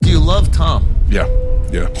love Tom.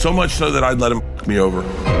 Yeah. So much so that I'd let him fuck me over.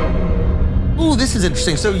 Ooh, this is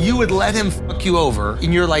interesting. So you would let him fuck you over,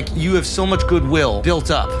 and you're like, you have so much goodwill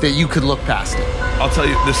built up that you could look past it. I'll tell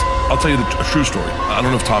you a true story. I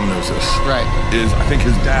don't know if Tom knows this. Right. I think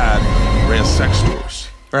his dad ran sex stores.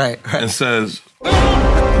 Right. And says...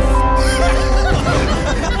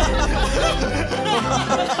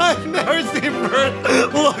 I've never seen Bert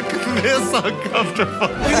look this uncomfortable.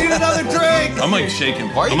 You need another drink. I'm like shaking.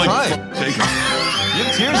 Why are you shaking. You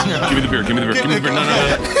have tears in your eyes. Give me the beer. No.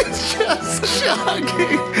 It's just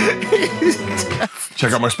shocking.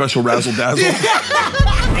 Check out my special Razzle Dazzle.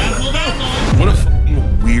 What a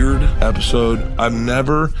fucking weird episode. I've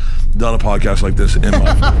never done a podcast like this in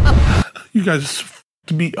my life. You guys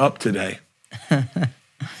to be up today.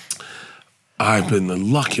 I've been the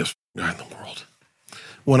luckiest guy in the world.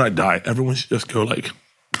 When I die, everyone should just go like,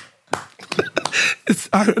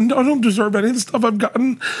 I don't deserve any of the stuff I've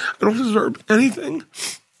gotten. I don't deserve anything.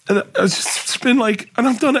 And it's been like, and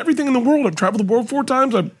I've done everything in the world. I've traveled the world 4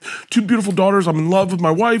 times. I have 2 beautiful daughters. I'm in love with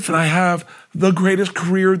my wife, and I have the greatest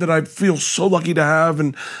career that I feel so lucky to have,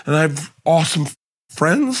 and I have awesome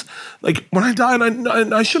friends. Like, when I die,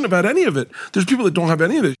 and I shouldn't have had any of it. There's people that don't have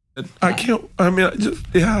any of this shit. I can't, I mean,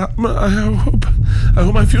 I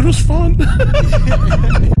hope my funeral's fun.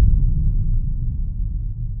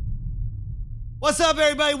 What's up,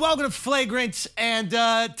 everybody? Welcome to Flagrant. And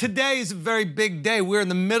today is a very big day. We're in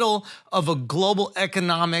the middle of a global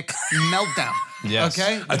economic meltdown. Yes.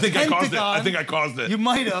 Okay? I think I caused it. You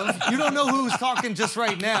might have. You don't know who's talking just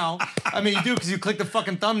right now. I mean, you do because you clicked the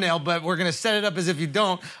fucking thumbnail, but we're going to set it up as if you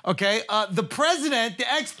don't. Okay? The president,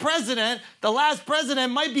 the ex-president, the last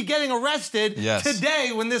president might be getting arrested today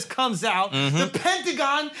when this comes out. Mm-hmm. The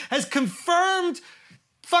Pentagon has confirmed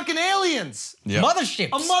fucking aliens. Yep. Motherships.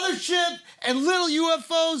 A mothership and little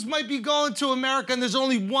UFOs might be going to America, and there's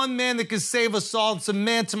only one man that can save us all. It's a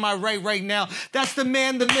man to my right now. That's the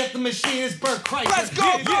man, the myth, the machine. It's Bert Kreischer. Let's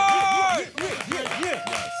go, Bert!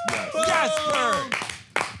 Yes, Bert!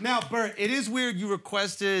 Now, Bert, it is weird you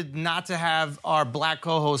requested not to have our black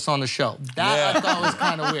co-hosts on the show. That I thought was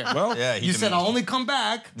kind of weird. Well, you said I'll only come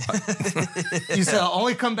back. You said I'll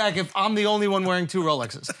only come back if I'm the only one wearing 2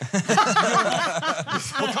 Rolexes.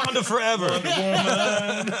 Wakanda forever.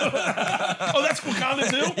 Oh, that's Wakanda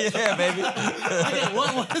too? Yeah, baby. Okay,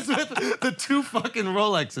 what is with the 2 fucking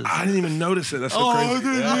Rolexes? I didn't even notice it. That's so crazy. I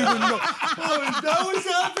didn't even know. Oh, is that what's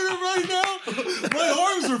happening right now? My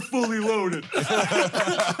arms are fully loaded.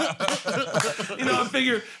 You know, I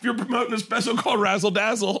figure if you're promoting a special called Razzle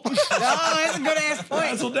Dazzle. No, that's a good-ass point.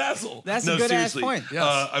 Razzle Dazzle. That's a good-ass point.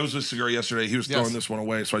 Yes. I was with Segura yesterday. He was throwing this one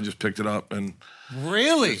away, so I just picked it up. And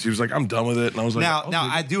really? he was like, I'm done with it. And I was like, now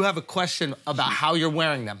I do have a question about how you're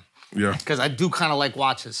wearing them. Yeah. Because I do kind of like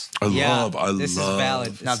watches. I love. This is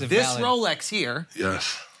valid. Now, this Rolex here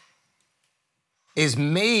is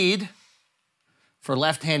made for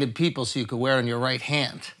left-handed people so you could wear it in your right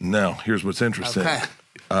hand. Now, here's what's interesting. Okay.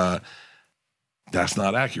 That's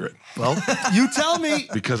not accurate. Well, you tell me.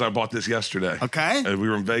 Because I bought this yesterday. Okay. We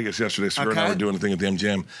were in Vegas yesterday. Segura and I were doing a thing at the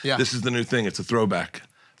MGM. Yeah. This is the new thing. It's a throwback.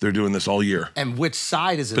 They're doing this all year. And which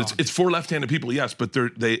side is it on? It's for left-handed people, yes, but they're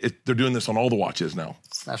doing this on all the watches now.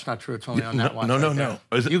 That's not true. It's only on that watch. No.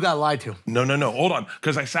 You got lied to. No. Hold on,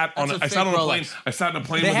 because I sat on a plane. I sat in a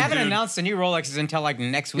plane. They with a haven't dude. announced the new Rolexes until like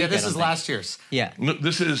next week. Yeah, this is last year's. Yeah. No,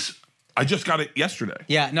 this is. I just got it yesterday.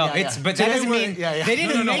 Yeah, no, Yeah, but that doesn't mean they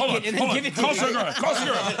didn't make it and then give it to you. Call Segura.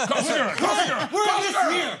 We're in this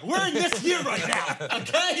year. We're in this year right now,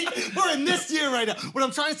 okay? We're in this year right now. What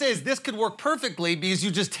I'm trying to say is this could work perfectly because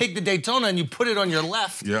you just take the Daytona and you put it on your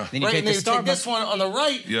left. Yeah. Then you right? take And then the you take Starbucks. this one on the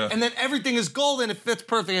right. Yeah. And then everything is gold and it fits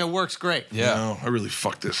perfect and it works great. Yeah. No, I really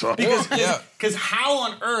fucked this up. Because how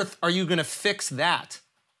on earth are you going to fix that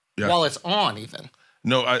while it's on even?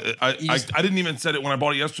 No, I didn't even say it when I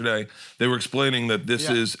bought it yesterday. They were explaining that this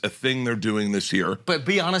is a thing they're doing this year. But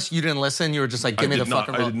be honest, you didn't listen. You were just like, give me the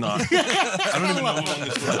fucking rope. I did not. I don't even know what one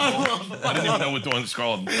this is called. I didn't even know what the one's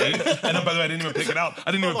called. And by the way, I didn't even pick it out.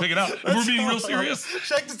 If we're being real serious.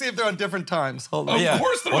 Check to see if they're on different times. Hold on. Of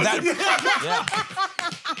course they're on different times. Yeah.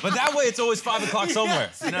 But that way it's always 5 o'clock somewhere.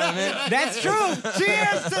 You know what I mean? That's true.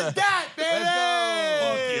 Cheers to that, baby!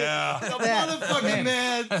 Fuck yeah. The motherfucking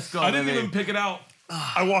man. I didn't even pick it out.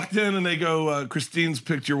 I walked in and they go, Christine's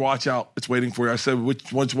picked your watch out. It's waiting for you. I said,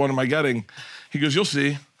 which one am I getting? He goes, you'll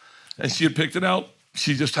see. And she had picked it out.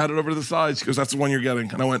 She just had it over to the side. She goes, that's the one you're getting.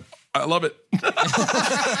 And I went, I love it.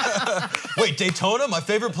 Wait, Daytona, my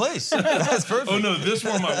favorite place. That's perfect. Oh no, this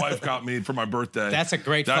one my wife got me for my birthday. That's a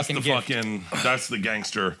great fucking gift. That's the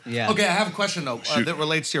gangster. Yeah. Okay, I have a question though that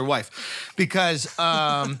relates to your wife, because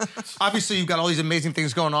obviously you've got all these amazing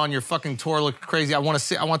things going on. Your fucking tour looked crazy. I want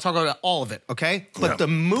to talk about all of it. Okay, but the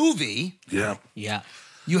movie. Yeah.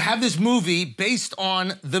 You have this movie based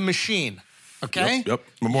on The Machine. Okay. Yep.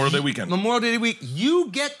 Memorial Day weekend. Memorial Day week. You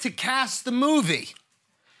get to cast the movie.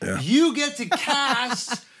 Yeah. You get to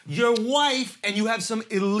cast your wife, and you have some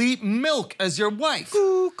elite milk as your wife.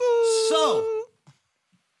 So,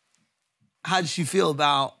 how did she feel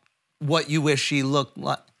about what you wish she looked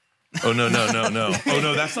like? Oh no. Oh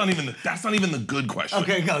no, that's not even the good question.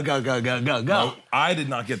 Okay, go. No, I did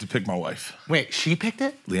not get to pick my wife. Wait, she picked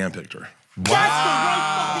it? Leanne picked her. That's the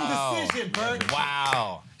right fucking decision, Bert.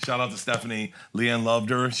 Wow. Shout out to Stephanie. Leanne loved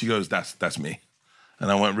her. She goes, that's me. And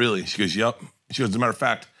I went, really? She goes, yep. She goes, as a matter of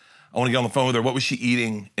fact, I want to get on the phone with her. What was she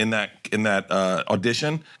eating in that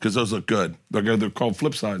audition? Because those look good. They're called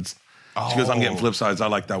flip sides. She goes, I'm getting flip sides. I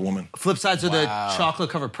like that woman. Flip sides are the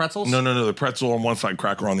chocolate-covered pretzels? No. The pretzel on one side,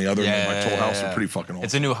 cracker on the other. Yeah, my Toll House are pretty fucking awesome.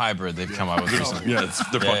 It's a new hybrid they've come up with recently. Yeah,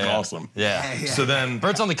 they're fucking awesome. Yeah. So then...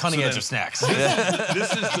 Bert's on the cutting edge of snacks.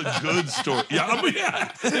 This is the good story. Fuck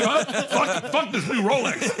this new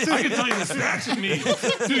Rolex. I can tell you the snacks you need.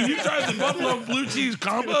 Dude, you tried the buffalo blue cheese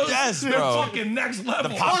combos? Yes, They're bro. fucking next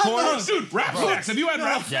level. The popcorn? Dude, rap snacks. Have you had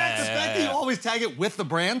rap snacks? Yeah. The fact that you always tag it with the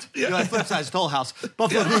brand, you're like Flip Sides Toll House,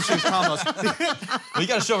 Buffalo Blue Cheese combos. Well, you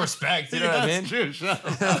gotta show respect, you know what I mean? True.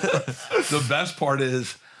 The best part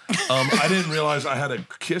is, I didn't realize I had a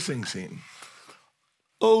kissing scene.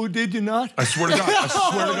 Oh, did you not? I swear to God. I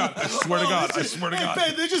swear to God.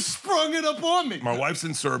 Hey, they just sprung it up on me. My wife's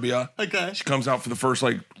in Serbia. Okay. She comes out for the first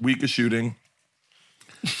week of shooting.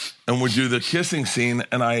 And we do the kissing scene,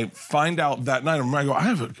 and I find out that night, I go,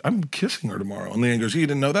 I'm kissing her tomorrow. And Leanne goes, you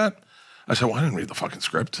didn't know that? I said, well, I didn't read the fucking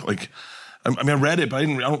script. I read it, but I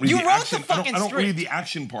don't read the action. I don't read the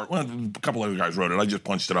action part. Well, a couple other guys wrote it. I just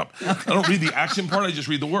punched it up. I don't read the action part. I just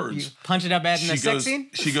read the words. You punch it up in the sex scene?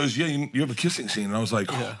 She goes, yeah, you have a kissing scene. And I was like,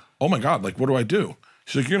 oh my God, what do I do?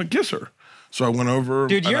 She's like, you're going to kiss her. So I went over.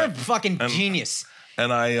 Dude, you're a fucking genius.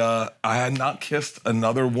 And I had not kissed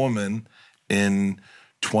another woman in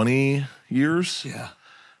 20 years. Yeah.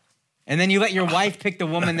 And then you let your wife pick the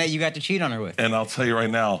woman that you got to cheat on her with. And I'll tell you right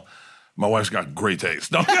now, my wife's got great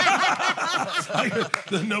taste. No, but I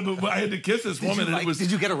had to kiss this woman.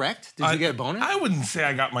 Did you get erect? Did you get a boner? I wouldn't say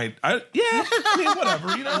I got my.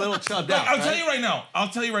 Whatever. You know, a little chubbed out. I'll tell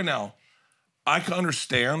you right now. I can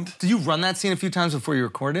understand. Did you run that scene a few times before you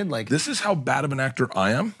recorded? This is how bad of an actor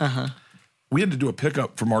I am. We had to do a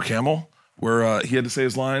pickup for Mark Hamill where he had to say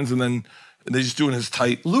his lines, and then they just doing his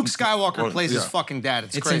tight. Luke Skywalker plays his fucking dad.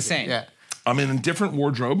 It's crazy. Insane. Yeah. I'm in a different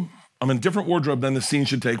wardrobe. than the scene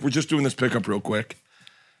should take. We're just doing this pickup real quick.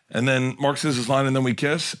 And then Mark says his line, and then we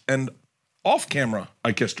kiss. And off camera,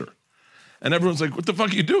 I kissed her. And everyone's like, what the fuck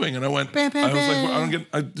are you doing? And I went, I was like, well,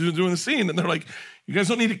 I'm doing the scene. And they're like, you guys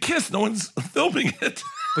don't need to kiss. No one's filming it.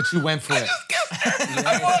 But you went for it.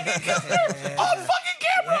 I fucking kissed her on fucking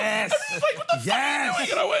camera. Yes. Everyone's like, what the fuck are you doing?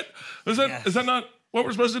 And I went, is that not what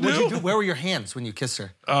we're supposed to What'd do? you do? Where were your hands when you kissed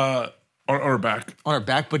her? On her back. On her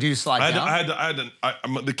back, but do you slide down?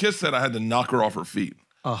 The kiss said I had to knock her off her feet.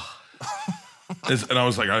 Oh. And I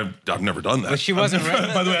was like, I've never done that. But she wasn't ready.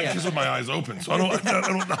 By the way, I kiss with my eyes open, so I'm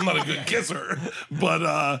not a good kisser.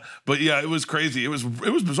 But yeah, it was crazy. It was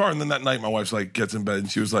bizarre. And then that night, my wife's like, gets in bed, and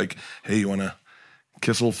she was like, hey, you want to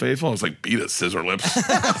kiss Old Faithful? I was like, beat it, scissor lips.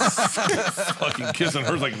 Fucking kissing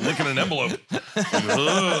her, like licking an envelope.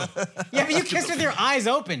 Yeah, but you kiss with your eyes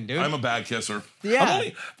open, dude. I'm a bad kisser. Yeah.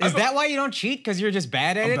 Is that why you don't cheat? Because you're just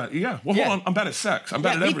bad at it? Yeah. Well, hold on. I'm bad at sex. I'm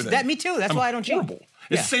bad at everything. Me too. That's why I don't cheat. Horrible.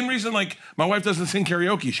 It's the same reason, my wife doesn't sing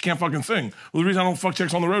karaoke. She can't fucking sing. Well, the reason I don't fuck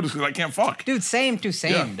chicks on the road is because I can't fuck. Dude, same,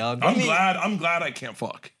 dog. I'm glad I can't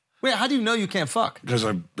fuck. Wait, how do you know you can't fuck? Because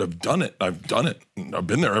I've done it. I've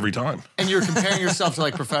been there every time. And you're comparing yourself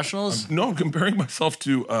to professionals? I'm comparing myself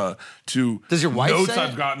to Does your wife notes say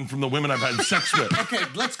I've gotten from the women I've had sex with. Okay,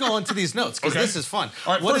 let's go into these notes because this is fun.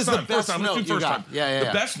 All right, what first is time, the best note Let's do you first got? time. Yeah.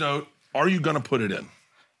 The best note, are you going to put it in?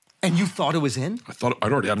 And you thought it was in? I thought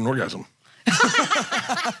I'd already had an orgasm.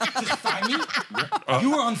 Thigh meat? You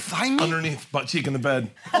were on thigh meat? Underneath, butt cheek in the bed.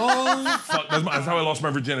 Oh. Fuck, that's how I lost my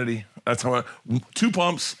virginity. That's how 2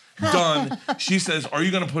 pumps, done. She says, are you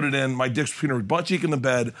going to put it in? My dick's between her butt cheek in the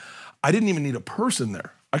bed. I didn't even need a person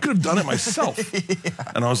there. I could have done it myself.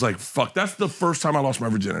 And I was like, fuck, that's the first time I lost my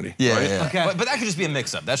virginity. Yeah, right? yeah. Okay. But that could just be a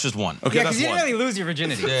mix-up. That's just one. Okay, Yeah, that's because you one. didn't really lose your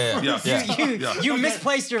virginity. You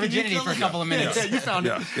misplaced your virginity for a couple of minutes. Yeah, you found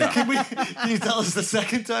it. Yeah. Can you tell us the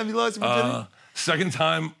second time you lost your virginity? Second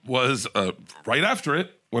time was right after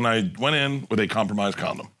it when I went in with a compromised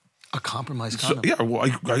condom. A compromised So, condom. yeah, well,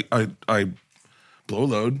 I blow a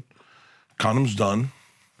load, condom's done.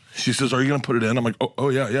 She says, "Are you gonna put it in?" I'm like, "Oh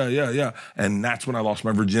yeah." And that's when I lost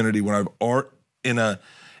my virginity. When I've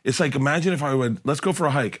it's like, imagine if I would, let's go for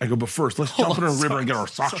a hike. I go, but first, let's jump in a river and get our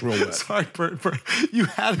socks real wet. Sorry, Bert, you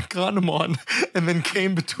had a condom on and then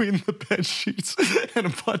came between the bed sheets and a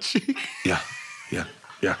butt cheek.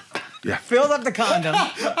 Yeah. Filled up the condom.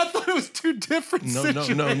 I thought it was two different No.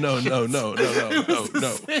 situations. No.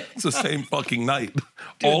 It's the same fucking night.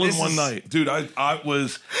 All in one night. Dude,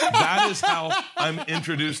 that is how I'm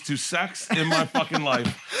introduced to sex in my fucking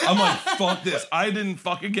life. I'm like, fuck this. I didn't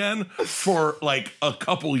fuck again for like a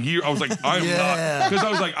couple years. I was like, I'm not. Because I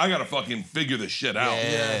was like, I gotta fucking figure this shit out.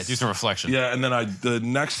 Yeah, do some reflection. Yeah, and then the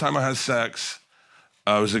next time I had sex,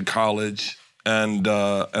 I was in college. And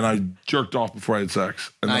I jerked off before I had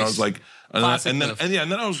sex, and then I was like, and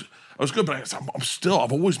then I was good, but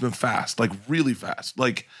I've always been fast, like really fast,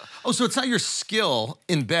 like. Oh, so it's not your skill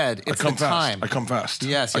in bed; it's the time. I come fast.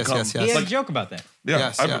 Yes. He has a joke about that. Yeah,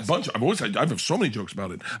 Yes, I have a bunch. I have so many jokes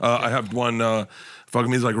about it. I have one.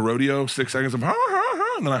 Fucking me is like a rodeo. 6 seconds of and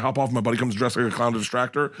then I hop off. My buddy comes dressed like a clown to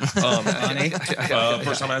distract her. First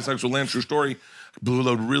time I had sex with Lance, true story. Blew a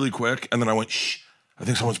load really quick, and then I went shh. I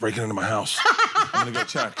think someone's breaking into my house. I'm gonna go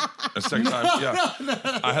check. A second time,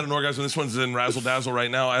 yeah. I had an orgasm. This one's in Razzle Dazzle right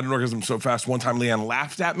now. I had an orgasm so fast. One time, Leanne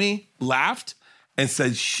laughed, and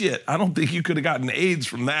said, "Shit, I don't think you could have gotten AIDS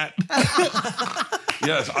from that."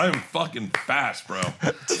 Yes, I am fucking fast, bro.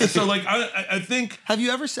 So, like, I think. Have you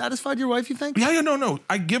ever satisfied your wife? You think? Yeah, no.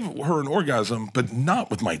 I give her an orgasm, but not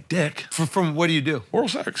with my dick. From what do you do? Oral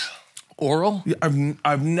sex. Oral? Yeah,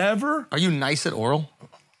 I've never. Are you nice at oral?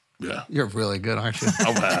 Yeah. You're really good, aren't you?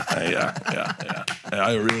 Yeah.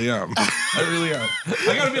 I really am.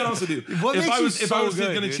 I gotta be honest with you. If I was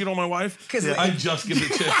gonna cheat on my wife, I'd just give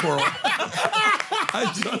the chick oral.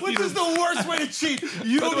 Which is the worst way to cheat.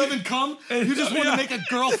 You don't even come. You just want to make a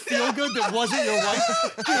girl feel good that wasn't your wife.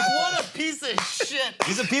 Dude, what a piece of shit.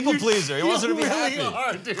 He's a people pleaser. He wants her to be really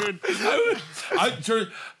happy. Are,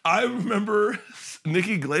 dude. I remember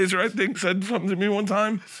Nikki Glazer, I think, said something to me one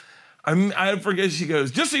time. I forget, she goes,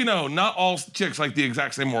 "Just so you know, not all chicks like the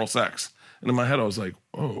exact same oral sex." And in my head, I was like,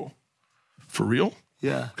 "Oh, for real?"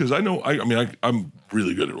 Yeah. Because I know, I'm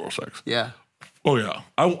really good at oral sex. Yeah. Oh yeah.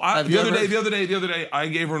 The other day, I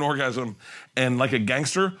gave her an orgasm, and like a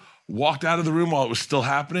gangster, walked out of the room while it was still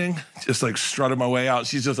happening, just like strutted my way out.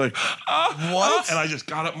 She's just like, what? And I just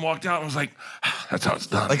got up and walked out and was like, that's how it's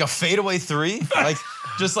done. Like a fadeaway 3? Like,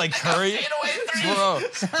 just like Curry? Bro,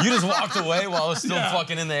 you just walked away while it was still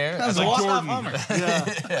fucking in the air? That's like Jordan.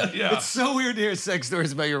 Yeah. It's so weird to hear sex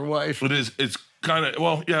stories about your wife. It is. It's kind of,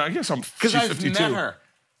 well, yeah, I guess Because I've 52. met her.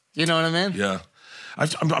 You know what I mean? Yeah.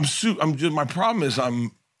 My problem is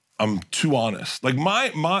I'm too honest. Like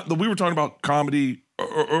we were talking about comedy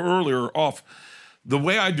earlier off. The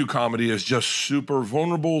way I do comedy is just super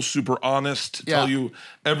vulnerable, super honest, tell you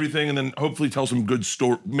everything, and then hopefully tell some good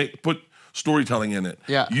story, put storytelling in it.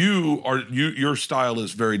 Yeah. Your style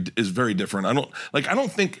is very different. I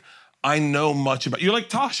don't think I know much about. You're like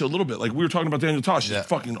Tosh a little bit. Like we were talking about Daniel Tosh. He's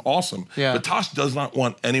fucking awesome. Yeah. But Tosh does not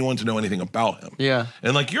want anyone to know anything about him. Yeah.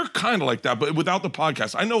 And like you're kind of like that, but without the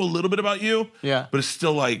podcast. I know a little bit about you. Yeah. But it's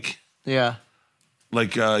still like. Yeah.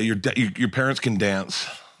 Like your parents can dance.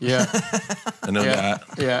 Yeah. I know that.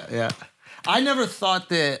 Yeah. I never thought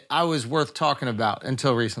that I was worth talking about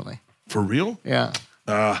until recently. For real? Yeah.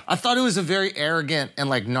 I thought it was a very arrogant and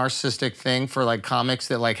like narcissistic thing for like comics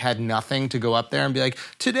that like had nothing to go up there and be like,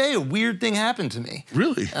 today a weird thing happened to me.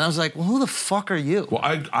 Really? And I was like, well, who the fuck are you? Well,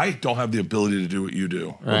 I don't have the ability to do what you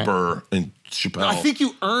do, Right. or Burr and Chappelle. I think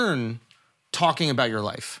you earn talking about your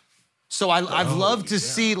life. So I've loved to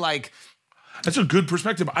see like. That's a good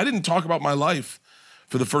perspective. I didn't talk about my life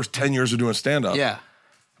for the first 10 years of doing stand-up. Yeah.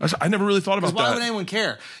 I never really thought about that. Why would anyone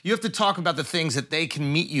care? You have to talk about the things that they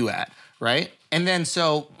can meet you at, right? And then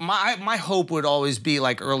so my hope would always be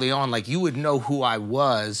like early on, like you would know who I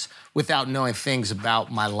was without knowing things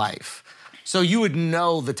about my life. So you would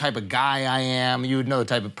know the type of guy I am. You would know the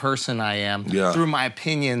type of person I am through my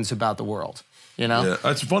opinions about the world, you know?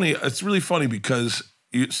 Yeah, it's funny. It's really funny because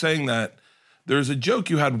you saying that, there's a joke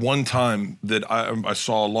you had one time that I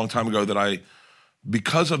saw a long time ago that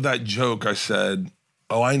because of that joke, I said,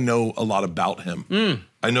 oh, I know a lot about him.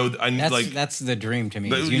 That's the dream to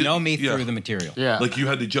me. Is you know me through the material. Yeah. Like you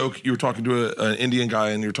had the joke, you were talking to an Indian guy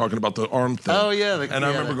and you were talking about the arm thing. Oh, yeah. And I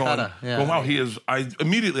remember going, wow, he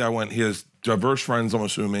has diverse friends, I'm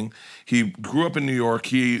assuming. He grew up in New York.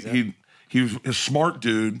 He was a smart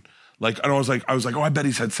dude. Like, and I was like, oh, I bet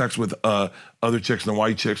he's had sex with other chicks than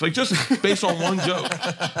white chicks. Like, just based on one joke.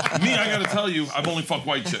 Me, I gotta tell you, I've only fucked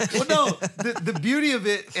white chicks. Well, no, the beauty of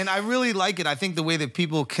it, and I really like it, I think the way that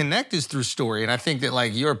people connect is through story. And I think that,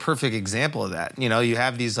 like, you're a perfect example of that. You know, you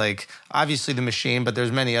have these, like, obviously the machine, but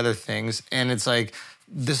there's many other things. And it's like,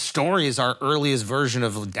 the story is our earliest version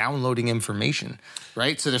of downloading information,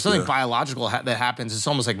 right? So there's something biological that happens. It's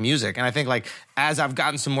almost like music. And I think, like, as I've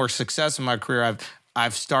gotten some more success in my career,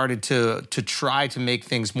 I've started to try to make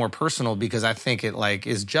things more personal because I think it, like,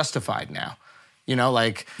 is justified now. You know,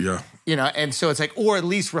 like, you know, and so it's like, or at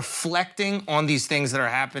least reflecting on these things that are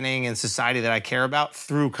happening in society that I care about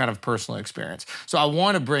through kind of personal experience. So I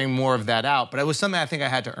want to bring more of that out, but it was something I think I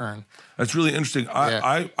had to earn. That's really interesting.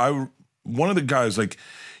 I one of the guys, like,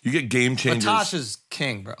 you get game changers. But Tosh is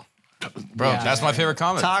king, bro. Bro, that's my favorite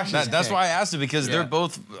comment. That's king. why I asked it, because they're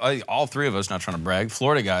both, all three of us, not trying to brag,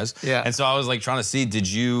 Florida guys. Yeah. And so I was like trying to see, did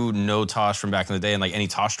you know Tosh from back in the day and like any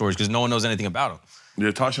Tosh stories? Because no one knows anything about him.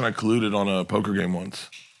 Yeah, Tosh and I colluded on a poker game once.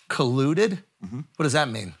 Colluded? Mm-hmm. What does that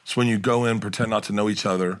mean? It's when you go in, pretend not to know each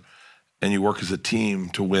other, and you work as a team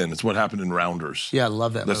to win. It's what happened in Rounders. Yeah, I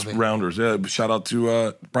love that movie. That's Rounders. Yeah, shout out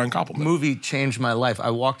to Brian Koppelman. Movie changed my life.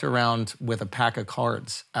 I walked around with a pack of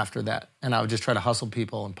cards after that, and I would just try to hustle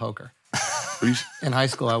people in poker. In high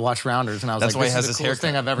school, I watched Rounders, and I was That's like, why this he has is this the coolest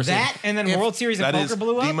haircut. thing I've ever seen. That, and then World Series of Poker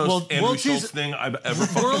blew up? The most Andrew World Schultz Series- thing I've ever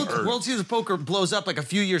fucking heard. World Series of Poker blows up like a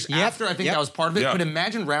few years after. I think that was part of it. Yeah. But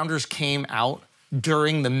imagine Rounders came out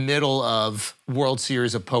during the middle of World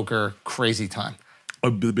Series of Poker crazy time.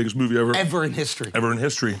 The biggest movie Ever in history. Ever in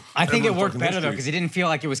history. I think Ever it in worked fucking better, though, history. because it didn't feel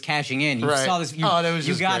like it was cashing in. You Right. saw this, you that was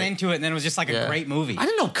you just got great. into it, and then it was just like a great movie. I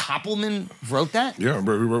didn't know Koppelman wrote that. Yeah,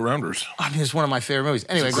 bro, we wrote Rounders. I mean, it's one of my favorite movies.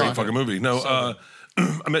 Anyway, It's a go great on. fucking movie. No,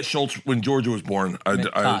 I met Schultz when Georgia was born.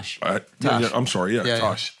 Tosh. Yeah, I'm sorry. Yeah,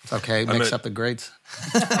 Tosh. It's okay. Mix up the grades.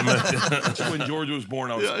 When Georgia was born,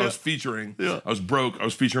 I was featuring. I was broke. I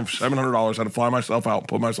was featuring for $700. I had to fly myself out,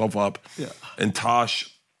 put myself up. Yeah. And Tosh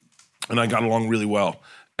and I got along really well.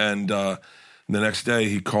 And the next day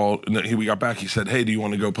he called. And we got back. He said, "Hey, do you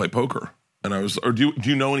want to go play poker?" And I was, or do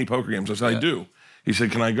you know any poker games? I said, "I do." He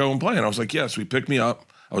said, "Can I go and play?" And I was like, "Yes." So he picked me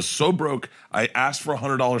up. I was so broke. I asked for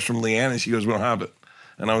 $100 from Leanne, and she goes, "We don't have it."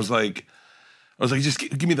 And I was like, "Just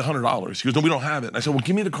give me the $100." She goes, "No, we don't have it." And I said, "Well,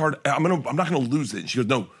 give me the card. I'm not gonna lose it." And she goes,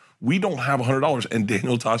 "No, we don't have $100. And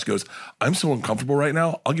Daniel Tosh goes, "I'm so uncomfortable right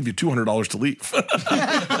now. I'll give you $200 to leave."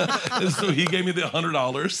 And so he gave me the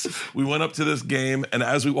 $100. We went up to this game, and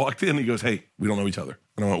as we walked in, he goes, "Hey, we don't know each other."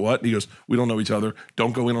 And I went, "What?" And he goes, "We don't know each other.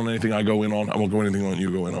 Don't go in on anything I go in on. I won't go anything on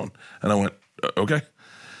you go in on." And I went, "Okay."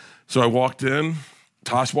 So I walked in.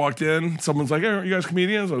 Tosh walked in. Someone's like, "Hey, aren't you guys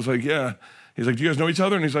comedians?" I was like, "Yeah." He's like, "Do you guys know each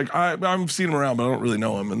other?" And he's like, "I've seen him around, but I don't really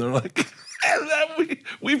know him." And they're like, and then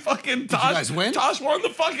we fucking Tosh. you guys win? Tosh won the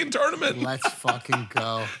fucking tournament. Let's fucking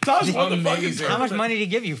go. Tosh won the fucking Amazing. tournament. How much money did he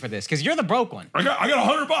give you for this? Because you're the broke one. I got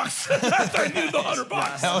 $100. I needed the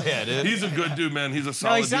 $100. Hell yeah, dude. He's a good dude, man. He's a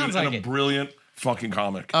solid dude sounds and like a it. brilliant fucking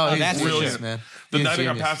comic. Oh, he's that's for brilliant, sure. man. The He's night I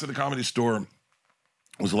got genius. past at the Comedy Store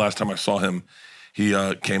was the last time I saw him. He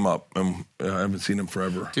came up, and I haven't seen him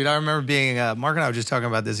forever. Dude, I remember being, Mark and I were just talking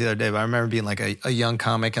about this the other day, but I remember being like a young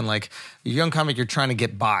comic, and like a young comic, you're trying to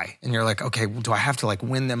get by, and you're like, okay, do I have to like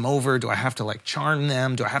win them over? Do I have to like charm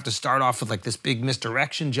them? Do I have to start off with like this big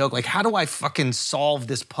misdirection joke? Like, how do I fucking solve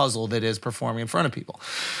this puzzle that is performing in front of people?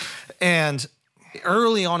 And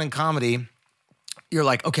early on in comedy, you're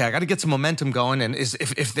like, okay, I got to get some momentum going, and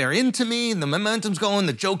if they're into me and the momentum's going,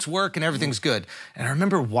 the jokes work and everything's good. And I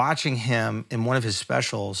remember watching him in one of his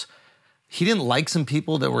specials. He didn't like some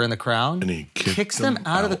people that were in the crowd. And he kicks them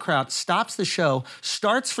out of the crowd, stops the show,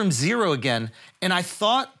 starts from zero again. And I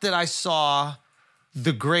thought that I saw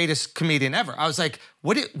the greatest comedian ever. I was like,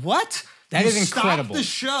 what? That You is incredible. Stopped the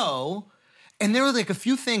show. And there were like a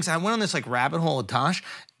few things. I went on this like rabbit hole with Tosh,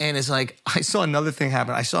 and it's like I saw another thing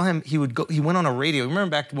happen. I saw him. He went on a radio.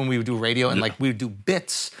 Remember back when we would do radio and like we would do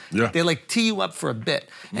bits. Yeah. They like tee you up for a bit,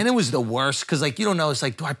 and it was the worst because like you don't know. It's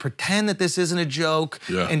like, do I pretend that this isn't a joke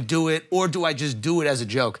and do it, or do I just do it as a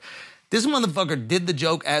joke? This motherfucker did the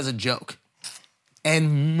joke as a joke,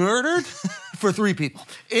 and murdered for 3 people.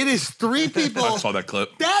 It is 3 people. I saw that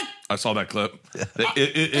clip. I saw that clip.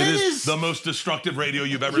 It is the most destructive radio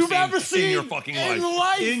you've ever seen in your fucking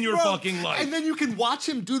life. In your fucking life. And then you can watch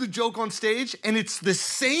him do the joke on stage, and it's the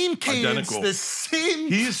same cadence, the same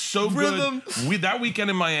He is so rhythm. good. That weekend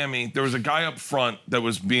in Miami, there was a guy up front that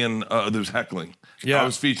was that was heckling. I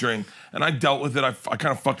was featuring, and I dealt with it. I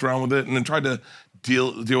kind of fucked around with it, and then tried to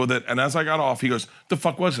deal with it. And as I got off, he goes, "The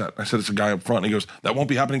fuck was that?" I said, "It's a guy up front." And he goes, "That won't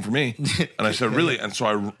be happening for me." And I said, "Really?" And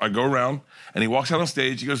so I go around, and he walks out on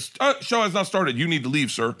stage. He goes, "Show has not started. You need to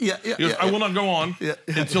leave, sir." He goes, "I will not go on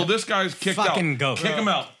until this guy's kicked out. Go. Kick him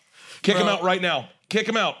out. Kick him out right now. Kick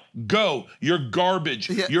him out. Go. You're garbage.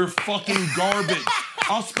 You're fucking garbage.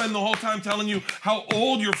 I'll spend the whole time telling you how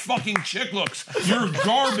old your fucking chick looks. You're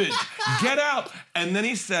garbage. Get out." And then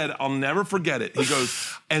he said, I'll never forget it. He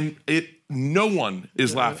goes, no one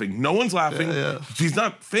is laughing. No one's laughing. He's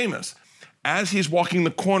not famous. As he's walking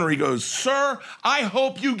the corner, he goes, "Sir, I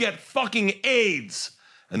hope you get fucking AIDS."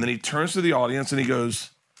 And then he turns to the audience and he goes,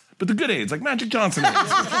 "But the good AIDS, like Magic Johnson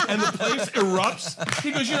AIDS." And the place erupts.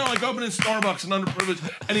 He goes, like opening Starbucks and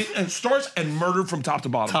underprivileged. And starts and murdered from top to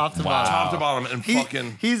bottom. Top to bottom. Top to bottom.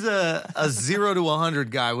 And He's a 0 to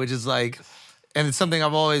 100 guy, which is like, and it's something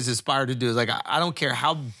I've always aspired to do. Is like, I don't care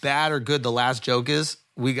how bad or good the last joke is,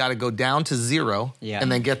 we got to go down to 0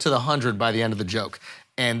 and then get to the 100 by the end of the joke.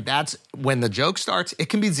 And that's when the joke starts, it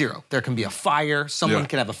can be 0. There can be a fire. Someone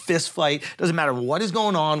can have a fist fight. Doesn't matter what is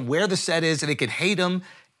going on, where the set is, and it can hate him.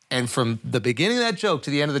 And from the beginning of that joke to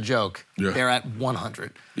the end of the joke, they're at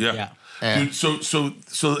 100. Dude, so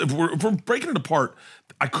if we're breaking it apart,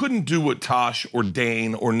 I couldn't do what Tosh or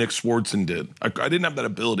Dane or Nick Swartzen did. I didn't have that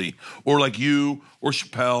ability. Or like you or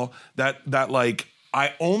Chappelle, that like,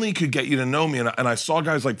 I only could get you to know me. And I saw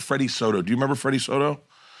guys like Freddie Soto. Do you remember Freddie Soto?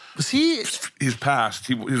 Was he? He's passed.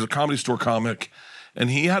 He was a Comedy Store comic. And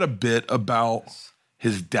he had a bit about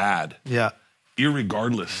his dad.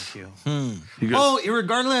 Irregardless. Thank you. He goes,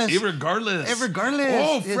 irregardless. Irregardless.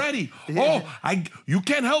 Oh, Freddie. You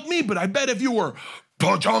can't help me, but I bet if you were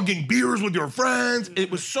jogging beers with your friends. It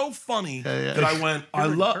was so funny that I went,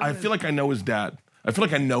 I feel like I know his dad. I feel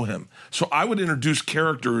like I know him. So I would introduce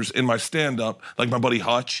characters in my stand-up, like my buddy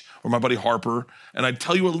Hutch or my buddy Harper, and I'd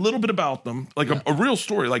tell you a little bit about them, like a real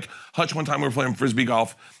story. Like Hutch, one time we were playing Frisbee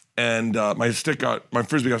golf, and my Frisbee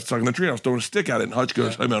got stuck in the tree, and I was throwing a stick at it, and Hutch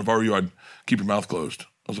goes, "Hey man, if I were you, I'd keep your mouth closed."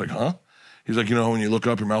 I was like, "Huh?" He's like, when you look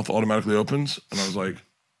up, your mouth automatically opens? And I was like,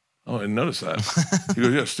 "Oh, I didn't notice that." He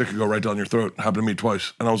goes, "Yeah, stick could go right down your throat. Happened to me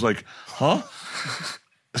twice." And I was like, "Huh?"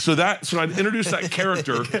 So I'd introduce that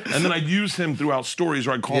character, and then I'd use him throughout stories,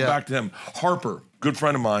 or I'd call back to him. Harper, good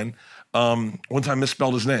friend of mine, one time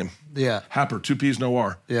misspelled his name. Happer, 2 P's, no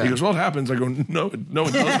R. He goes, "Well, it happens." I go, No, it doesn't.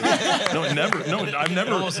 No, it never. No, I've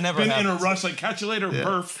never been happens. In a rush, like, catch you later,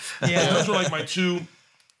 perf. Those were like my two.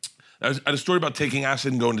 I had a story about taking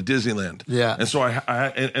acid and going to Disneyland. And so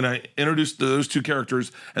I introduced those 2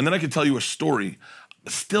 characters, and then I could tell you a story.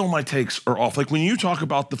 Still, my takes are off. Like when you talk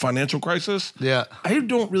about the financial crisis, I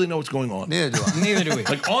don't really know what's going on. Neither do I. Neither do we.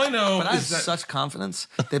 Like all I know but I have such confidence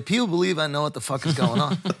that people believe I know what the fuck is going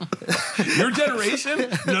on. Your generation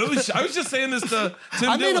knows. I was just saying this to Tim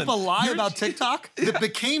I made Dillon. up a lie about TikTok that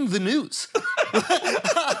became the news.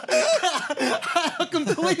 A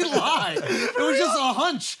complete lie. It was just a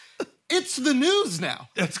hunch. It's the news now.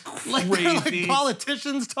 That's crazy. Like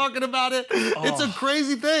politicians talking about it. It's a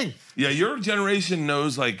crazy thing. Yeah, your generation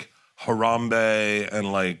knows like Harambe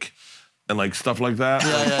and like stuff like that.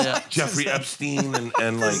 Yeah. Jeffrey Epstein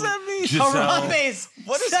and like Giselle. Harambe's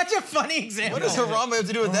such a funny example. What does Harambe have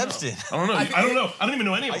to do with Epstein? I don't know. I don't even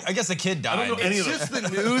know any of them. I guess the kid died. I don't know any of them. It's just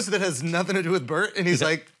the news that has nothing to do with Bert, and he's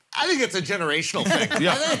like, I think it's a generational thing.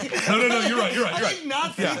 No, you're right. I think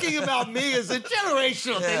not thinking about me is a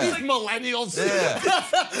generational thing. These millennials.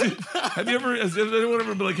 Has anyone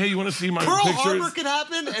ever been like, "Hey, you want to see my Pearl pictures?" Harbor could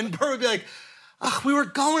happen, and Bert would be like, we were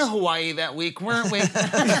going to Hawaii that week, weren't we?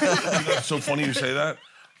 That's so funny you say that.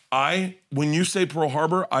 When you say Pearl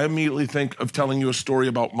Harbor, I immediately think of telling you a story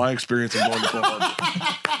about my experience of going to Pearl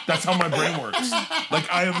Harbor. That's how my brain works.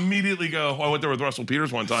 Like, I immediately go, I went there with Russell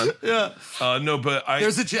Peters one time.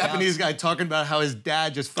 There's a Japanese guy talking about how his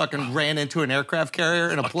dad just fucking ran into an aircraft carrier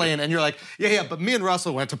in a plane, and you're like, but me and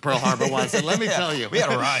Russell went to Pearl Harbor once, and let me tell you. We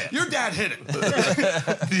had a riot. Your dad hit it.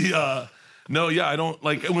 I don't,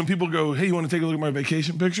 like, when people go, "Hey, you want to take a look at my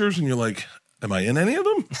vacation pictures?" And you're like, "Am I in any of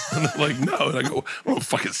them?" And they're like, "No." And I go, "I don't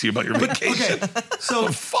fucking see about your vacation."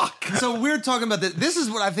 So we're talking about this. This is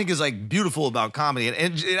what I think is like beautiful about comedy, and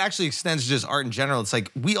it actually extends to just art in general. It's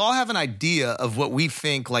like we all have an idea of what we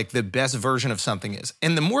think like the best version of something is,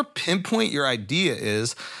 and the more pinpoint your idea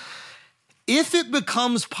is, if it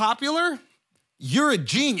becomes popular, you're a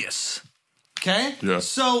genius. Okay? Yeah.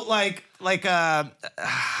 So I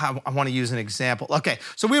want to use an example. Okay,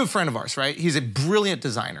 so we have a friend of ours, right? He's a brilliant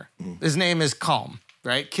designer. His name is Calm,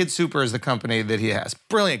 right? Kid Super is the company that he has.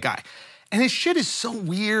 Brilliant guy. And his shit is so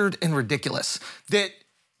weird and ridiculous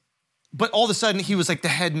but all of a sudden he was like the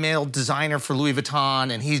head male designer for Louis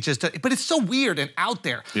Vuitton and he's just, but it's so weird and out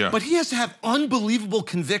there. Yeah. But he has to have unbelievable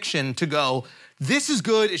conviction to go, this is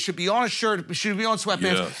good, it should be on a shirt, it should be on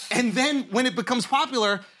sweatpants. Yes. And then when it becomes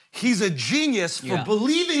popular, he's a genius for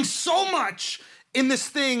believing so much in this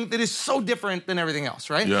thing that is so different than everything else,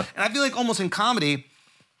 right? Yeah. And I feel like almost in comedy,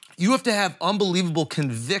 you have to have unbelievable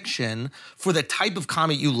conviction for the type of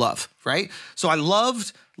comedy you love, right? So I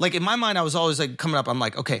loved, like in my mind, I was always like coming up, I'm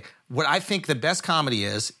like, okay, what I think the best comedy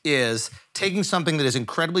is taking something that is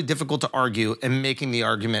incredibly difficult to argue and making the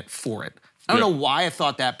argument for it. I don't know why I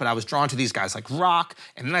thought that, but I was drawn to these guys like Rock,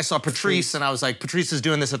 and then I saw Patrice, and I was like, Patrice is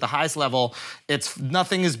doing this at the highest level.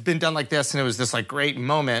 Nothing has been done like this, and it was this like great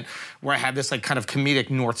moment where I had this like kind of comedic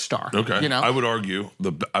North Star. Okay, you know? I would argue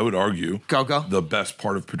Go. the best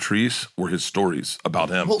part of Patrice were his stories about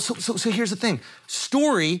him. Well, so here's the thing: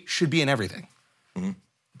 story should be in everything.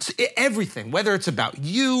 Everything, whether it's about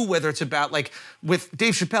you, whether it's about like with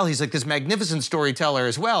Dave Chappelle, he's like this magnificent storyteller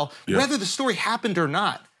as well. Yeah. Whether the story happened or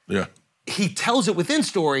not, he tells it within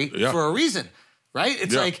story for a reason, right?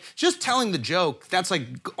 It's like just telling the joke, that's like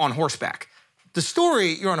on horseback. The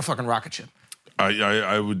story, you're on a fucking rocket ship.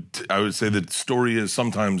 I would say that story is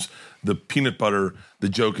sometimes the peanut butter, the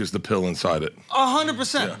joke is the pill inside it.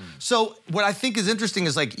 100%. Yeah. So what I think is interesting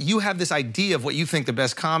is like you have this idea of what you think the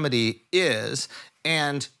best comedy is,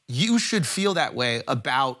 and you should feel that way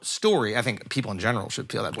about story. I think people in general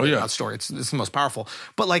should feel that way about story. It's the most powerful.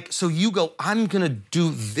 But like, so you go, I'm gonna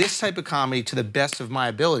do this type of comedy to the best of my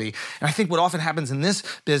ability. And I think what often happens in this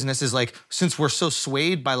business is like, since we're so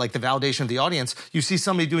swayed by like the validation of the audience, you see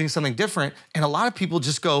somebody doing something different, and a lot of people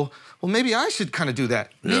just go, well, maybe I should kind of do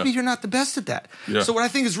that. Maybe you're not the best at that. Yeah. So what I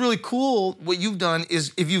think is really cool, what you've done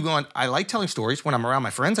is if you've gone, I like telling stories. When I'm around my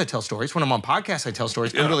friends, I tell stories. When I'm on podcasts, I tell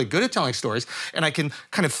stories. I'm really good at telling stories. And I can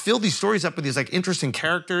kind of fill these stories up with these like interesting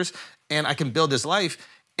characters, and I can build this life.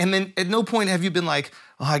 And then at no point have you been like,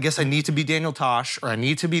 oh, I guess I need to be Daniel Tosh or I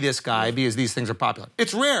need to be this guy because these things are popular.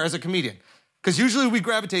 It's rare as a comedian. Because usually we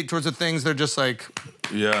gravitate towards the things that are just like...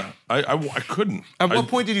 Yeah, I couldn't. At what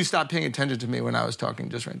point did you stop paying attention to me when I was talking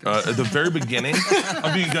just right there? At the very beginning,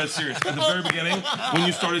 I'm being dead serious. At the very beginning, when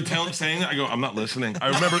you started saying that, I go, I'm not listening. I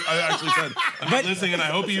remember I actually said, I'm not listening, and I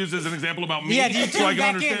hope he used as an example about me so I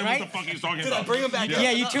can understand what the fuck he's talking about. Bring him back in.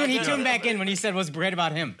 Yeah, he tuned back in when he said what's great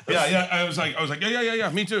about him. Yeah, I was like, yeah,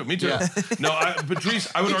 me too. Yeah. No, Patrice,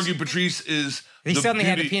 I would argue Patrice is... He suddenly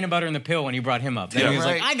had the peanut butter and the pill when he brought him up. Then he was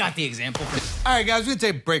like, I got the example. All right, guys, we're going to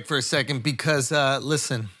take a break for a second because,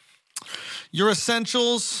 listen, your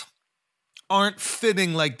essentials aren't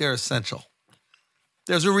fitting like they're essential.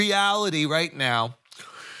 There's a reality right now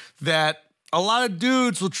that a lot of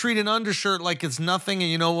dudes will treat an undershirt like it's nothing,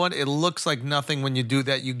 and you know what? It looks like nothing when you do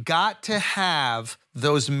that. You got to have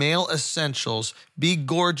those male essentials. Be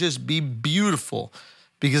gorgeous, be beautiful,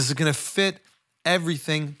 because it's going to fit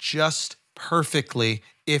everything just perfectly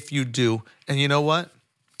if you do. And you know what?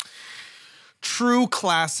 True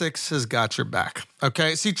Classics has got your back,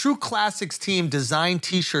 okay? See, True Classics team designed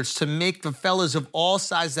t-shirts to make the fellas of all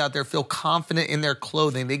sizes out there feel confident in their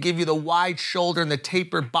clothing. They give you the wide shoulder and the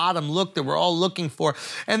tapered bottom look that we're all looking for.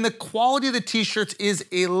 And the quality of the t-shirts is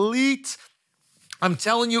elite. I'm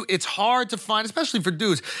telling you, it's hard to find, especially for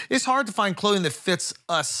dudes, it's hard to find clothing that fits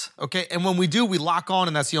us, okay? And when we do, we lock on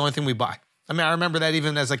and that's the only thing we buy. I mean, I remember that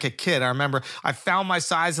even as like a kid. I remember I found my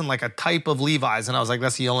size in like a type of Levi's and I was like,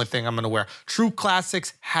 that's the only thing I'm gonna wear. True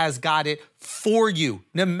Classics has got it for you.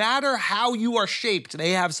 No matter how you are shaped,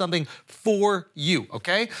 they have something for you,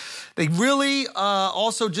 okay? They really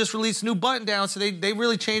also just released new button down, so they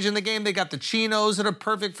really changing the game. They got the chinos that are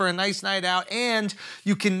perfect for a nice night out, and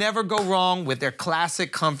you can never go wrong with their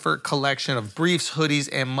classic comfort collection of briefs, hoodies,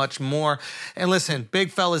 and much more. And listen, big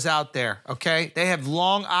fellas out there, okay? They have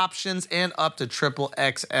long options and up to triple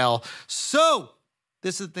XL. So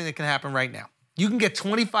this is the thing that can happen right now. You can get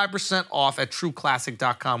 25% off at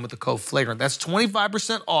trueclassic.com with the code Flagrant. That's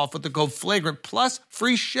 25% off with the code Flagrant, plus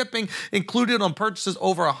free shipping included on purchases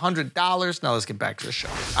over $100. Now let's get back to the show.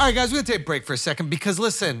 All right, guys, we're going to take a break for a second because,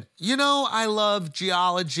 listen, you know I love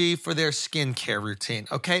Geology for their skincare routine,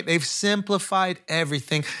 okay? They've simplified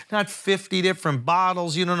everything. Not 50 different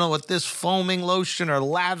bottles. You don't know what this foaming lotion or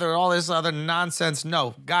lather, all this other nonsense.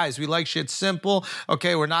 No, guys, we like shit simple,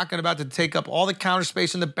 okay? We're not about to take up all the counter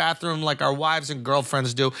space in the bathroom like our wives and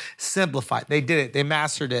girlfriends do. Simplify. They did it. They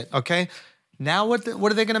mastered it, okay? Now what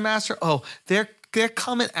are they going to master? Oh, they're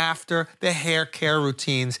coming after the hair care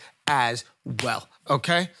routines as well,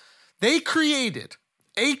 okay? They created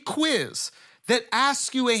a quiz that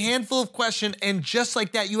asks you a handful of questions, and just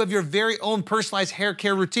like that, you have your very own personalized hair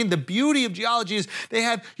care routine. The beauty of Geology is they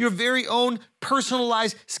have your very own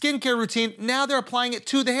personalized skincare routine. Now they're applying it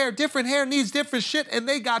to the hair. Different hair needs different shit, and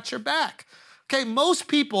they got your back. Okay, most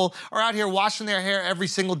people are out here washing their hair every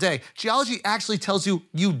single day. Geology actually tells you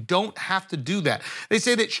you don't have to do that. They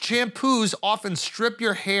say that shampoos often strip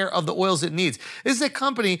your hair of the oils it needs. This is a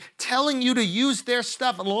company telling you to use their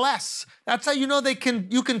stuff less. That's how you know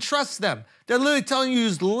you can trust them. They're literally telling you to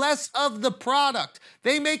use less of the product.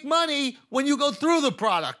 They make money when you go through the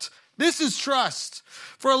product. This is trust.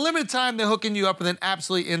 For a limited time, they're hooking you up with an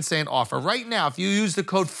absolutely insane offer. Right now, if you use the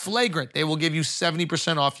code FLAGRANT, they will give you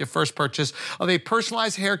 70% off your first purchase of a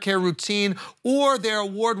personalized hair care routine or their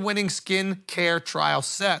award-winning skin care trial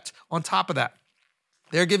set. On top of that,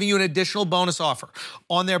 they're giving you an additional bonus offer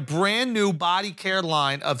on their brand new body care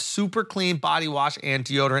line of super clean body wash and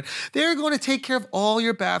deodorant. They're going to take care of all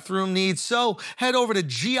your bathroom needs. So head over to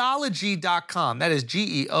geology.com. That is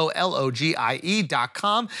GEOLOGIE.com.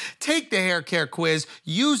 Take the hair care quiz,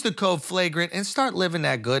 use the code FLAGRANT, and start living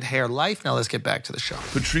that good hair life. Now let's get back to the show.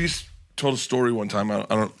 Patrice told a story one time, I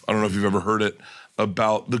don't know if you've ever heard it,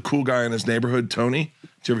 about the cool guy in his neighborhood, Tony.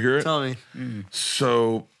 Did you ever hear it? Tony.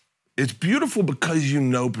 So it's beautiful because you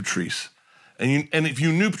know Patrice. And if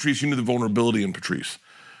you knew Patrice, you knew the vulnerability in Patrice.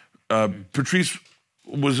 Patrice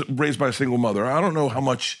was raised by a single mother. I don't know how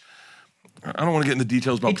much, I don't want to get into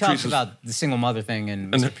details about Patrice. He talks about the single mother thing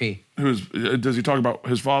in Mr. P. Does he talk about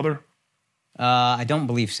his father? I don't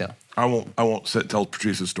believe so. I won't tell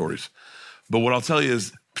Patrice's stories. But what I'll tell you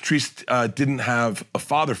is Patrice didn't have a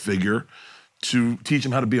father figure to teach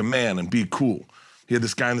him how to be a man and be cool. He had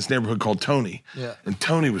this guy in this neighborhood called Tony. Yeah. And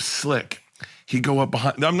Tony was slick. He'd go up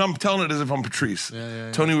behind, I'm telling it as if I'm Patrice.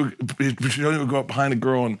 Yeah. Tony would go up behind a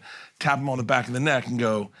girl and tap him on the back of the neck and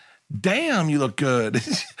go, damn, you look good.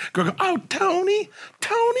 Girl go, oh, Tony.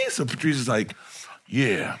 So Patrice is like,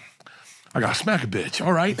 yeah, I gotta smack a bitch.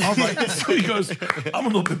 All right. So he goes, I'm a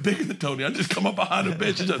little bit bigger than Tony. I just come up behind a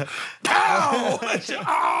bitch and just, pow!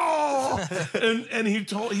 And he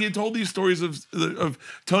had told these stories of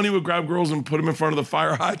Tony would grab girls and put them in front of the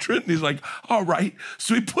fire hydrant. And he's like, all right.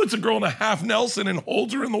 So he puts a girl in a half Nelson and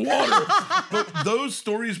holds her in the water. But those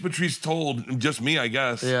stories Patrice told, just me, I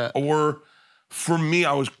guess, or for me,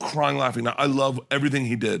 I was crying laughing. Now, I love everything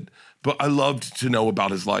he did. But I loved to know about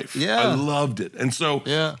his life. Yeah. I loved it. And so,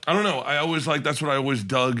 I don't know. I always that's what I always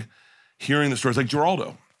dug, hearing the stories. Like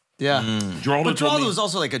Geraldo. Yeah. Geraldo was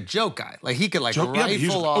also like a joke guy. Like he could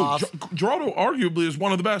rifle off. Geraldo arguably is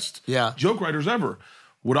one of the best joke writers ever.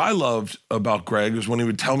 What I loved about Greg was when he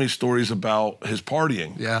would tell me stories about his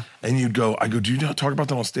partying. Yeah. And I go, do you not talk about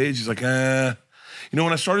that on stage? He's like, You know,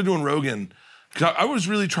 when I started doing Rogan, because I was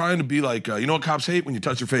really trying to be like, you know what cops hate? When you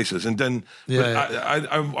touch their faces. And then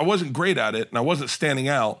I wasn't great at it, and I wasn't standing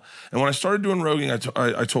out. And when I started doing Rogan,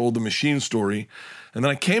 I told the machine story. And then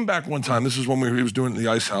I came back one time, this is when he was doing it in the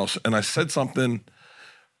Ice House, and I said something,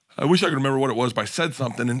 I wish I could remember what it was, but I said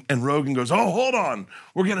something, and Rogan goes, oh, hold on,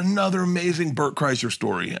 we're getting another amazing Bert Kreischer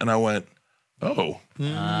story. And I went, oh.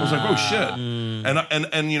 I was like, oh, shit.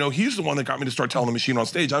 And you know, he's the one that got me to start telling the machine on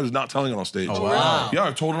stage. I was not telling it on stage. Oh, wow. Yeah,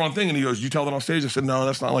 I told it on thing, and he goes, you tell that on stage? I said, no,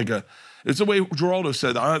 that's not like it's the way Geraldo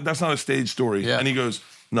said, that's not a stage story. Yeah. And he goes,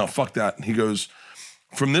 no, fuck that. And he goes,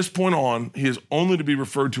 from this point on, he is only to be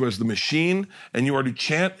referred to as the machine, and you are to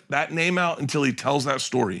chant that name out until he tells that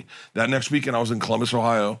story. That next weekend, I was in Columbus,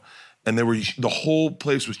 Ohio, and the whole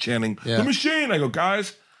place was chanting, the machine. I go,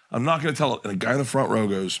 guys, I'm not going to tell it. And a guy in the front row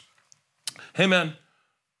goes, hey, man,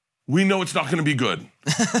 we know it's not going to be good,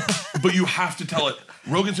 but you have to tell it.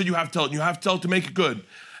 Rogan said you have to tell it. You have to tell it to make it good.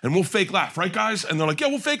 And we'll fake laugh, right, guys? And they're like, yeah,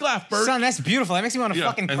 we'll fake laugh, Bert. Son, that's beautiful. That makes me want to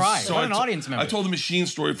fucking cry. So what an audience member. I told the machine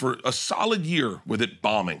story for a solid year with it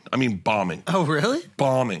bombing. I mean, bombing. Oh, really?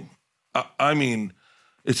 Bombing. I mean,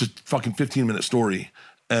 it's a fucking 15-minute story.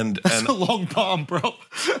 And That's a long bomb, bro.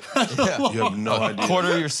 You have no idea.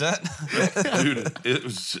 Quarter of your set? Dude,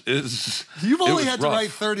 it's You've only had to rough. write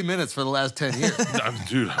 30 minutes for the last 10 years.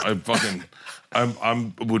 Dude, I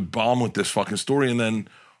would bomb with this fucking story, and then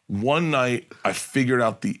one night I figured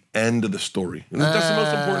out the end of the story. And that's the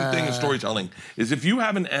most important thing in storytelling, is if you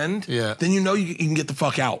have an end, then you know you can get the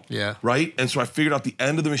fuck out. Yeah. Right? And so I figured out the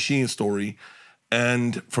end of the machine story.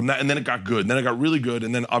 And from that, and then it got good. And then it got really good.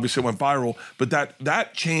 And then obviously it went viral. But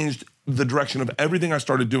that changed the direction of everything I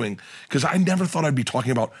started doing. Because I never thought I'd be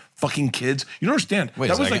talking about fucking kids. You don't understand. Wait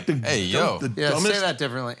that was like the hey, yo. the Yeah, dumbest. say that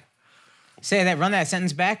differently. Say that. Run that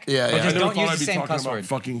sentence back. Yeah, But yeah. just I never don't thought use I'd the be same talking cuss about word.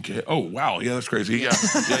 fucking kids. Oh wow, yeah, that's crazy. Yeah.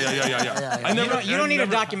 You don't need a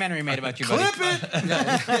documentary made about you, buddy. Clip it.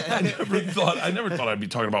 I never thought I'd be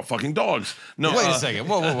talking about fucking dogs. No, Wait a second.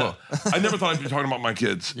 Whoa. I never thought I'd be talking about my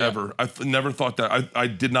kids ever. Never thought that. I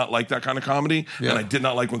did not like that kind of comedy, and I did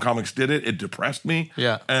not like when comics did it. It depressed me.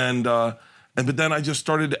 Yeah. But then I just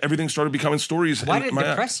everything started becoming stories. Why did it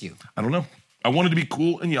depress you? I don't know. I wanted to be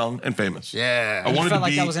cool and young and famous. Yeah. I wanted felt to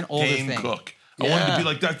like be that was an older Dane thing. Cook. I wanted to be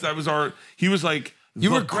like that. That was he was like You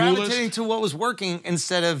the were coolest. gravitating to what was working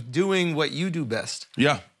instead of doing what you do best.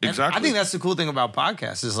 Yeah, And exactly. I think that's the cool thing about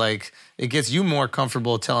podcasts is like it gets you more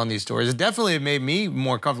comfortable telling these stories. It definitely made me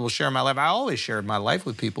more comfortable sharing my life. I always shared my life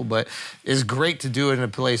with people, but it's great to do it in a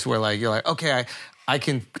place where like you're like, okay, I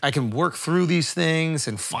can work through these things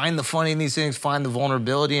and find the funny in these things, find the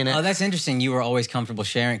vulnerability in it. Oh, that's interesting. You were always comfortable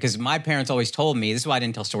sharing because my parents always told me. This is why I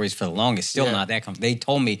didn't tell stories for the longest. Still not that comfortable. They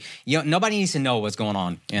told me, nobody needs to know what's going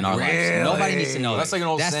on in our lives. Nobody needs to know. That's like an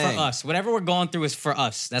old That's saying. for us. Whatever we're going through is for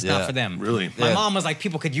us. That's not for them. Really? My mom was like,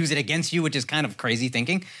 people could use it against you, which is kind of crazy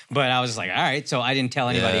thinking. But I was just like, all right. So I didn't tell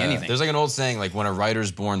anybody anything. There's like an old saying, like when a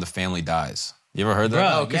writer's born, the family dies. You ever heard that?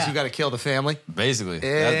 Bro. Oh, because Yeah. you got to kill the family. Basically.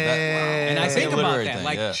 And I That's think a about literary that. thing,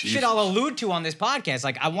 Like, yeah. shit I'll allude to on this podcast.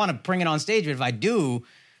 Like, I want to bring it on stage, but if I do,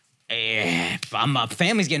 my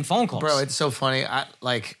family's getting phone calls. Bro, it's so funny.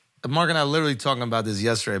 Mark and I were literally talking about this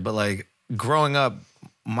yesterday, but like growing up,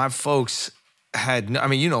 my folks had,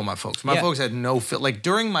 my folks. My folks had no, like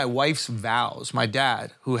during my wife's vows, my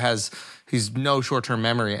dad, he's no short-term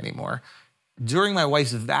memory anymore. During my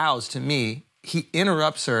wife's vows to me, he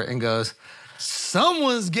interrupts her and goes,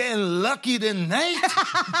 someone's getting lucky tonight.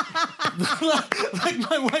 like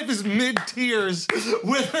my wife is mid-tears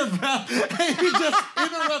with her vow, and he just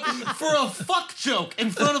interrupts for a fuck joke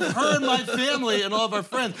in front of her and my family and all of our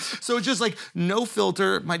friends. So it's just like no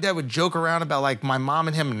filter. My dad would joke around about like my mom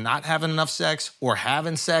and him not having enough sex or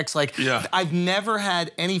having sex. Like I've never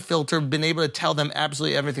had any filter, been able to tell them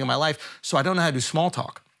absolutely everything in my life. So I don't know how to do small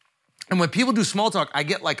talk. And when people do small talk, I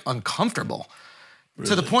get like uncomfortable. Really?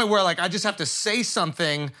 To the point where like I just have to say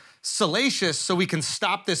something salacious so we can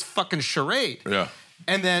stop this fucking charade. Yeah.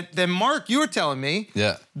 And then Mark, you were telling me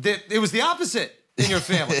that it was the opposite in your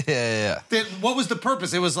family. That what was the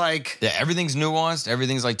purpose? It was like everything's nuanced,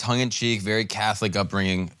 everything's like tongue-in-cheek, very Catholic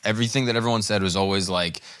upbringing. Everything that everyone said was always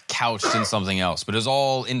like couched in something else, but it was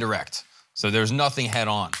all indirect. So there was nothing head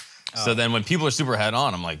on. So then when people are super head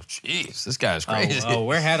on, I'm like, jeez, this guy's crazy. Oh,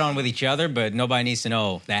 we're head on with each other, but nobody needs to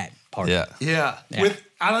know that part. Yeah.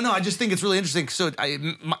 I don't know. I just think it's really interesting. So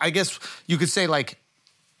I guess you could say like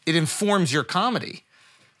it informs your comedy.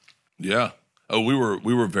 Yeah. Oh, we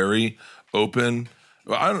were very open.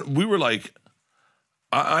 We were like,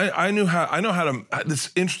 I know how to.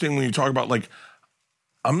 It's interesting when you talk about like,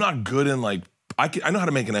 I'm not good in like I know how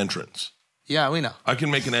to make an entrance. Yeah, we know. I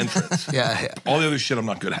can make an entrance. Yeah. All the other shit I'm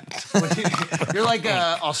not good at. You're like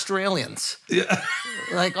Australians. Yeah.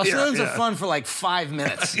 Like Australians are fun for like 5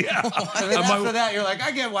 minutes. Yeah. And then after that, you're like,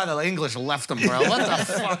 I get why the English left them, bro. What the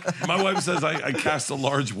fuck? My wife says I cast a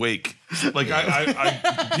large wake. Like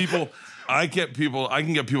I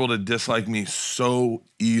can get people to dislike me so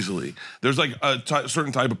easily. There's like a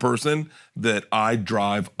certain type of person that I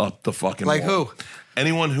drive up the fucking like wall. who?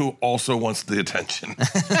 Anyone who also wants the attention.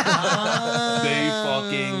 They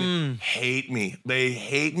fucking hate me. They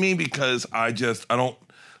hate me because I don't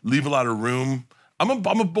leave a lot of room. I'm a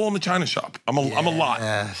bull in the china shop. I'm a lot.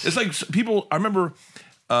 It's like people. I remember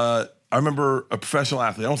a professional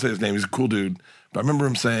athlete. I won't say his name. He's a cool dude. But I remember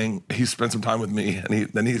him saying he spent some time with me, and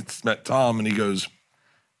then he met Tom, and he goes,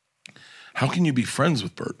 "How can you be friends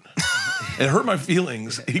with Bert?" It hurt my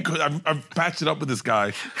feelings. I've patched it up with this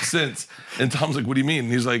guy since, and Tom's like, "What do you mean?"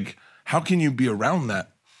 And he's like, "How can you be around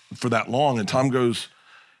that for that long?" And Tom goes,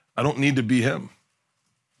 "I don't need to be him."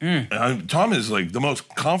 Tom is like the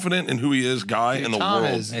most confident in who he is guy in the world.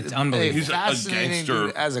 It's unbelievable. He's a fascinating gangster.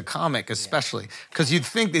 dude as a comic, especially because you'd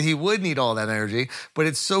think that he would need all that energy, but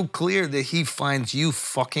it's so clear that he finds you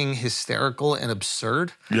fucking hysterical and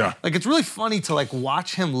absurd. Yeah. Like it's really funny to like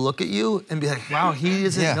watch him look at you and be like, wow, he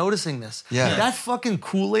isn't noticing this. Yeah. That fucking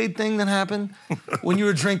Kool-Aid thing that happened when you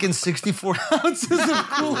were drinking 64 ounces of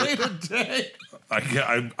Kool-Aid a day.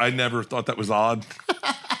 I never thought that was odd.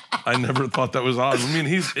 I never thought that was odd. I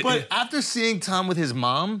mean, But after seeing Tom with his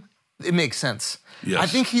mom, it makes sense. Yes. I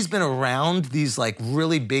think he's been around these like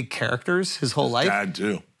really big characters his whole life. Dad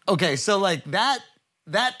too. Okay, so like that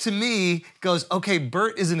to me goes, okay,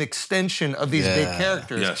 Bert is an extension of these big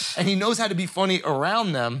characters. Yes. And he knows how to be funny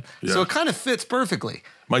around them. Yeah. So it kind of fits perfectly.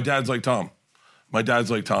 My dad's like Tom. My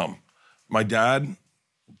dad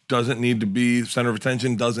doesn't need to be center of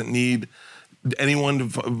attention, doesn't need anyone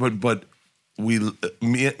to, but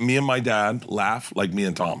me and my dad laugh like me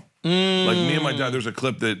and Tom. Like me and my dad, there's a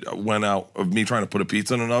clip that went out of me trying to put a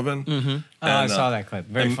pizza in an oven. And, I saw that clip.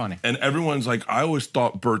 Very funny. And everyone's like, I always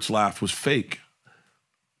thought Bert's laugh was fake.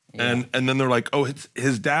 Yeah. And then they're like, oh,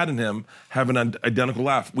 his dad and him have an identical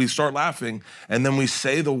laugh. We start laughing, and then we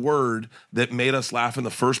say the word that made us laugh in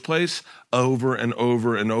the first place over and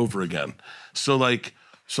over and over again. So like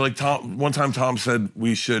Tom, one time Tom said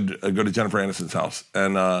we should go to Jennifer Aniston's house,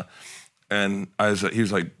 and he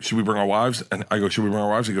was like, should we bring our wives? And I go, should we bring our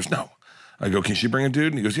wives? He goes, no. I go, can she bring a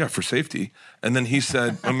dude? And he goes, yeah, for safety. And then he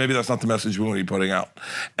said, well, maybe that's not the message we want to be putting out.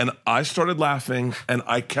 And I started laughing, and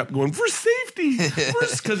I kept going, for safety.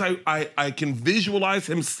 Because I can visualize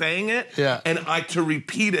him saying it, and to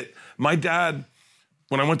repeat it. My dad,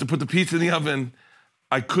 when I went to put the pizza in the oven,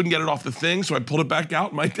 I couldn't get it off the thing, so I pulled it back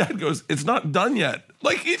out. My dad goes, it's not done yet.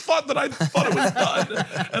 Like, he thought that I thought it was done.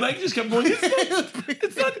 And I just kept going, it's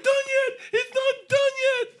not done yet. It's not done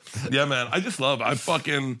yet. Yeah, man, I just love, I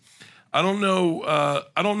don't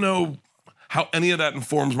know how any of that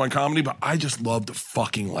informs my comedy, but I just love to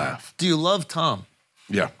fucking laugh. Do you love Tom?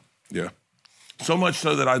 Yeah. So much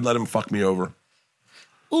so that I'd let him fuck me over.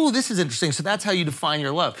 Ooh, this is interesting. So that's how you define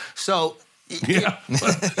your love. So... Yeah,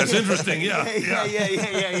 that's interesting,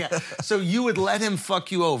 Yeah. So you would let him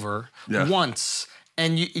fuck you over once,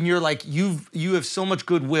 and you're like, you have so much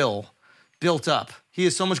goodwill built up. He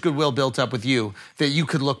has so much goodwill built up with you that you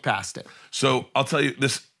could look past it. So I'll tell you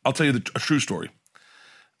a true story.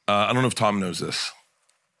 I don't know if Tom knows this.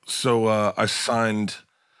 So I signed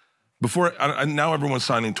before. Now everyone's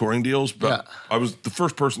signing touring deals, but I was the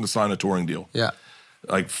first person to sign a touring deal. Yeah,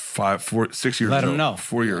 like 6 years Let ago. him know.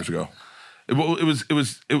 4 years ago. It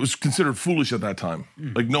was considered foolish at that time.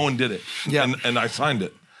 Like no one did it. Yeah, and I signed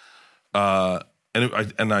it. And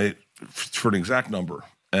I for an exact number.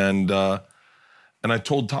 And I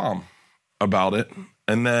told Tom about it,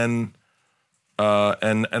 and then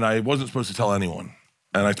and I wasn't supposed to tell anyone.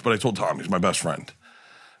 But I told Tom, he's my best friend.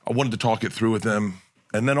 I wanted to talk it through with him,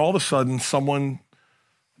 and then all of a sudden,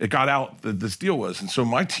 it got out that this deal was, and so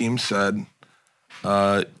my team said,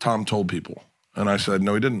 Tom told people, and I said,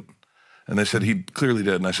 no, he didn't, and they said he clearly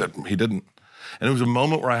did, and I said he didn't, and it was a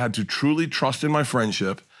moment where I had to truly trust in my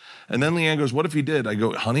friendship, and then Leanne goes, what if he did? I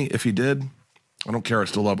go, honey, if he did, I don't care, I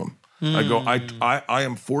still love him. I go, I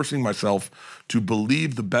am forcing myself to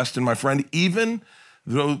believe the best in my friend, even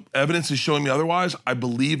though evidence is showing me otherwise. I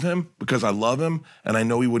believe him because I love him, and I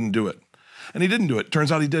know he wouldn't do it. And he didn't do it.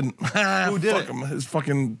 Turns out he didn't. Who did it? Him. His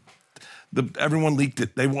fucking, everyone leaked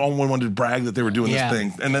it. They all wanted to brag that they were doing this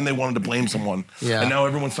thing, and then they wanted to blame someone. Yeah. And now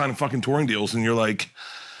everyone's signing fucking touring deals, and you're like,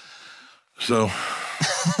 so.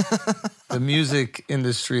 The music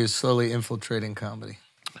industry is slowly infiltrating comedy.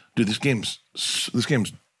 Dude, this game's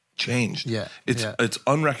changed. Yeah. It's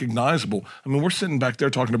unrecognizable. I mean, we're sitting back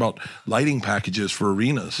there talking about lighting packages for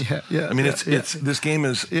arenas. Yeah. I mean, this game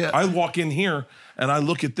is, I walk in here and I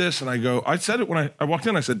look at this and I go, I said it when I walked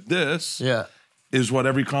in, I said, this is what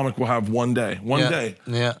every comic will have one day. One day,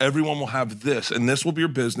 everyone will have this, and this will be your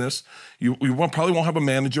business. You probably won't have a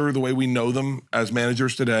manager the way we know them as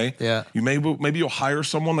managers today. Yeah. You maybe you'll hire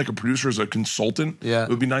someone like a producer as a consultant. Yeah. It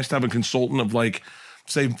would be nice to have a consultant of like,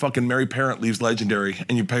 say fucking Mary Parent leaves Legendary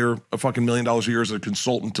and you pay her a fucking $1 million a year as a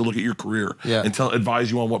consultant to look at your career and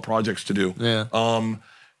advise you on what projects to do. Yeah.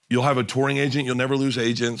 You'll have a touring agent. You'll never lose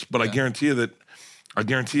agents, but I guarantee you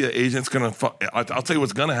agents going to, I'll tell you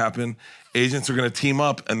what's going to happen. Agents are going to team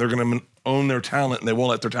up and they're going to own their talent and they won't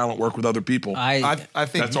let their talent work with other people. I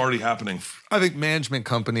think that's already happening. I think management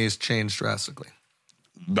companies changed drastically.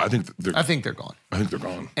 I think they're gone. I think they're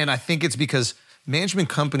gone. And I think it's because management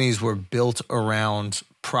companies were built around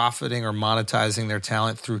profiting or monetizing their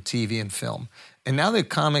talent through TV and film. And now that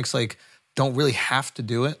comics like don't really have to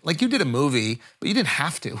do it. Like you did a movie, but you didn't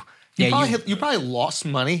have to. You probably lost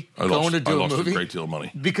money going to do a movie. I lost a great deal of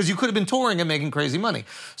money. Because you could have been touring and making crazy money.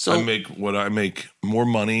 So I make more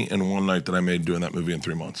money in one night than I made doing that movie in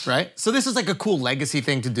 3 months. Right? So this is like a cool legacy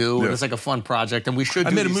thing to do. Yeah. And it's like a fun project, and we should I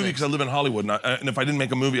made a movie because I live in Hollywood, and if I didn't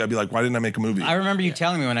make a movie, I'd be like, why didn't I make a movie? I remember you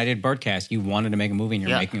telling me when I did Birdcast, you wanted to make a movie, and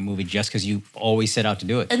you're making a movie just because you always set out to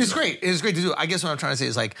do it. And it's great. It's great to do. I guess what I'm trying to say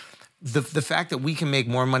is like the fact that we can make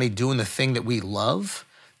more money doing the thing that we love,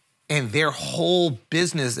 and their whole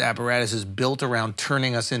business apparatus is built around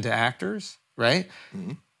turning us into actors, right?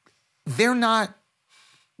 Mm-hmm. They're not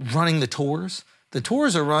running the tours. The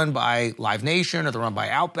tours are run by Live Nation, or they're run by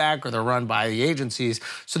Outback, or they're run by the agencies.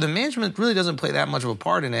 So the management really doesn't play that much of a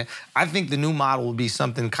part in it. I think the new model would be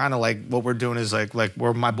something kind of like what we're doing is like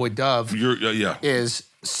where my boy Dove is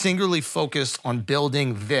singularly focused on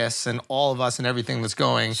building this and all of us and everything that's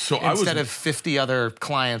going instead of 50 other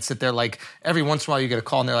clients that they're like, every once in a while you get a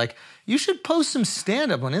call and they're like, you should post some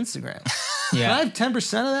stand-up on Instagram. Yeah. Can I have 10%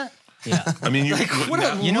 of that? Yeah. I mean, What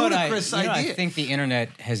a ludicrous idea. I think the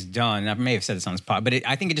internet has done, I may have said this on this pod, but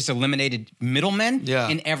I think it just eliminated middlemen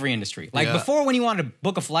in every industry. Like before, when you wanted to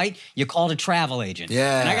book a flight, you called a travel agent.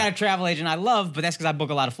 Yeah. And I got a travel agent I love, but that's because I book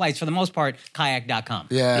a lot of flights. For the most part, kayak.com.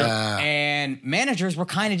 Yeah. And managers were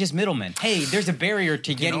kind of just middlemen. Hey, there's a barrier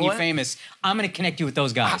to getting you famous. I'm going to connect you with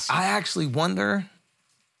those guys. I actually wonder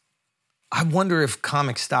if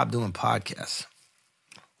comics stop doing podcasts.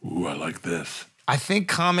 Ooh, I like this. I think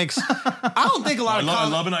comics. I don't think a lot of comics. I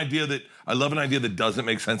love an idea that doesn't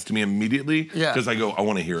make sense to me immediately. Yeah. Because I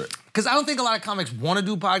want to hear it. Because I don't think a lot of comics want to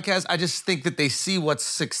do podcasts. I just think that they see what's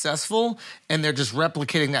successful and they're just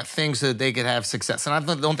replicating that thing so that they could have success. And I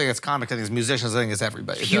don't think it's comics. I think it's musicians. I think it's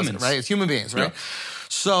everybody. Humans, right? It's human beings, right? Yeah.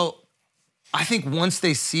 So I think once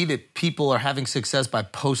they see that people are having success by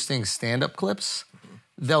posting stand-up clips,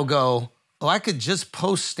 they'll go, oh, I could just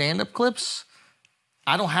post stand-up clips.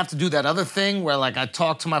 I don't have to do that other thing where, like, I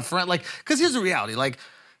talk to my friend. Like, because here's the reality. Like,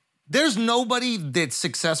 there's nobody that's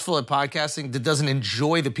successful at podcasting that doesn't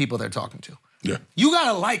enjoy the people they're talking to. Yeah. You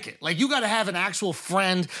gotta like it. Like, you gotta have an actual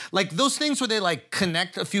friend. Like, those things where they, like,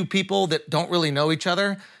 connect a few people that don't really know each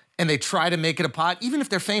other and they try to make it a pod, even if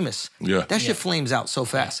they're famous. Yeah. That shit flames out so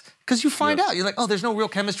fast. Because you find out, you're like, oh, there's no real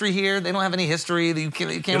chemistry here. They don't have any history. You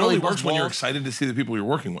can't It really only bust works when you're balls. excited to see the people you're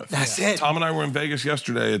working with. That's it. Tom and I were in Vegas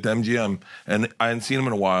yesterday at the MGM, and I hadn't seen him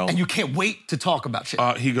in a while. And you can't wait to talk about shit.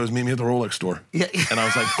 He goes, meet me at the Rolex store. Yeah. And I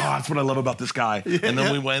was like, oh, that's what I love about this guy. And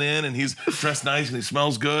then we went in, and he's dressed nice, and he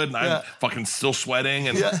smells good, and I'm fucking still sweating.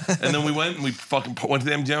 And and then we went, and we fucking went to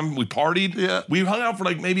the MGM. We partied. Yeah. We hung out for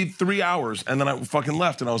like maybe 3 hours, and then I fucking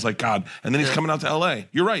left, and I was like, God. And then he's coming out to L.A.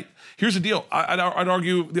 You're right. Here's the deal. I'd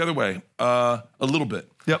argue the other way a little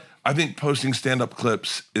bit. Yep. I think posting stand-up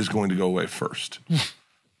clips is going to go away first.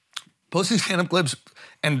 Posting stand-up clips,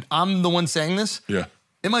 and I'm the one saying this. Yeah.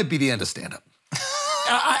 It might be the end of stand-up.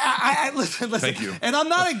 I listen. Thank you. And I'm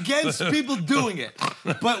not against people doing it,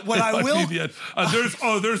 but what I will.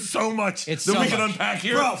 There's so much It's that so we can much. unpack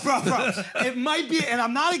here. Bro. It might be, and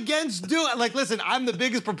I'm not against doing it. Like, listen, I'm the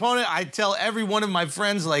biggest proponent. I tell every one of my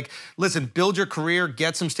friends, like, listen, build your career,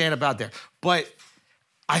 get some stand-up out there. But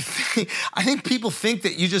I think people think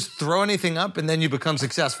that you just throw anything up and then you become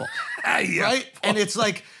successful. Right? And it's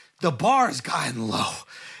like, the bar has gotten low.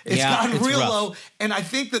 It's gotten it's real rough. low. And I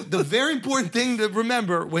think that the very important thing to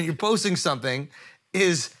remember when you're posting something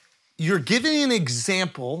is you're giving an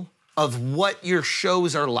example of what your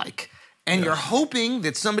shows are like. And you're hoping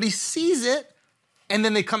that somebody sees it and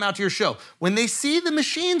then they come out to your show. When they see the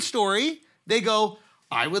machine story, they go,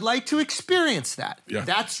 I would like to experience that. Yeah.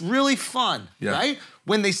 That's really fun, right?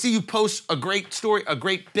 When they see you post a great story, a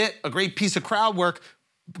great bit, a great piece of crowd work,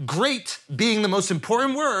 great being the most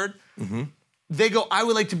important word, they go, I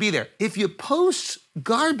would like to be there. If you post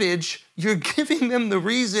garbage, you're giving them the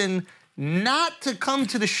reason not to come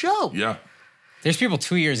to the show. Yeah. There's people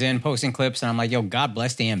 2 years in posting clips, and I'm like, yo, God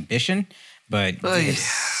bless the ambition, but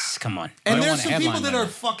come on. I And don't there's want a some people headline that like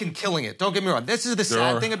are fucking killing it. Don't get me wrong. This is the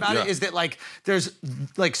sad thing about it is that, like, there's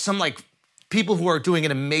like some like people who are doing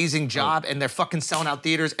an amazing job and they're fucking selling out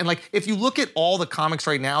theaters. And like, if you look at all the comics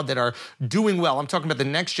right now that are doing well, I'm talking about the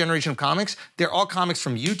next generation of comics, they're all comics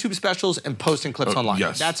from YouTube specials and posting clips online.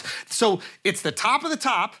 Yes. So it's the top of the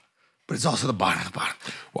top, but it's also the bottom of the bottom.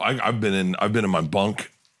 Well, I've been in my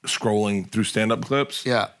bunk scrolling through stand-up clips.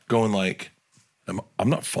 Yeah. Going like, I'm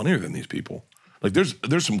not funnier than these people. Like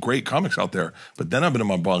there's some great comics out there, but then I've been in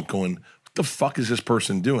my bunk going, what the fuck is this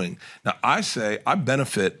person doing? Now I say I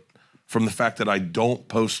benefit from the fact that I don't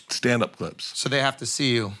post stand-up clips. So they have to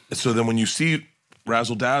see you. So then when you see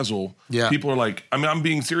Razzle Dazzle, people are like, I mean, I'm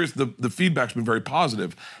being serious. The feedback's been very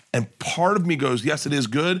positive. And part of me goes, yes, it is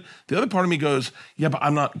good. The other part of me goes, yeah, but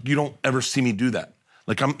you don't ever see me do that.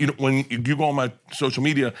 Like when you go on my social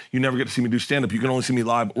media, you never get to see me do stand-up. You can only see me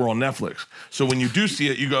live or on Netflix. So when you do see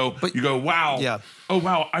it, you go, wow. Yeah. Oh,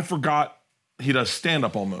 wow, I forgot he does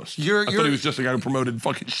stand-up almost. I thought he was just a guy who promoted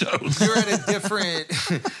fucking shows.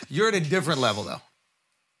 You're at a different level though,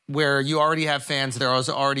 where you already have fans. There's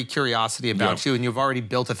already curiosity about you, and you've already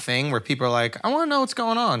built a thing where people are like, I want to know what's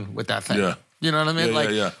going on with that thing. Yeah. You know what I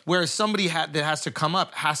mean? Yeah. Whereas somebody that has to come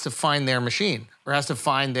up has to find their machine or has to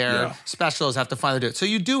find their specials, have to find their do it. So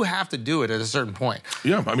you do have to do it at a certain point.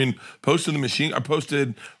 Yeah, I mean, posting the machine. I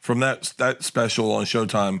posted from that special on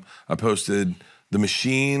Showtime. I posted the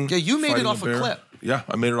machine. Yeah, you made it off a clip. Yeah,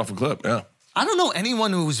 I made it off a clip. Yeah. I don't know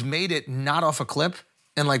anyone who's made it not off a clip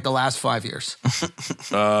in like the last 5 years.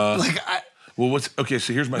 Well, okay,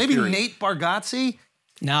 so here's my Maybe theory. Nate Bargatze?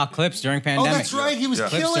 Now clips during Oh, pandemic. that's right. He was Yeah.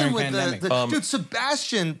 Clips killing during with pandemic. dude,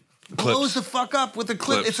 Sebastian blows the fuck up with the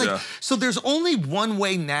clip. Clips, It's like, yeah. so there's only one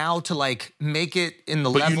way now to like make it in the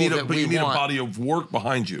But level you need, that we you need want. a body of work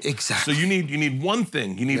behind you. Exactly. So you need one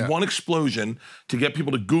thing. You need one explosion to get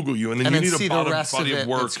people to Google you, and then And you then need see a the body, rest body of of it.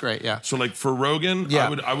 work. That's great, yeah. So like for Rogan, Yeah.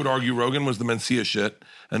 I would argue Rogan was the Mencia shit,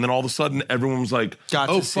 and then all of a sudden everyone was like, Got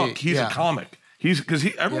oh to see. fuck, he's Yeah. a comic.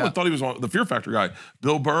 Everyone Yeah. thought he was the Fear Factor guy.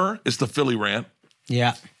 Bill Burr is the Philly rant.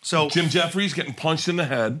 Yeah. So Jim Jeffries getting punched in the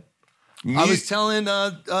head. I was telling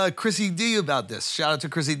Chrissy D about this. Shout out to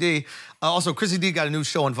Chrissy D. Also, Chrissy D got a new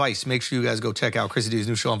show on Vice. Make sure you guys go check out Chrissy D's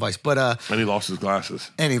new show on Vice. But and he lost his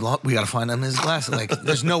glasses. we got to find him his glasses. Like,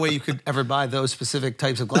 there's no way you could ever buy those specific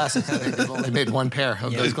types of glasses. I think they've only made one pair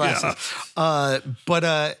of those glasses.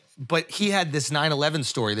 But he had this 9/11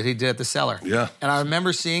 story that he did at the Cellar. Yeah. And I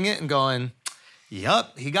remember seeing it and going,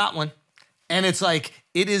 "Yup, he got one." And it's like,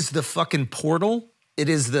 it is the fucking portal. It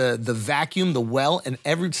is the vacuum, the well, and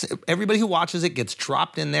everybody who watches it gets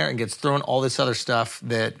dropped in there and gets thrown all this other stuff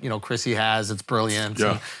that, Chrissy has. It's brilliant.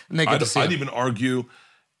 Yeah. And they get to see I'd it. even argue,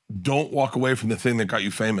 don't walk away from the thing that got you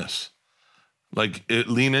famous. Like,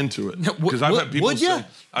 lean into it. Because I've had people would ya? say,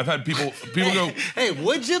 I've had people go, Hey,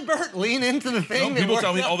 would you, Bert, lean into the thing? no, that people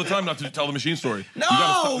tell worked me out? all the time not to tell the machine story. No, You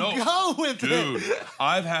gotta stop- go with Dude, it.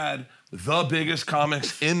 I've had the biggest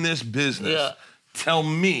comics in this business tell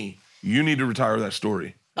me, you need to retire that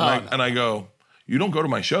story. And I go, you don't go to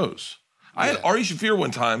my shows. I had Ari Shaffir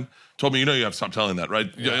one time told me, you have to stop telling that, right?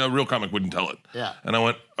 Yeah. A real comic wouldn't tell it. Yeah. And I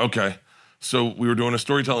went, okay. So we were doing a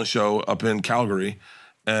storytelling show up in Calgary,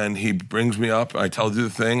 and he brings me up. I tell do the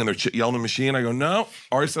thing, and they're yelling at the machine. I go, no.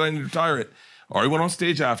 Ari said I need to retire it. Ari went on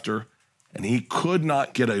stage after, and he could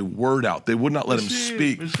not get a word out. They would not let him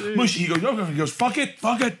speak. Mushy. He goes, no. He goes, fuck it.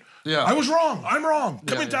 Yeah. I was wrong. I'm wrong.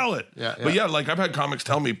 Come and tell it. Yeah. But like I've had comics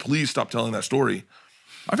tell me, please stop telling that story.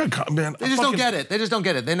 I've had man. They just don't get it. They just don't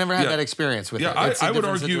get it. They never had that experience with it. It's a I would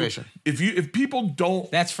different argue situation. if people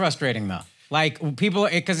don't. That's frustrating though. Like people,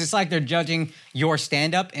 because it's like they're judging your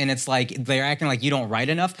stand-up, and it's like they're acting like you don't write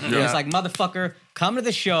enough. And it's like, motherfucker, come to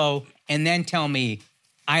the show and then tell me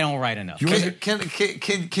I don't write enough. Can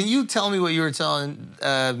you tell me what you were telling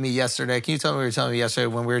me yesterday? Can you tell me what you were telling me yesterday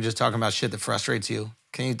when we were just talking about shit that frustrates you?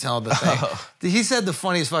 Can you tell the thing? He said the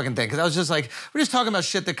funniest fucking thing, because I was just like, we're just talking about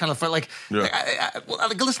shit that kind of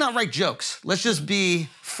let's not write jokes. Let's just be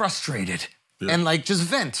frustrated. And like just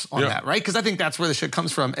vent on that, right? Because I think that's where the shit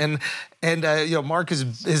comes from. And Mark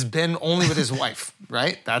has been only with his wife,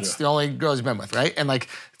 right? That's the only girl he's been with, right? And like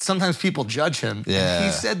sometimes people judge him. Yeah. And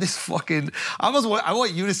he said this fucking. I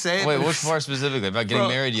want you to say it. Wait, which part specifically? About getting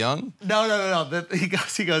married young? No. He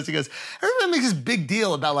goes. Everybody makes this big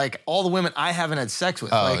deal about like all the women I haven't had sex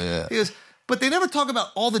with. He goes, but they never talk about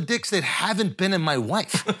all the dicks that haven't been in my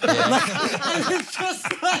wife. And it's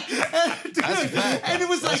just like, and it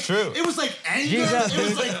was like, true. It was like anger. Jesus, it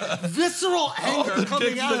was like visceral anger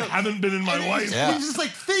coming out that of haven't been in my wife. He was just like,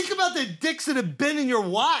 think about the dicks that have been in your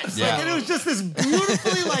wife. Yeah. And it was just this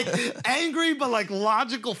beautifully like angry but like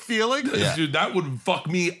logical feeling. Yeah. Dude, that would fuck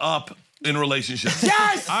me up in relationships.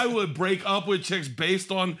 Yes! I would break up with chicks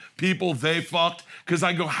based on people they fucked, because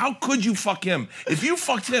I go, how could you fuck him? If you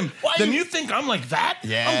fucked him, then you think I'm like that?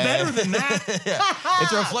 Yeah. I'm better than that.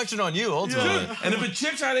 It's a reflection on you, ultimately. Dude, and if a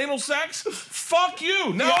chick's had anal sex, fuck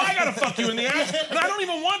you. Now I gotta fuck you in the ass, and I don't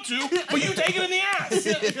even want to, but you take it in the ass.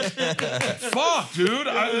 Fuck, dude.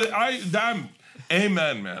 I'm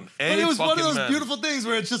amen, man. But it was one of those beautiful things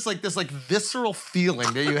where it's just like this like visceral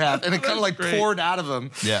feeling that you have, and it kind of like poured out of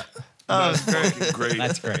him. Yeah. That's great.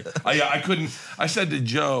 That's great. I couldn't. I said to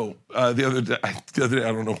Joe the other day. I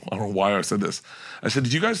don't know why I said this. I said,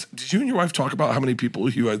 did you and your wife talk about how many people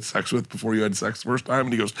you had sex with before you had sex the first time?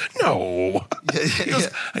 And he goes, no. He goes,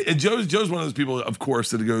 and Joe's one of those people, of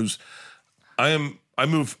course, that he goes, I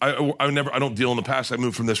don't deal in the past. I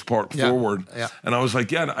move from this part forward. Yeah. And I was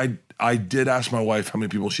like, and I did ask my wife how many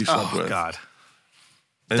people she slept with. Oh God.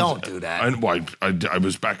 And don't do that. I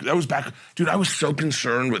was back. That was back, dude. I was so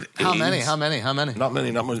concerned with How AIDS. many? Not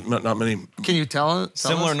many. Can you tell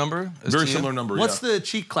Similar us? number? Very similar number. What's the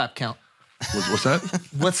cheek clap count? What's that?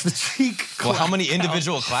 What's the cheek Well, clap? how many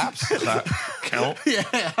individual claps? Count? Yeah,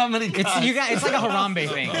 how many guys? It's like a Harambe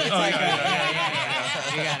thing. It's like you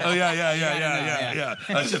got it. Oh yeah.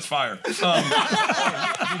 That shit's fire. You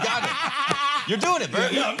got it. You're doing it,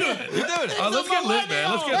 Bert. Yeah, I'm doing it. You're doing it. Let's get lit,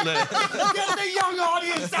 man. Let's get lit. Get the young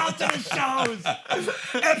audience out to the shows.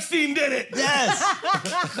 Epstein did it. Yes.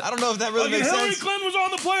 I don't know if that really Fucking makes Hillary sense. Clinton was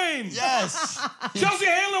on the plane. Yes. Chelsea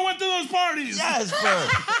Handler went to those parties. Yes, Bert.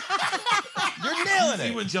 You're nailing See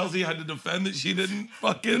it. when Chelsea had to defend that she didn't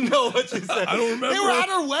fucking know what you said. I don't remember. They were at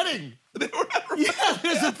her wedding. They were at her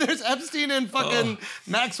Yeah, there's Epstein and fucking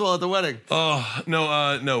Maxwell at the wedding. Oh,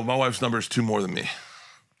 no, my wife's number is 2 more than me.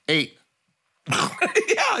 8.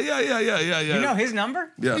 Yeah. You know his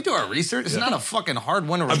number? Yeah. We do our research. It's not a fucking hard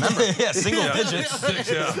one to remember. Yeah, single digits.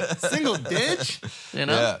 6, yeah. Single dig, you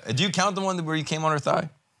know? Yeah. Do you count the one where you came on her thigh?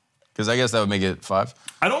 Because I guess that would make it 5.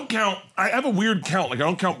 I don't count. I have a weird count. Like, I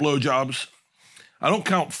don't count blowjobs. I don't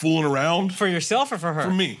count fooling around. For yourself or for her?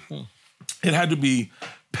 For me, it had to be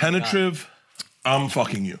penetrative. I'm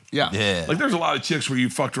fucking you. Yeah. Like, there's a lot of chicks where you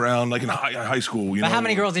fucked around, like in high school. You But know, how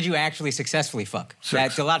many girls did you actually successfully fuck? 6.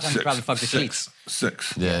 That's a lot of times you 6. probably fucked the 6. sheets.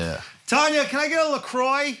 6. Yeah. Tanya, can I get a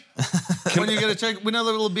LaCroix? When you get a check,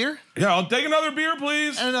 another little beer? Yeah, I'll take another beer,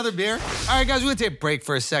 please. And another beer. All right, guys, we're going to take a break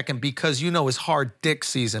for a second because you know it's hard dick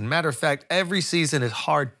season. Matter of fact, every season is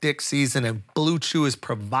hard dick season, and Blue Chew is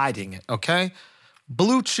providing it, okay?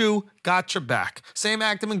 Blue Chew got your back. Same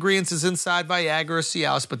active ingredients as inside Viagra or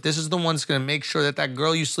Cialis, but this is the one that's going to make sure that that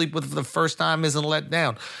girl you sleep with for the first time isn't let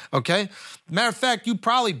down, okay? Matter of fact, you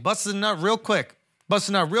probably busted a nut real quick.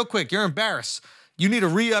 You're embarrassed. You need to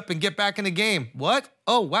re-up and get back in the game. What?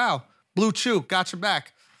 Oh, wow. Blue Chew got your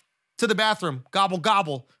back. To the bathroom. Gobble,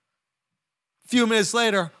 gobble. Few minutes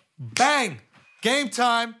later, bang. Game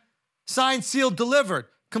time. Signed, sealed, delivered.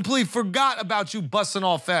 Completely forgot about you busting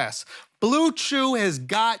off fast. Blue Chew has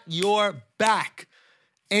got your back.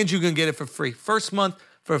 And you can get it for free. First month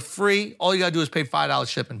for free. All you got to do is pay $5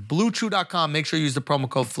 shipping. BlueChew.com. Make sure you use the promo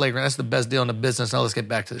code Flagrant. That's the best deal in the business. Now let's get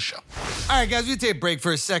back to the show. All right, guys, we take a break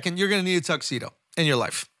for a second. You're going to need a tuxedo in your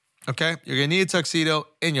life. Okay? You're going to need a tuxedo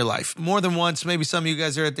in your life. More than once, maybe some of you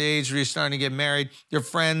guys are at the age where you're starting to get married. Your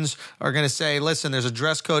friends are going to say, listen, there's a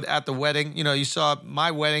dress code at the wedding. You know, you saw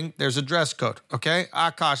my wedding. There's a dress code. Okay?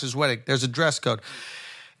 Akash's wedding. There's a dress code.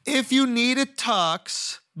 If you need a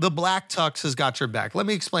tux, the Black Tux has got your back. Let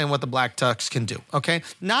me explain what the Black Tux can do, okay?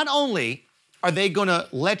 Not only are they gonna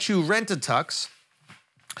let you rent a tux,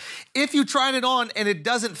 if you tried it on and it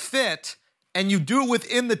doesn't fit and you do it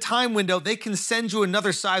within the time window, they can send you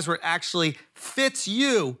another size where it actually fits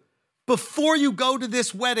you before you go to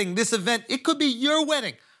this wedding, this event. It could be your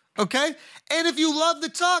wedding, okay? And if you love the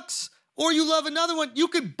tux or you love another one, you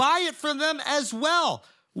could buy it from them as well.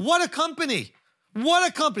 What a company. What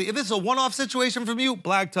a company. If this is a one-off situation from you,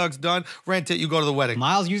 Black Tux done, rent it, you go to the wedding.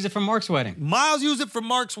 Miles used it for Mark's wedding. Miles used it for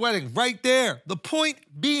Mark's wedding, right there. The point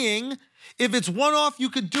being, if it's one-off, you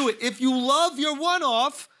could do it. If you love your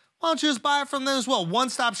one-off, why don't you just buy it from them as well?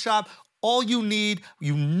 One-stop shop, all you need.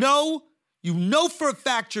 You know for a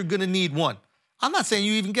fact you're gonna need one. I'm not saying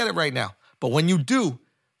you even get it right now, but when you do,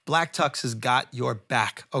 Black Tux has got your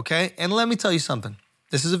back, okay? And let me tell you something.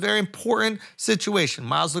 This is a very important situation.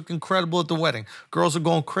 Miles looked incredible at the wedding. Girls are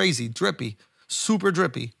going crazy, drippy, super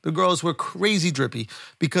drippy. The girls were crazy drippy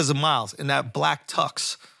because of Miles in that black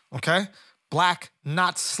tux, okay? Black,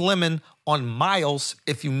 not slimming on Miles,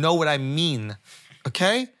 if you know what I mean,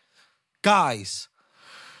 okay? Guys,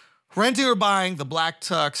 renting or buying the Black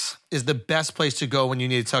Tux is the best place to go when you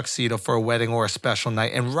need a tuxedo for a wedding or a special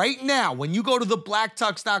night. And right now, when you go to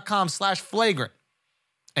theblacktux.com/flagrant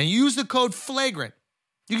and use the code FLAGRANT,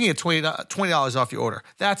 you can get $20 off your order.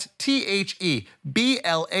 That's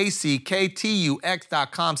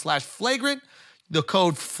THEBLACKTUX.com/flagrant. The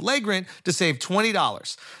code FLAGRANT to save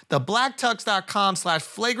 $20.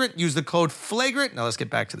 Theblacktux.com/flagrant. Use the code FLAGRANT. Now let's get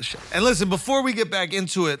back to the show. And listen, before we get back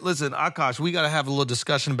into it, listen, Akash, we got to have a little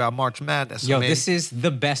discussion about March Madness. Yo, this is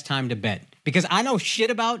the best time to bet. Because I know shit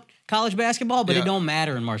about college basketball, but it don't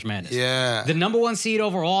matter in March Madness. Yeah. The number 1 seed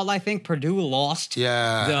overall, I think, Purdue lost.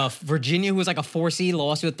 Yeah. The Virginia, who was like a 4 seed,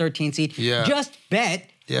 lost to a 13 seed. Yeah. Just bet.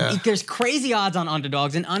 Yeah. There's crazy odds on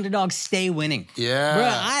underdogs, and underdogs stay winning. Yeah.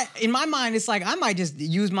 Bruh, in my mind, it's like I might just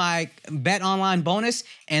use my bet online bonus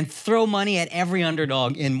and throw money at every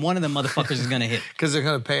underdog, and one of them motherfuckers is going to hit. Because they're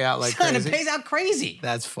going to pay out like Son, crazy. it pays out crazy.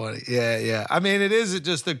 That's funny. Yeah. I mean, it is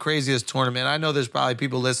just the craziest tournament. I know there's probably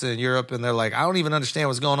people listening in Europe and they're like, I don't even understand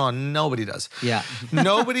what's going on. Nobody does. Yeah.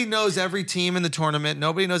 Nobody knows every team in the tournament.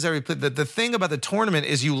 Nobody knows every... The thing about the tournament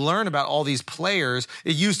is you learn about all these players.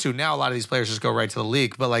 It used to. Now a lot of these players just go right to the league.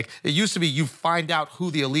 leak, but like it used to be you find out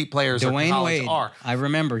who the elite players in Dwayne college Wade, are. I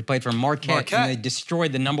remember he played for Marquette, and they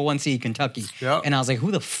destroyed the #1 seed Kentucky. Yep. And I was like,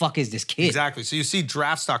 who the fuck is this kid? Exactly. So you see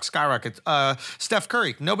draft stock skyrocket. Steph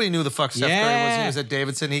Curry. Nobody knew the fuck Steph Curry was. He was at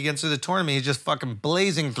Davidson. He gets to the tournament. He's just fucking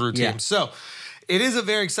blazing through teams. Yeah. So it is a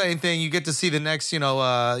very exciting thing. You get to see the next,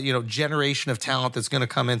 generation of talent that's going to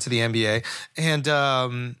come into the NBA.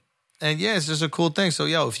 And yeah, it's just a cool thing. So,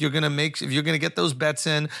 if you're gonna get those bets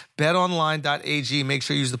in, betonline.ag, make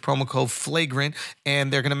sure you use the promo code Flagrant,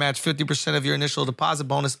 and they're gonna match 50% of your initial deposit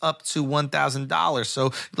bonus up to $1,000.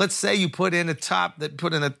 So let's say you put in $1,000,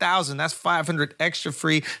 that's $500 extra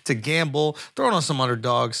free to gamble, throw it on some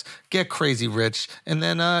underdogs, get crazy rich, and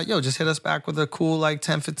then just hit us back with a cool like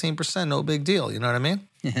 10-15%, no big deal. You know what I mean?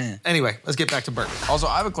 Anyway, let's get back to Bert. Also,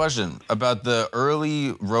 I have a question about the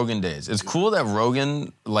early Rogan days. It's cool that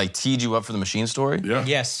Rogan like teed you up for the machine story. Yeah.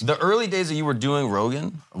 Yes. The early days that you were doing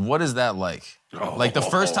Rogan, what is that like? Like the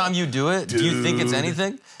first time you do it, do you think it's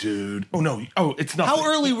anything? Dude. Oh, no. Oh, it's not. How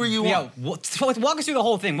early were you on? Walk us through the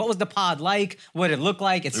whole thing. What was the pod like? What did it look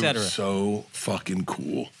like, It etc.? was so fucking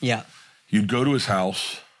cool. Yeah. You'd go to his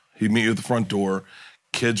house. He'd meet you at the front door.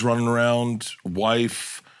 Kids running around,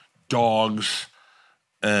 wife, dogs.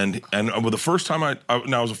 And the first time I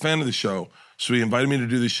was a fan of the show, so he invited me to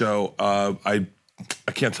do the show. I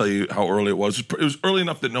can't tell you how early it was. It was early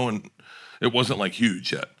enough that it wasn't like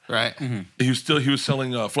huge yet. Right. Mm-hmm. He was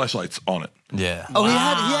selling flashlights on it. Yeah. Oh, he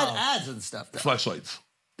had ads and stuff. Though. Flashlights.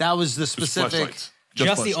 That was the Just specific. flashlights.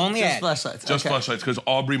 Just the only Just ad. flashlights. Just Okay. flashlights, because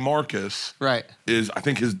Aubrey Marcus Right. I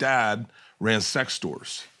think his dad ran sex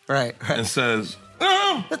stores Right. and says,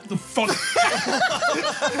 "Oh, what the fuck?"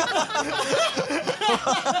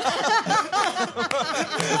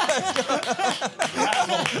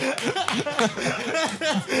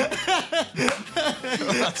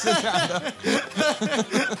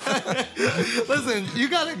 Listen, you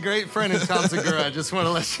got a great friend in Tom Segura. I just want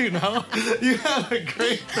to let you know. You have a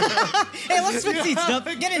great friend. Hey, let's switch seats, Duff.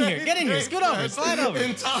 Get in here. Get in here. Scoot over. Slide over.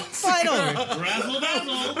 In Tom Slide Segura, over. Razzle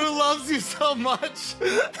dazzle. who loves you so much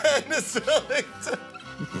and is willing to...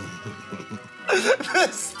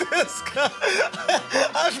 This guy,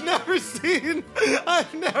 I've never seen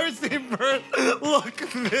Bert look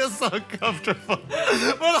this uncomfortable.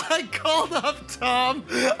 When I called up Tom,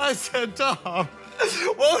 I said, Tom,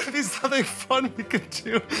 what would be something fun we could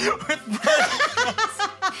do with Bert?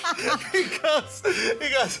 He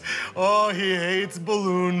goes, oh, he hates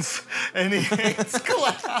balloons and he hates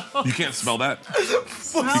clouds. You can't smell that. You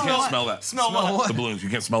can't smell that. Smell what? The balloons. You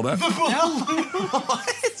can't smell that.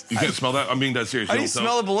 What? You can't smell that. I'm being dead serious. How do you don't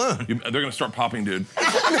smell a balloon? They're gonna start popping, dude.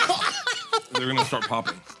 They're gonna start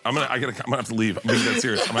popping. I'm gonna have to leave. I'm being dead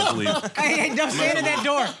serious. I'm gonna have to leave. Hey, don't stand at that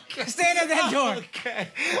door. Stand at that door.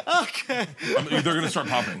 Okay. They're gonna start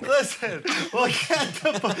popping. Listen, well,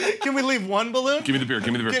 can we leave one balloon? Give me the beer.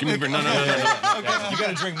 Give me the beer. Give me the beer. No. You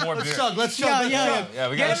gotta drink more beer. Let's chug. Yeah,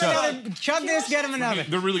 we Get gotta him another. Chug this. Get him another.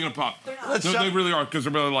 They're really gonna pop. No, they really are, because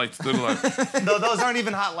they're really lights. They're lights. No, those aren't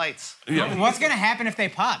even hot lights. Yeah. What's gonna happen if they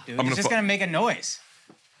pop, dude? It's just gonna make a noise.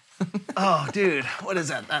 Oh, dude, what is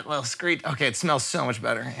that? That little screech. Okay, it smells so much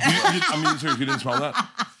better. I'm being serious. You didn't smell that?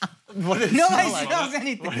 What did it Nobody smell like? smells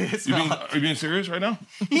anything. What did it smell like? Are you being serious right now?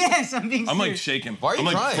 Yes, I'm being serious. I'm like shaking. Why are you I'm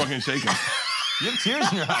like crying? fucking shaking. You have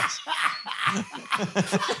tears in your eyes.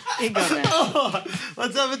 He goes there.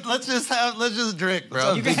 Let's just drink,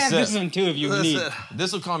 bro. You can have this one too if you need. Listen.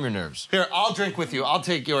 This will calm your nerves. Here, I'll drink with you. I'll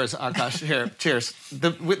take yours, Akash. Here, cheers.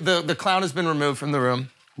 The clown has been removed from the room.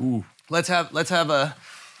 Ooh, Let's have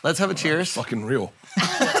a cheers. fucking real.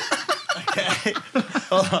 Okay.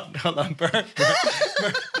 Hold on, Bert.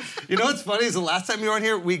 You know what's funny is the last time you were on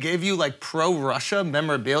here, we gave you like pro-Russia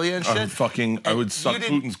memorabilia and shit. I would suck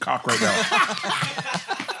didn't- Putin's cock right now.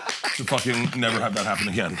 To fucking never have that happen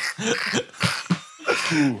again.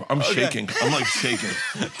 Ooh, I'm shaking. I'm like shaking.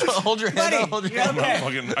 Hold your hand out. Hold your I'm hand not out.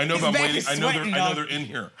 fucking. I know His if I'm back waiting. is I know sweating, they're in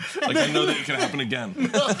here. Like I know that it can happen again.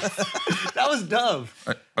 That was Dove.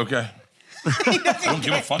 Okay. I don't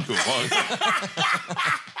give a fuck who it was.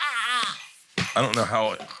 I don't know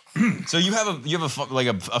how. So you have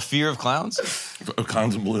a fear of clowns?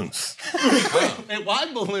 Clowns and balloons. Hey,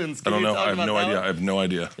 why balloons? I don't know. I have Can you talk no about idea. that I have no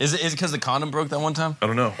idea. Is it because the condom broke that one time? I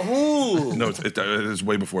don't know. Ooh. No, it is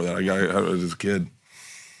way before that. I was a kid.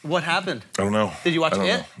 What happened? I don't know. Did you watch I don't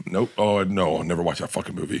it? know. Nope. Oh, no. I'll never watch that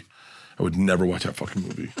fucking movie. I would never watch that fucking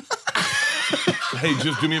movie. Hey,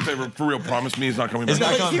 just do me a favor. For real, promise me he's not coming back. He's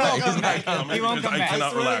not coming He back. won't come back. He won't come I back. cannot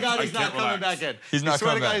I swear relax. to God, I he's not can't coming relax. back in. He's not I swear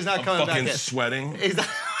coming to God, back. he's not I'm coming back fucking in. sweating. He's not.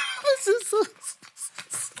 This is so...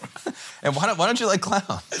 And why don't you like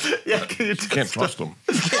clowns? Yeah, can you Can't trust him.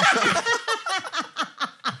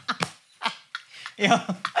 Yeah.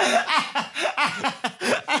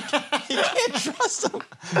 You can't trust him.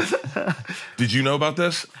 Did you know about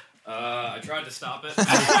this? I tried to stop it.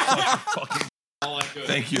 All I could.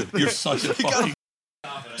 Thank you. You're such a fucking.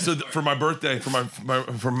 So for my birthday, for Paul, Mom,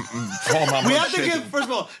 We have to give, first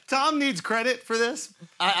of all, Tom needs credit for this.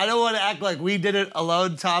 I don't want to act like we did it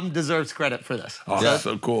alone. Tom deserves credit for this. Oh, that's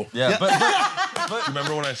so cool. Yeah, but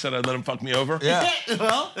Remember when I said I'd let him fuck me over? yeah,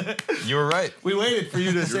 Well, you were right. we waited for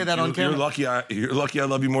you to say that on camera. You're lucky I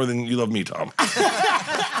love you more than you love me, Tom.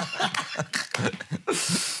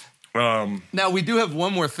 Now, we do have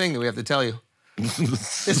one more thing that we have to tell you.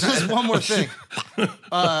 It's just one more thing.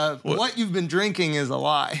 What you've been drinking is a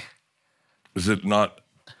lie. Is it not?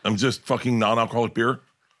 I'm just fucking non-alcoholic beer.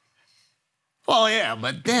 Well, yeah,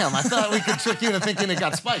 but damn, I thought we could trick you into thinking it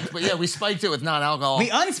got spiked. But yeah, we spiked it with non-alcohol. We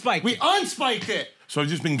unspiked We it. unspiked it. So I've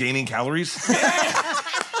just been gaining calories.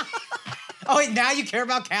 Oh, wait, now you care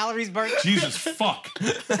about calories, Bert? Jesus fuck.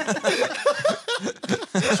 So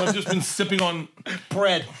I've just been sipping on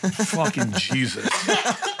Bread. fucking Jesus.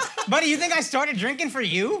 Buddy, you think I started drinking for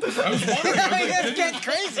you? I was wondering. I was like, It's getting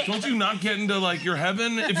crazy. don't you not get into like your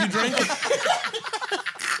heaven if you drink?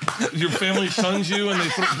 Your family shuns you and they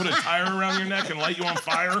put a tire around your neck and light you on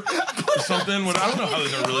fire or something. I don't know how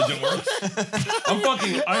their religion works.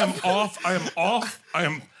 I am off.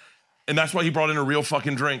 And that's why he brought in a real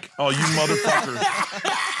fucking drink. Oh, you motherfuckers.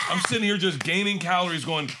 I'm sitting here just gaining calories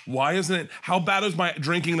going, why isn't it, how bad is my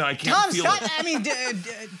drinking that I can't Tom, feel stop. it? I mean,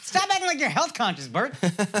 stop acting like you're health conscious, Bert.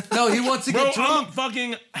 No, he wants to Bro, get drunk. I'm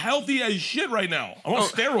fucking healthy as shit right now. I'm on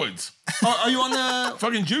steroids. Are you on the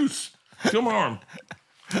Fucking juice. Feel my arm.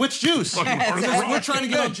 which juice? Fucking part of the rock. We're trying to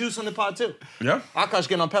get on juice on the pod too. Yeah? Akash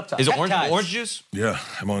getting on peptides. Is it Peptides. orange juice? Yeah,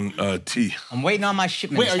 I'm on tea. I'm waiting on my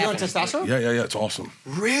shipment. Wait, are It's you on happening. testosterone? Yeah, it's awesome.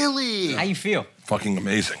 Really? How you feel? Fucking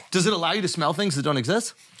amazing. Does it allow you to smell things that don't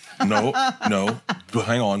exist? No. But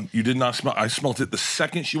hang on. You did not smell. I smelled it the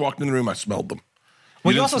second she walked in the room. I smelled them.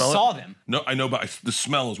 Well, you didn't also smell it? saw them. No, I know, but the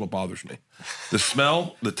smell is what bothers me. The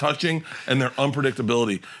smell, the touching, and their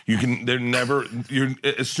unpredictability.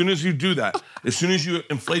 As soon as you do that, as soon as you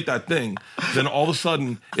inflate that thing, then all of a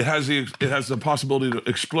sudden it has the possibility to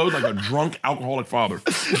explode like a drunk alcoholic father.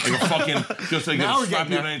 Like a fucking, just like Now we're slap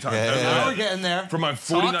you getting at there. any time. Now we're getting there. For my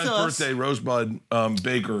Talk 49th to us. birthday, Rosebud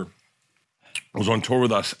Baker was on tour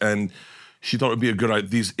with us, and she thought it would be a good idea.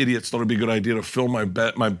 These idiots thought it would be a good idea to fill my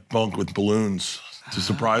bunk with balloons to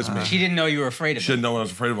surprise me. She didn't know you were afraid of She them. didn't know I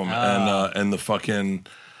was afraid of them. And the fucking,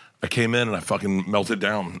 I came in and I fucking melted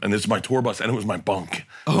down. And it's my tour bus, and it was my bunk.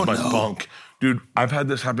 It was my bunk. Dude, I've had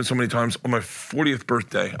this happen so many times. On my 40th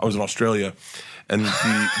birthday, I was in Australia, and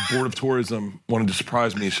the Board of Tourism wanted to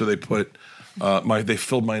surprise me, so they put, they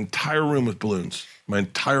filled my entire room with balloons. My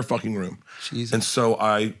entire fucking room. Jesus. And so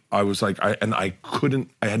I was like, I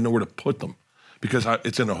had nowhere to put them because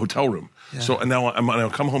it's in a hotel room. Yeah. So and now I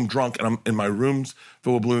come home drunk and I'm in my room's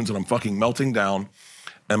full of balloons and I'm fucking melting down.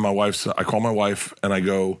 And I call my wife and I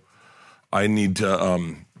go, I need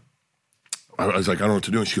to, I was like, I don't know what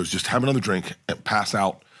to do. And she goes, just have another drink and pass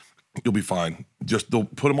out. You'll be fine. They'll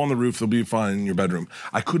put them on the roof. They'll be fine in your bedroom.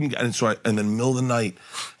 I couldn't get, and then in the middle of the night,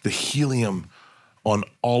 the helium on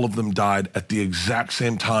all of them died at the exact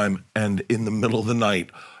same time. And in the middle of the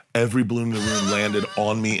night, every balloon in the room landed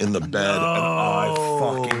on me in the bed. And I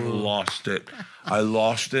fucking lost it. I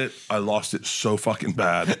lost it so fucking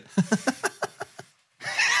bad.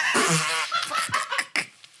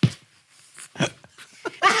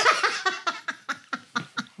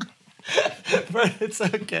 But it's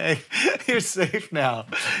okay. You're safe now.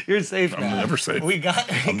 You're safe now. I'm never safe. We got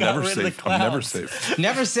I'm rid never of the safe. clowns. I'm never safe.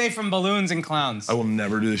 Never safe from balloons and clowns. I will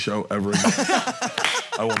never do the show ever again.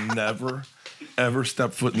 I will never, ever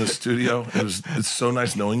step foot in the studio. It's so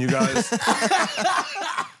nice knowing you guys.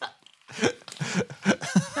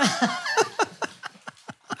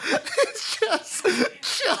 It's just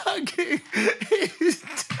chugging. He's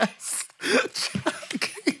just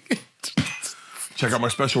chugging. Check out my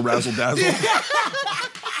special Razzle Dazzle.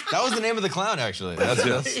 That was the name of the clown, actually. That's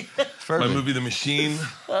My perfect. movie, The Machine.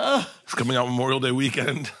 It's coming out Memorial Day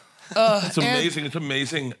weekend. It's amazing. It's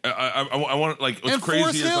amazing. I want like what's And crazy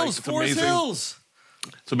Forest is like Hills. it's Forest amazing. Hills.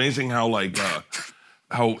 It's amazing how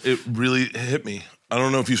how it really hit me. I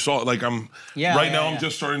don't know if you saw it. Like I'm right now. I'm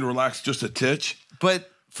just starting to relax just a titch. But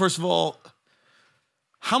first of all,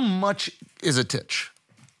 how much is a titch?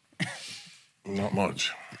 Not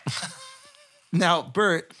much. Now,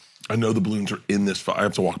 Bert, I know the balloons are in this. I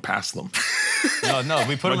have to walk past them. No,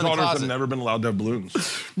 we put My them in the daughters have closet. never been allowed to have balloons.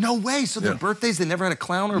 No way. So their Yeah. birthdays, they never had a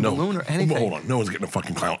clown or a balloon or anything. Hold on. No one's getting a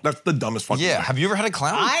fucking clown. That's the dumbest fucking Yeah, thing. have you ever had a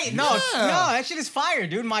clown? No, that shit is fire,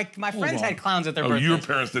 dude. My friends on. had clowns at their Oh, birthdays. your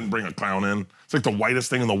parents didn't bring a clown in. It's like the whitest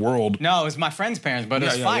thing in the world. No, it was my friend's parents, but it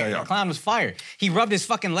was fire. yeah. The clown was fire. He rubbed his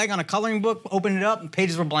fucking leg on a coloring book, opened it up, and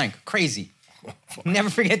pages were blank. Crazy. Never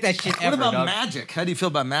forget that shit What ever, about dog. magic? How do you feel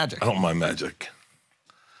about magic? I don't mind magic.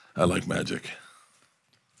 I like magic.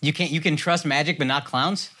 You can trust magic, but not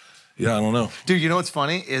clowns? Yeah, I don't know. Dude, you know what's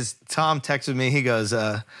funny is Tom texted me. He goes,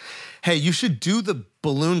 hey, you should do the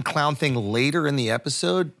balloon clown thing later in the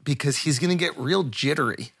episode because he's going to get real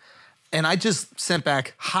jittery. And I just sent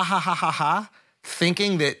back, ha, ha, ha, ha, ha,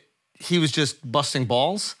 thinking that he was just busting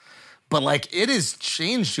balls. But, like, it has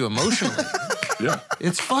changed you emotionally. Yeah.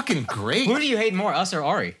 It's fucking great. Who do you hate more, us or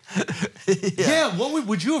Ari? Yeah, what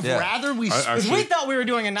would you have Yeah. rather we... Because we thought we were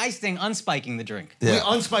doing a nice thing, unspiking the drink. We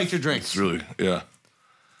unspiked your drinks. It's really, yeah.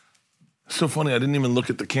 So funny, I didn't even look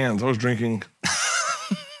at the cans. I was drinking.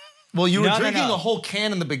 Well, you were No, no, drinking no. a whole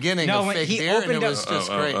can in the beginning No, of when fake he beer, and it opened was up- just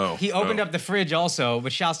great. He opened up the fridge also,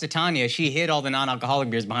 but shouts to Tanya, she hid all the non-alcoholic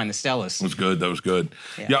beers behind the Stellas. It was good. That was good.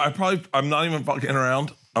 Yeah, I'm not even fucking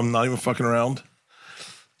around.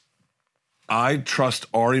 I trust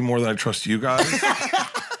Ari more than I trust you guys.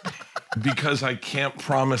 Because I can't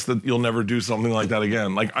promise that you'll never do something like that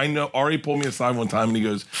again. Like, I know Ari pulled me aside one time and he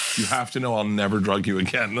goes, you have to know I'll never drug you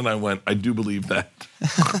again. And I went, I do believe that.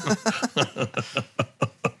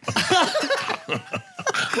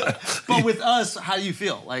 But with us, how do you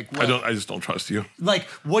feel? Like, what, I just don't trust you. like,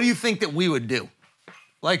 what do you think that we would do?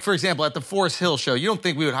 Like, for example, at the Forest Hill show, you don't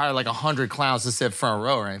think we would hire like 100 clowns to sit front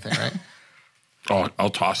row or anything, right? Oh, I'll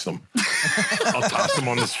toss them. I'll toss them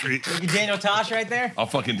on the street. Daniel Tosh right there? I'll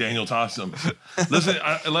fucking Daniel toss them. Listen,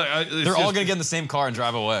 They're all gonna get in the same car and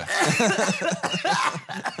drive away.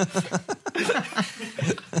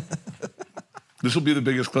 This will be the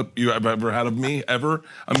biggest clip you have ever had of me ever.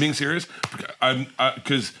 I'm being serious.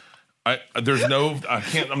 Because there's no,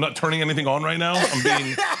 I'm not turning anything on right now. I'm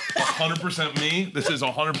being 100% me. This is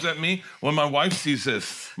 100% me. When my wife sees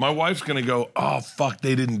this, my wife's gonna go, oh, fuck,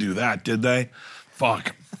 they didn't do that, did they?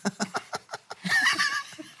 Fuck.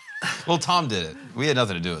 Well, Tom did it. We had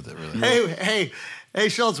nothing to do with it, really. Hey,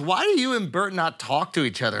 Schulz, why do you and Bert not talk to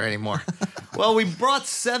each other anymore? Well, we brought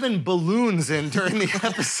 7 balloons in during the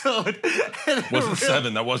episode. Wasn't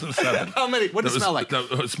 7. That wasn't 7. How many? What did it smell like?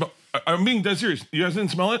 I'm being dead serious. You guys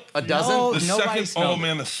didn't smell it? A dozen? No. The Nobody second, smelled it.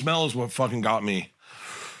 man, the smell is what fucking got me.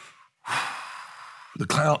 The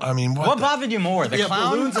clown, I mean, What bothered you more, the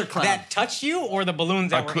clown balloons or clown? that touched you or the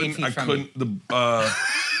balloons that were 8 feet from you?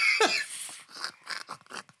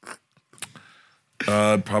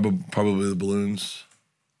 Probably the balloons.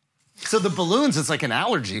 So the balloons, it's like an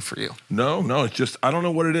allergy for you. No, it's just, I don't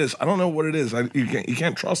know what it is. You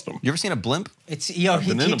can't trust them. You ever seen a blimp? He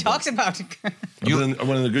been in a talks about I went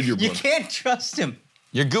in the Goodyear you blimp. can't trust him.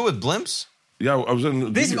 You're good with blimps? Yeah, I was in the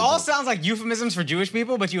This Goodyear all blimp. sounds like euphemisms for Jewish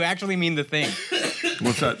people, but you actually mean the thing.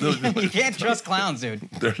 What's that? You can't trust clowns, dude.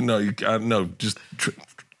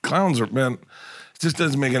 Clowns are, man, it just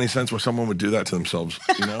doesn't make any sense why someone would do that to themselves,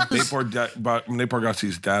 you know? Nate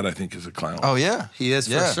Bargatze's dad, I think, is a clown. Oh, yeah. He is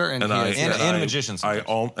for certain. And And a magician sometimes.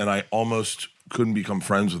 I almost couldn't become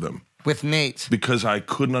friends with him With Nate. because I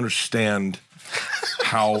couldn't understand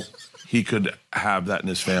how he could have that in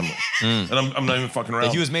his family. And I'm not even fucking around.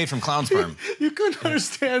 Like he was made from clown sperm. You couldn't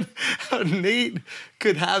understand how Nate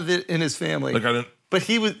could have it in his family. Like I didn't. But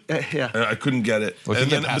he was, I couldn't get it. Well, he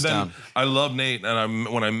get passed down. I love Nate, and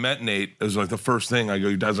when I met Nate, it was like the first thing I go,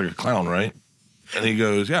 your dad's like a clown, right? And he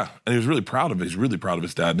goes, yeah. And he was really proud of it. He's really proud of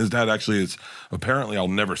his dad. And his dad actually is, apparently, I'll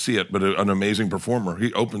never see it, but an amazing performer.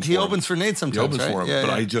 He opens for him. He opens for Nate sometimes, He opens right? for him, Yeah, but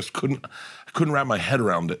yeah. I just couldn't wrap my head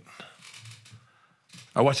around it.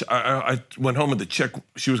 I went home with the chick.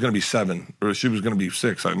 She was going to be 7, or she was going to be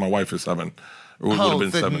 6. My wife is 7. Or would have been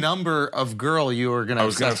the 7. number of girl you were going to I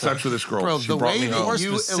was going to have sex with this girl. Bro, She the brought way me home. that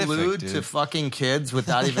you Specific, allude dude. to fucking kids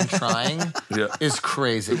without even trying Yeah. is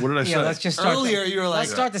crazy. What did I say? Yeah, let's just start. Earlier, you were like-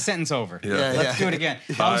 let's start the sentence over. Yeah. Let's do it again.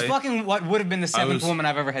 I was I- fucking what would have been the 7th was- woman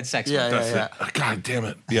I've ever had sex Yeah, with. yeah. That's it. God damn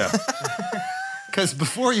it. Yeah. Because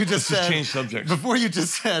before you just Let's said... change subjects. Before you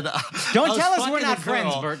just said... I Don't was tell us we're fucking not a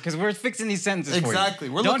friends, girl. Bert, because we're fixing these sentences Exactly.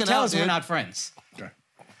 for you. We're Don't looking tell out, us we're dude. not friends. Okay.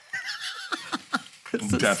 I'm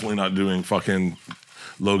definitely not doing fucking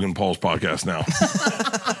Logan Paul's podcast now.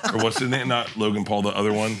 Or what's his name? Not Logan Paul, the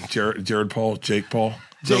other one. Jared Paul, Jake Paul.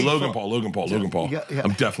 So Jake Logan Paul. Paul. Yeah.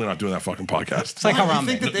 I'm definitely not doing that fucking podcast. It's like Why, you Harambe.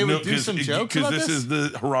 think that they would do some jokes about this this? is the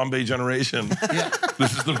Harambe generation.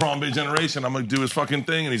 This is the Harambe generation. I'm gonna do his fucking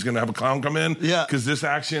thing, and he's gonna have a clown come in. Yeah. Because this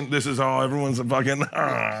is all everyone's a fucking.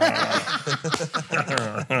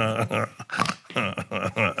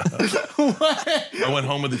 I went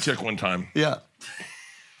home with a chick one time, Yeah.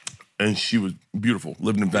 and she was beautiful.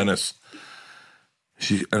 Lived in Venice.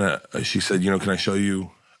 She said, can I show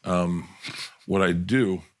you what I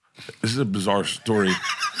do? This is a bizarre story.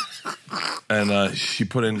 And she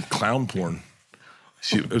put in clown porn.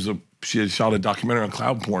 She had shot a documentary on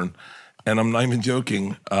clown porn, and I'm not even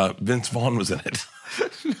joking. Vince Vaughn was in it.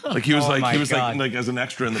 Like he was like as an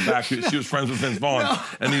extra in the back. She was friends with Vince Vaughn,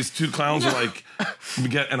 and these two clowns were like,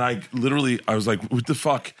 and I was like, what the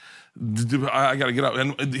fuck? I gotta get up.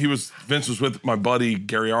 And Vince was with my buddy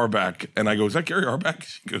Gary Arback, and I go, is that Gary Arback?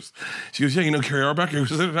 She goes, yeah, you know Gary Arback? I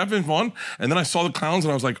goes, is that Vince Vaughn? And then I saw the clowns,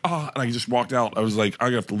 and I was like, and I just walked out. I was like, I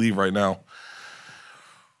have to leave right now.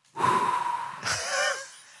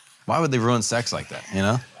 Why would they ruin sex like that, you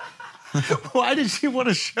know? Why did she want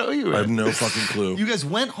to show you it? I have no fucking clue. You guys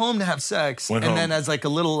went home to have sex, Went and home. then as like a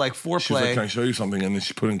little like foreplay. She's like, can I show you something? And then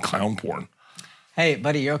she put in clown porn. Hey,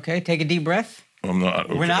 buddy, you okay? Take a deep breath. I'm not.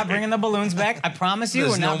 Okay. We're not bringing the balloons back. I promise you,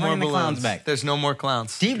 There's we're not no more bringing the clowns balloons. back. There's no more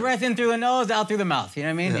clowns. Deep breath in through the nose, out through the mouth. You know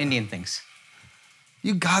what I mean? Indian things.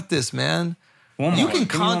 You got this, man. One You more. can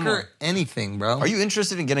Give me one conquer more. anything, bro. Are you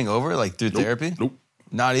interested in getting over it, like through therapy? Nope.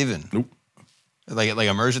 Not even. Nope. Like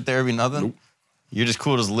immersion therapy, nothing. Nope. You're just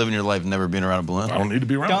cool, just living your life, never being around a balloon. I don't need to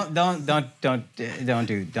be around. Don't.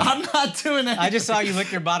 I'm not doing that. I just saw you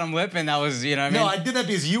lick your bottom lip, and that was, you know what I mean? No, I did that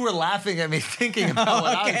because you were laughing at me thinking about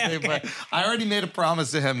what I was saying. But I already made a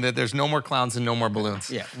promise to him that there's no more clowns and no more balloons.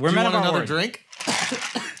 Yeah, Do we're you men want of our another word. drink?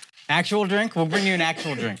 Actual drink? We'll bring you an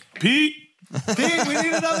actual drink. Pete. Pete, we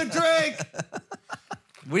need another drink.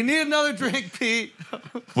 We need another drink, Pete.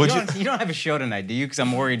 You don't have a show tonight, do you? Because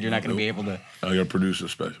I'm worried you're not going to be able to. I got to produce a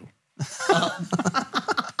special.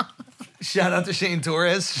 Shout out to Shane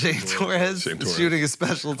Torres. Shane Torres is shooting a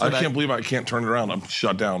special tonight. I can't believe I can't turn it around. I'm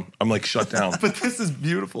shut down. I'm like shut down. But this is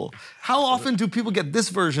beautiful. How often do people get this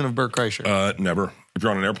version of Bert Kreischer? Never. If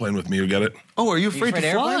you're on an airplane with me, you get it. Oh, are you afraid to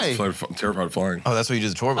afraid of fly? airplanes? I'm terrified of flying. Oh, that's why you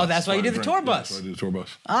did the tour bus. Oh, that's why you did the tour That's why bus. I did the tour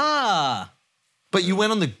bus. Ah. But you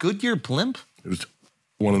went on the Goodyear blimp? It was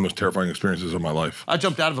one of the most terrifying experiences of my life. I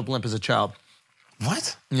jumped out of a blimp as a child.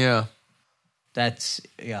 What? Yeah.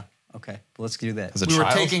 Yeah. Okay. Let's do that. As a We were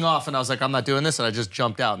child? taking off, and I was like, I'm not doing this, and I just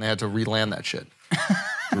jumped out, and they had to re-land that shit.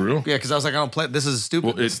 For real? Yeah, because I was like, I don't play. This is stupid.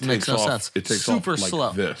 Well, it This makes takes no off. sense. It takes super off like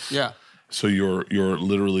slow. this. Yeah. So you're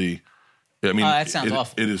literally. I mean, that sounds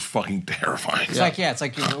awful. It is fucking terrifying. It's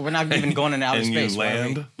like we're not even going into outer and space. you Why are we-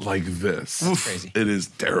 land like this. Crazy. It is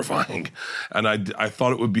terrifying, and I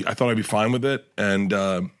thought I'd be fine with it, and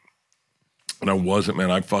I wasn't, man.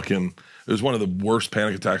 It was one of the worst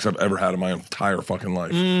panic attacks I've ever had in my entire fucking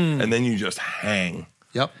life. And then you just hang.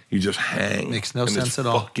 Yep. You just hang. Makes no And it's sense at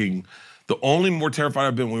all. fucking, the only more terrified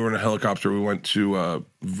I've been, we were in a helicopter. We went to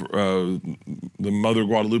the Mother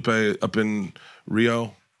Guadalupe up in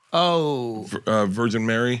Rio, Oh, Virgin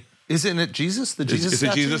Mary. isn't it Jesus? The Jesus Is it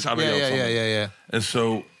statue? Jesus? I don't know, Yeah. something. And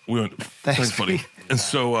so we went. Thanks, buddy. Pete. And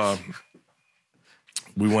so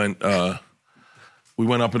we went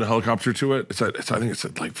up in a helicopter to it. I think it's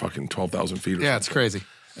at like fucking 12,000 feet. Or Yeah, it's something. crazy.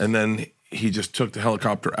 And then he just took the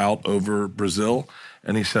helicopter out over Brazil,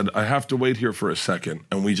 and he said, "I have to wait here for a second."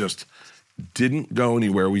 And we just didn't go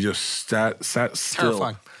anywhere. We just sat still.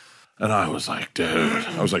 Terrifying. And I was like, dude.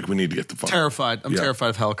 I was like, we need to get the fuck. Terrified. I'm Yeah. terrified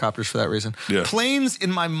of helicopters for that reason. Yeah. Planes,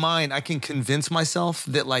 in my mind, I can convince myself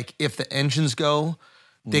that like if the engines go,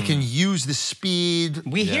 they can use the speed.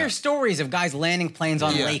 We hear stories of guys landing planes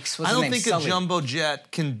on Yeah. lakes. What's I his don't name? think Sully. a jumbo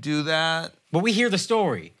jet can do that. But we hear the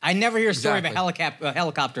story. I never hear a story Exactly. of a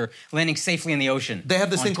helicopter landing safely in the ocean. They have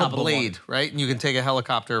this on thing top called of the water. Blade, right? And you can take a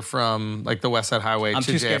helicopter from like the West Side Highway I'm to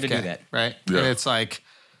too JFK, scared to do that. right? Yeah. And it's like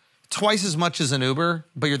twice as much as an Uber,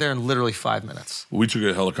 but you're there in literally 5 minutes. We took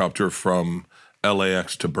a helicopter from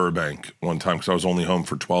LAX to Burbank one time because I was only home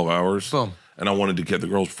for 12 hours. Boom. And I wanted to get the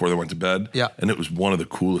girls before they went to bed. Yeah. And it was one of the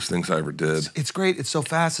coolest things I ever did. It's great. It's so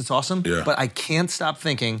fast. It's awesome. Yeah. But I can't stop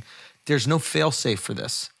thinking there's no fail safe for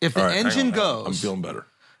this. If the All right, hang engine on. goes. I'm feeling better.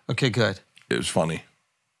 Okay, good. It was funny.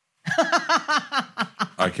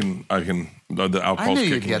 I can. The I alcohol's knew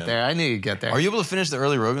you'd kicking get in. there. I knew you'd get there. Are you able to finish the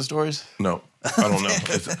early Rogan stories? No, I don't know.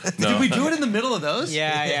 No. Did we do it in the middle of those?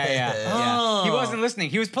 Yeah. He wasn't listening.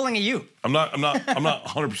 He was pulling at you. I'm not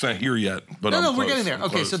 100% here yet. But No, I'm we're close. getting there. I'm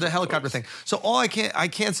Okay, close. so the helicopter thing. So I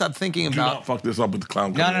can't stop thinking Do about. not fuck this up with the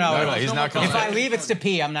clown. No. He's not coming. If I leave, it's to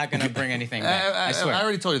pee. I'm not going to bring anything back. I swear. I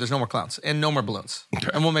already told you there's no more clowns and no more balloons,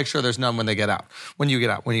 and we'll make sure there's none when they get out. When you get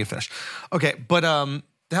out, when you finish. Okay, but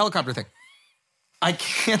the helicopter thing. I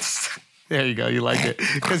can't. There you go. You like it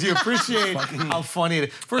because you appreciate how funny it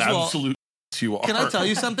is. First of all, Absolute you are. can I tell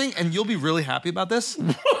you something? And you'll be really happy about this.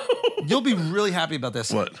 You'll be really happy about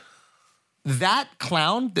this. What? That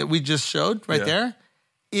clown that we just showed right there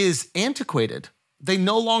is antiquated. They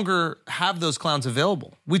no longer have those clowns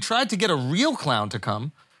available. We tried to get a real clown to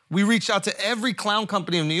come. We reached out to every clown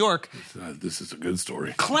company in New York. This is a good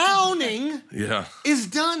story. Clowning Yeah. is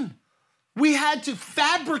done. We had to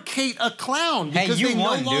fabricate a clown because you they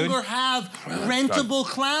won, no longer have rentable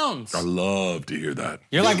clowns. I love to hear that.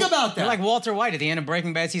 Think about that. You're like Walter White at the end of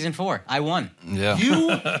Breaking Bad season 4. I won. Yeah.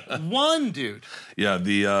 You won, dude. Yeah.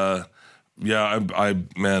 Think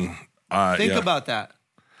about that.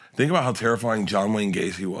 Think about how terrifying John Wayne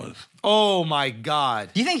Gacy was. Oh my God.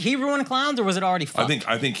 Do you think he ruined clowns or was it already fucked?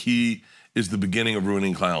 I think he is the beginning of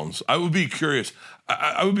ruining clowns. I would be curious.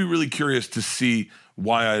 I would be really curious to see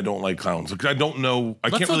why I don't like clowns. Because I don't know.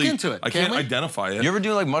 Let's can't look really into it, I can can't we? identify it. You ever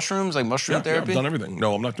do like mushrooms, like mushroom Yeah, therapy? I've done everything.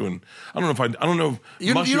 No, I'm not doing. I don't know.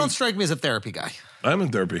 You mushrooms- don't strike me as a therapy guy. I'm in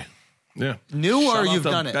therapy. Yeah. New or Shout out you've to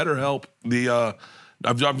done it? BetterHelp.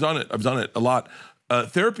 I've done it. I've done it a lot.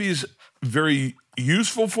 Therapy's very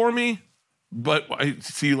useful for me, but I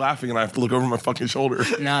see you laughing and I have to look over my fucking shoulder.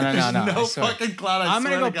 No. No I swear. fucking clown. I'm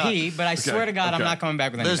going to go pee, but I swear to God, I'm not coming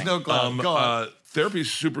back with anything. There's no clown. Go on.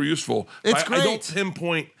 Therapy's super useful. It's I don't great.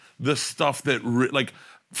 pinpoint the stuff that like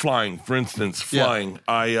flying, for instance. Yeah. Flying.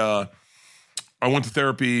 I went to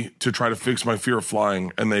therapy to try to fix my fear of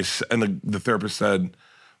flying, and the therapist said,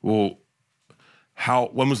 "Well,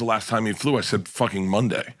 when was the last time you flew?" I said, "Fucking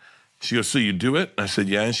Monday." She goes, "So you do it?" And I said,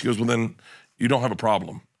 "Yeah." And she goes, "Well, then you don't have a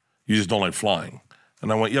problem. You just don't like flying."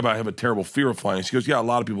 And I went, "Yeah, but I have a terrible fear of flying." She goes, "Yeah, a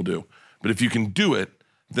lot of people do. But if you can do it,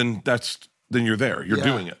 then you're there. You're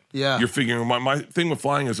doing it. Yeah. You're figuring." My thing with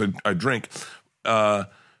flying is I drink.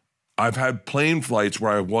 I've had plane flights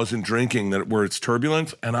where I wasn't drinking, where it's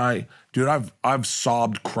turbulent, and I've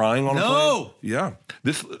sobbed crying on a plane. Yeah.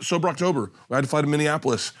 This Sober October, I had to fly to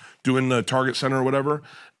Minneapolis, doing the Target Center or whatever,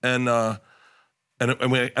 and I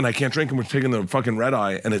can't drink, and we're taking the fucking red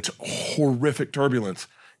eye, and it's horrific turbulence,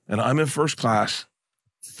 and I'm in first class,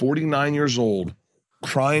 49 years old,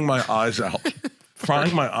 crying my eyes out.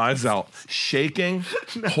 Shaking,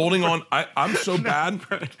 holding on. I'm so bad,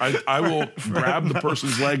 I will grab the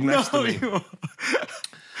person's leg next to me.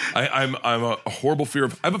 I'm a horrible fear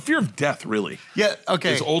of. I have a fear of death. Really. Yeah.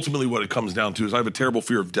 Okay. It's ultimately what it comes down to. Is I have a terrible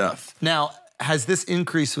fear of death. Now, has this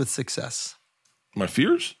increased with success? My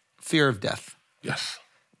fears? Fear of death. Yes.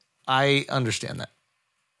 I understand that.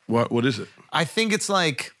 What is it? I think it's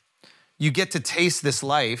like you get to taste this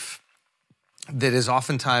life that is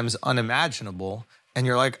oftentimes unimaginable, and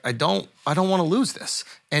you're like, I don't want to lose this.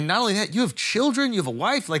 And not only that, you have children, you have a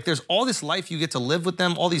wife, like there's all this life you get to live with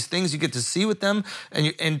them, all these things you get to see with them,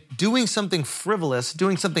 and doing something frivolous,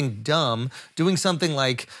 doing something dumb, doing something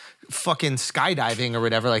like fucking skydiving or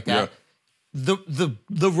whatever like that. Yeah.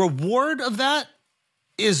 The reward of that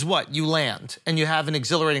is what? You land and you have an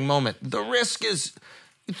exhilarating moment. The risk is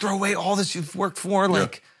you throw away all this you've worked for.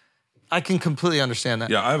 Like, I can completely understand that.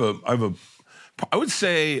 Yeah, I would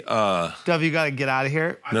say. Dov, you got to get out of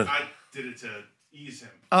here. I did it to ease him.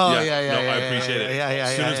 Oh, No, yeah. I appreciate it. Yeah.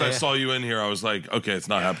 As soon as I saw you in here, I was like, okay, it's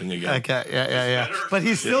not happening again. Okay, yeah. But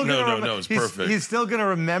he's still gonna. No, it's perfect. He's still gonna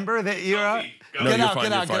remember that you're out. No, Get you're out. fine.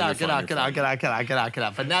 Get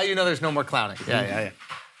out. But now you know there's no more clowning. Yeah.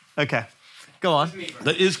 Okay, go on.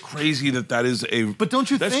 That is crazy that is a. But don't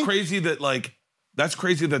you that's think? crazy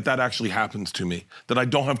that actually happens to me, that I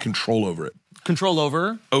don't have control over it. Control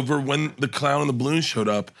over when the clown and the balloon showed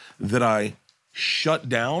up, that I shut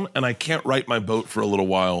down and I can't right my boat for a little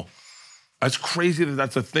while. That's crazy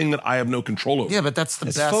that's a thing that I have no control over. Yeah, but that's the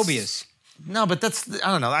best. Phobias. No, but I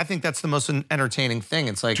don't know. I think that's the most entertaining thing.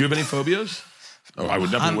 It's like. Do you have any phobias? Oh, I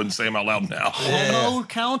wouldn't say them out loud now. Homo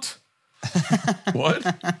count? What?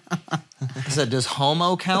 I said, does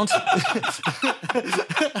homo count?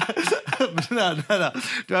 No.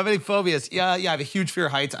 Do I have any phobias? Yeah, I have a huge fear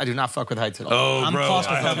of heights. I do not fuck with heights at all. Oh, I'm bro,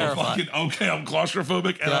 I have a claustrophobic. I'm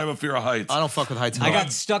claustrophobic and I have a fear of heights. I don't fuck with heights at all. I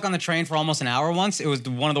got stuck on the train for almost an hour once. It was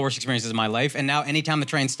one of the worst experiences of my life. And now anytime the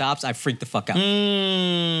train stops, I freak the fuck out.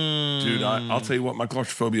 Dude, I'll tell you what, my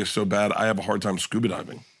claustrophobia is so bad, I have a hard time scuba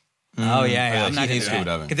diving. Oh, yeah. I'm not he gonna hates do scuba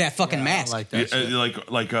that. diving. Get that fucking mask. I like that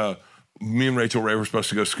shit. Me and Rachel Ray were supposed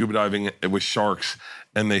to go scuba diving with sharks,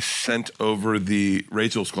 and they sent over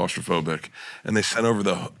Rachel's claustrophobic, and they sent over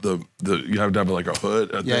the you have to have like a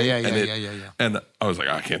hood. Yeah. And I was like,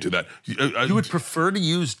 I can't do that. You would prefer to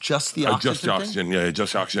use just the oxygen just the oxygen, yeah,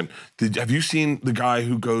 just the oxygen. Have you seen the guy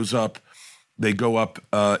who goes up? They go up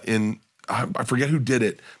in. I forget who did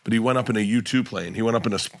it, but he went up in a U-2 plane. He went up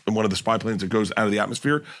in one of the spy planes that goes out of the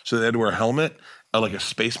atmosphere, so they had to wear a helmet, like a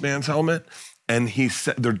spaceman's helmet. And he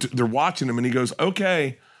said they're watching him, and he goes,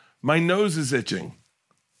 "Okay, my nose is itching."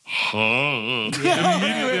 And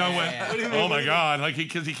immediately I went, "Oh my god!" Like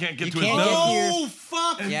because he can't get to his can't nose. get here. Oh,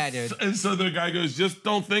 fuck. Yeah, dude. And so the guy goes, "Just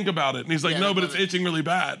don't think about it." And he's like, "No, but it's itching really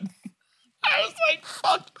bad." I was like,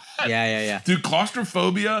 "Fuck that." Yeah. Dude,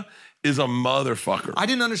 claustrophobia is a motherfucker. I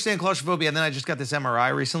didn't understand claustrophobia, and then I just got this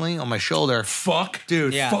MRI recently on my shoulder. Fuck,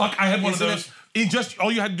 Dude. Yeah. Fuck, I had one Isn't of those. It just all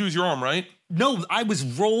you had to do is your arm, right? No, I was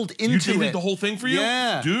rolled into You did it. the whole thing for you?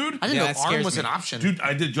 Yeah. Dude? I didn't Yeah, know that arm scares was me. an option. Dude,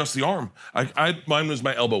 I did just the arm. Mine was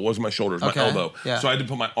my elbow, wasn't my shoulder, it was my Okay, elbow. yeah. So I had to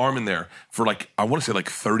put my arm in there for I want to say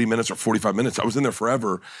 30 minutes or 45 minutes. I was in there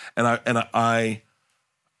forever, and I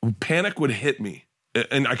panic would hit me.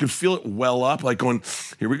 And I could feel it well up, like going,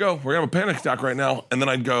 here we go, we're gonna have a panic attack right now. And then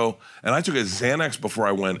I'd go, and I took a Xanax before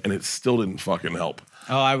I went, and it still didn't fucking help.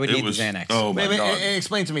 Oh, I would need was, the Xanax. Oh my Wait, God.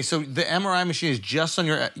 explain to me. So the MRI machine is just on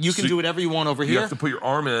your. You can So do whatever you want over You here, have to put your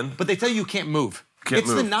arm in. but they tell you can't move. Can't it's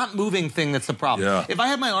the move. not moving thing that's the problem. Yeah. If I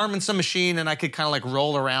had my arm in some machine and I could kind of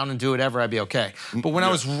roll around and do whatever, I'd be okay. But when I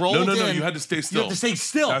was rolled No, in, you had to stay still. You have to stay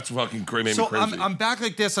still. That's fucking made me so crazy. I'm back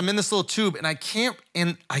like this. I'm in this little tube, and I can't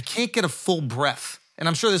get a full breath. And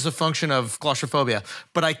I'm sure this is a function of claustrophobia,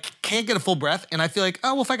 but I can't get a full breath. And I feel like,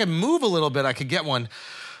 oh, well, if I could move a little bit, I could get one.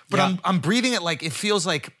 But Yeah. I'm breathing it it feels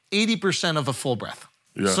like 80% of a full breath.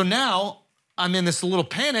 Yeah. So now I'm in this little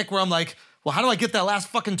panic where I'm like, well, how do I get that last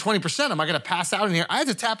fucking 20%? Am I going to pass out in here? I had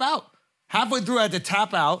to tap out. Halfway through, I had to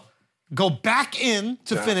tap out, go back in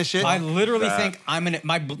to finish it. I literally think I'm in it.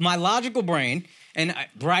 My logical brain, and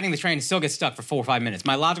riding the train still gets stuck for 4 or 5 minutes.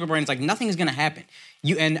 My logical brain's like, nothing is going to happen.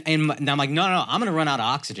 And I'm like, no, I'm going to run out of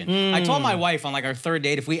oxygen. I told my wife on our third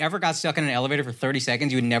date, if we ever got stuck in an elevator for 30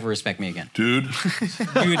 seconds, you would never respect me again. Dude.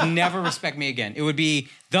 You would never respect me again. It would be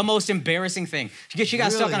the most embarrassing thing. She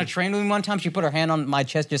got stuck on a train with me one time. She put her hand on my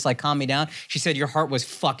chest, just calm me down. She said, your heart was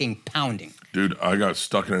fucking pounding. Dude, I got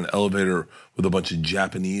stuck in an elevator with a bunch of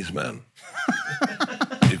Japanese men.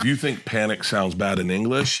 If you think panic sounds bad in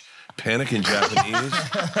English, panic in Japanese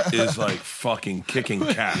is like fucking kicking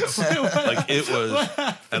cats. Like it was,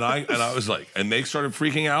 and I was like, and they started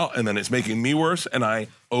freaking out, and then it's making me worse. And I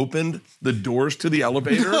opened the doors to the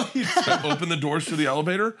elevator. I opened the doors to the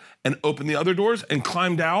elevator and opened the other doors and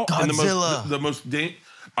climbed out. Godzilla. And the most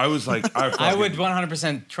I was like, I would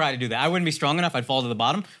 100% try to do that. I wouldn't be strong enough. I'd fall to the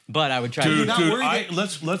bottom, but I would try to do that.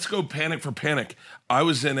 Dude, let's go panic for panic. I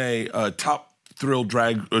was in a top fuel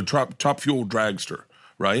dragster,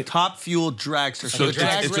 right? Top fuel dragster. So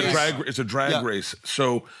it's a drag Yeah. race.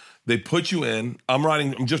 So they put you in.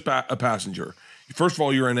 I'm just a passenger. First of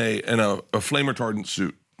all, you're in a flame retardant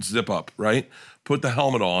suit, zip up, right? Put the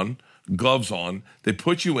helmet on, gloves on. They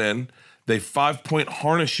put you in. They 5-point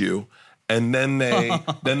harness you, and then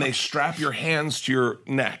they strap your hands to your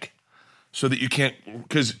neck so that you can't,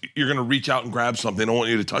 because you're gonna reach out and grab something. They don't want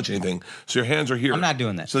you to touch anything. So your hands are here. I'm not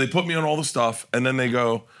doing that. So they put me on all the stuff, and then they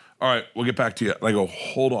go, all right, we'll get back to you. And I go,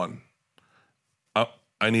 hold on.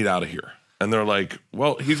 I need out of here. And they're like,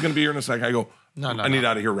 well, he's going to be here in a second. I go, No, I need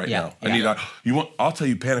out of here right now. I need out. I'll tell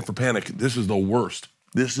you, panic for panic. This is the worst.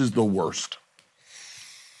 This is the worst.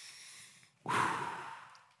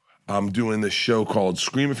 I'm doing this show called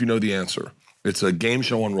Scream If You Know the Answer. It's a game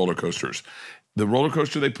show on roller coasters. The roller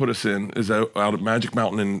coaster they put us in is out at Magic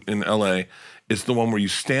Mountain in LA. It's the one where you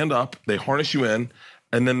stand up, they harness you in,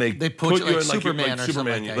 and then they put you in like Superman or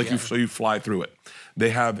something like that, so you fly through it.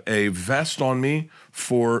 They have a vest on me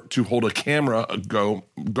to hold a camera, a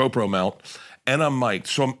GoPro mount, and I'm mic'd.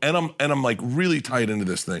 So I'm like really tight into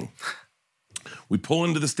this thing. We pull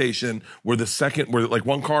into the station. We're like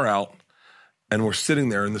one car out, and we're sitting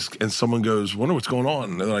there, and someone goes, "Wonder what's going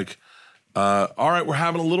on?" And they're like, "All right, we're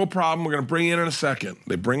having a little problem. We're going to bring you in a second."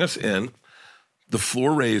 They bring us in. The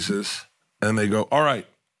floor raises, and they go, "All right,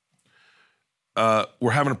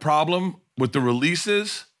 we're having a problem with the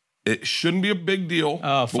releases It shouldn't be a big deal,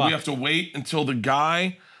 Oh, but we fuck. have to wait until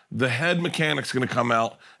the head mechanic's going to come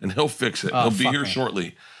out, and he'll fix it. He'll be fuck here me.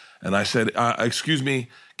 shortly. And I said, excuse me,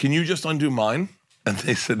 can you just undo mine? And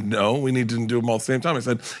they said, no, we need to undo them all at the same time. I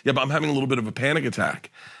said, yeah, but I'm having a little bit of a panic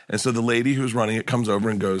attack. And so the lady who's running it comes over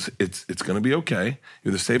and goes, it's going to be okay.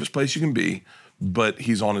 You're the safest place you can be, but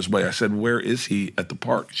he's on his way. I said, where is he at the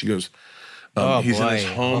park? She goes, he's in his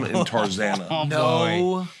boy. home in Tarzana.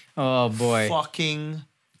 No Oh boy. fucking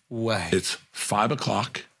way. It's 5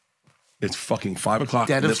 o'clock. It's fucking 5 o'clock.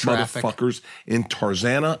 Dead and of this traffic. motherfucker's in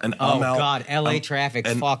Tarzana, and I'm out. Oh God, LA I'm- traffic.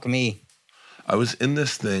 and Fuck me. I was in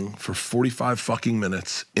this thing for 45 fucking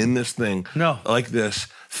minutes, in this thing. No. Like this,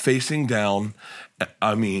 facing down.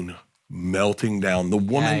 I mean, melting down. The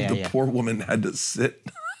woman, the poor woman had to sit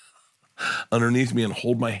underneath me and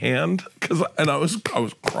hold my hand and I was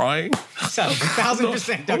crying. So,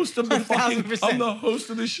 1,000%. I'm the host of the fucking, 1,000%. I'm the host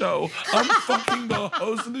of the show. I'm fucking the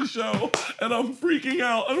host of the show, and I'm freaking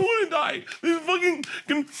out. I don't want to die. This fucking,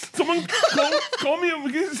 can someone call me,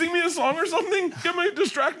 sing me a song or something?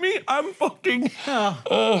 Distract me? I'm fucking,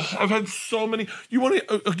 I've had so many. You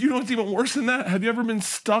know what's even worse than that? Have you ever been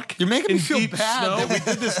stuck You're making in me feel deep bad snow? that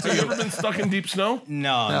we did this to Have you you. ever been stuck in deep snow?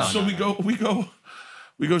 No. So we go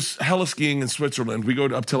hella skiing in Switzerland. We go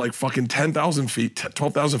up to like fucking 10,000 feet,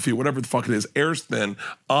 12,000 feet, whatever the fuck it is. Air's thin.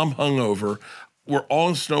 I'm hungover. We're all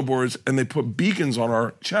on snowboards, and they put beacons on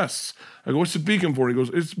our chests. I go, what's the beacon for? He goes,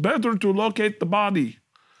 it's better to locate the body.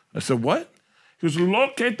 I said, what? He goes,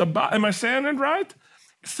 locate the body. Am I saying it right?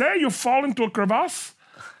 Say you fall into a crevasse,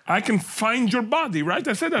 I can find your body, right?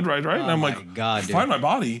 I said that right? And I'm my like, God, dude. find my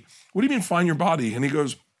body? What do you mean find your body? And he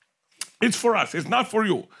goes, it's for us. It's not for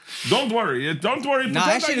you. Don't worry. Don't worry. Nah,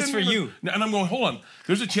 Pretend that shit I is didn't for even-" you. And I'm going, hold on.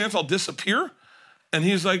 There's a chance I'll disappear? And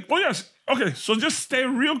he's like, oh, yes. Okay, so just stay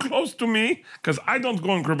real close to me because I don't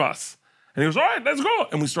go in crevasse. And he goes, all right, let's go.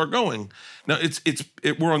 And we start going. Now,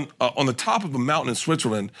 we're on the top of a mountain in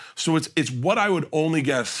Switzerland, so it's what I would only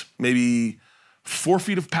guess maybe 4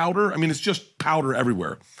 feet of powder. I mean, it's just powder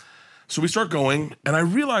everywhere. So we start going, and I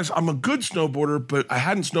realize I'm a good snowboarder, but I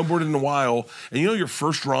hadn't snowboarded in a while. And you know your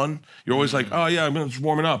first run? You're always like, oh, yeah, I'm just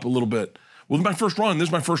warming up a little bit. Well, this is my first run. This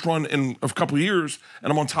is my first run in a couple of years,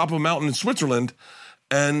 and I'm on top of a mountain in Switzerland,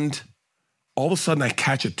 and all of a sudden I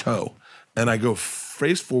catch a toe, and I go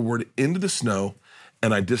face forward into the snow,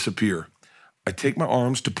 and I disappear. I take my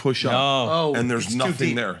arms to push up, Oh, and it's there's too nothing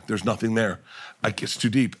deep. there. There's nothing there. It's too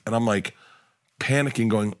deep, and I'm like panicking,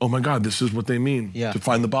 going, oh my God, this is what they mean to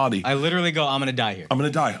find the body. I literally go, I'm gonna die here. I'm gonna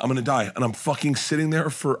die. And I'm fucking sitting there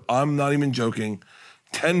for, I'm not even joking,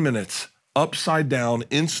 10 minutes, upside down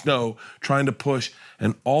in snow, trying to push.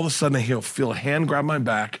 And all of a sudden I feel a hand grab my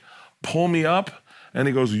back, pull me up, and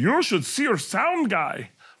he goes, you should see your sound guy.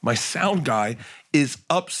 My sound guy is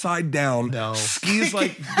upside down, skis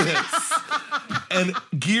like this, and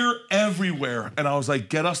gear everywhere. And I was like,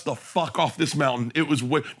 get us the fuck off this mountain. It was,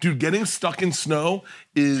 dude, getting stuck in snow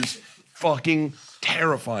is fucking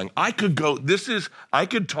terrifying. I could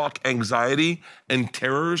talk anxiety and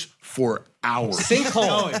terrors for hours.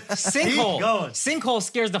 Sinkhole. Keep going. Sinkhole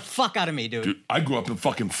scares the fuck out of me, dude. Dude, I grew up in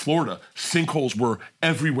fucking Florida. Sinkholes were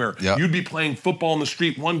everywhere. Yep. You'd be playing football in the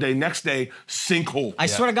street one day, next day, sinkhole. I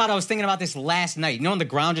swear to God, I was thinking about this last night. You know when the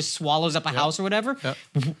ground just swallows up a house or whatever?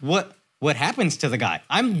 What happens to the guy?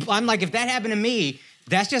 I'm like, if that happened to me,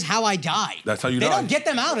 that's just how I die. That's how you they die. They don't get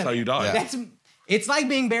them out That's of how it. you die. Yeah. It's like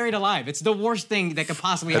being buried alive. It's the worst thing that could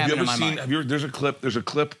possibly happen in my mind. There's a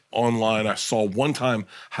clip online I saw one time,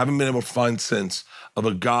 haven't been able to find since, of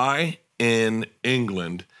a guy in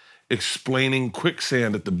England explaining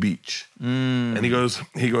quicksand at the beach. And he goes,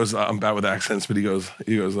 I'm bad with accents, but he goes,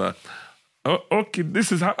 oh, okay,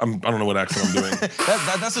 this is how, I don't know what accent I'm doing.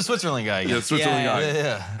 That's the Switzerland guy again. Yeah, Switzerland guy.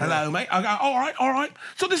 Yeah. Hello, mate. I go, all right.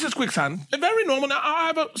 So this is quicksand. Very normal. Now,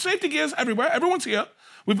 I have safety gears everywhere. Everyone's here.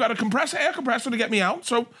 We've got a air compressor to get me out.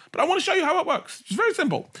 But I want to show you how it works. It's very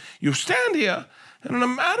simple. You stand here, and in a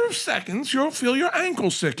matter of seconds, you'll feel your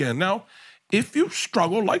ankle sicken. Now, if you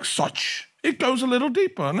struggle like such, it goes a little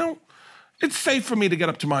deeper. Now, it's safe for me to get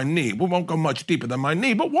up to my knee. We won't go much deeper than my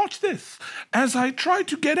knee, but watch this. As I try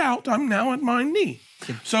to get out, I'm now at my knee.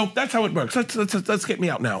 So that's how it works. Let's get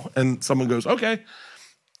me out now. And someone goes, okay.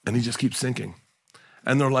 And he just keeps sinking.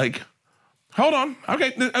 And they're like, hold on.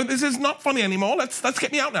 Okay, this is not funny anymore. Let's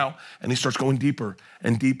get me out now. And he starts going deeper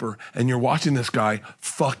and deeper. And you're watching this guy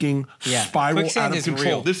fucking spiral Quicksand out of is control.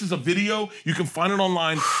 real. This is a video. You can find it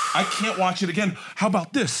online. I can't watch it again. How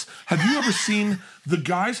about this? Have you ever seen the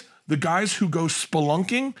guys who go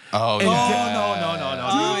spelunking? Oh, and yeah. No.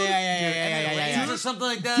 Oh, yeah. Or something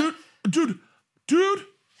like that. Dude.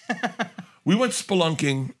 We went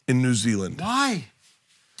spelunking in New Zealand. Why?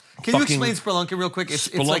 Can you explain spelunking real quick?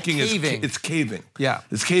 It's like caving. It's caving. Yeah.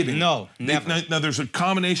 It's caving. No, never. Now, there's a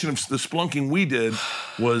combination of the spelunking we did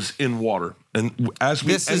was in water. And as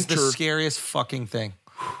we This is the scariest fucking thing.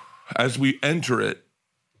 As we enter it,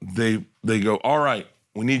 they go, all right,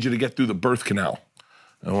 we need you to get through the birth canal.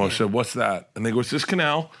 And I said, what's that? And they go, it's this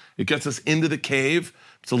canal. It gets us into the cave.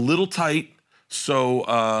 It's a little tight,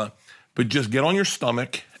 so, but just get on your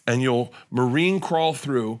stomach and you'll marine crawl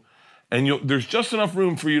through. And there's just enough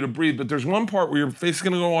room for you to breathe, but there's one part where your face is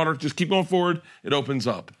going to go in water. Just keep going forward. It opens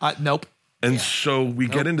up. Nope. And so we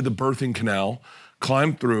get into the birthing canal,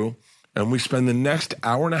 climb through, and we spend the next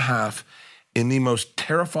hour and a half in the most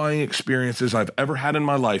terrifying experiences I've ever had in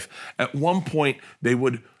my life. At one point, there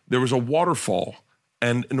was a waterfall,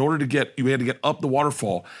 and in order to you had to get up the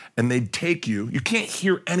waterfall, and they'd take you. You can't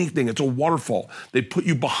hear anything. It's a waterfall. They put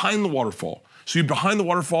you behind the waterfall. So you're behind the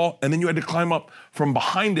waterfall, and then you had to climb up from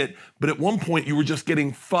behind it. But at one point, you were just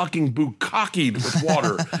getting fucking bukkakied with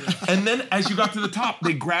water. And then as you got to the top,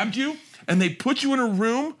 they grabbed you, and they put you in a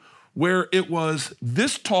room where it was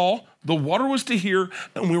this tall, the water was to here,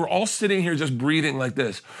 and we were all sitting here just breathing like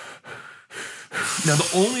this. Now,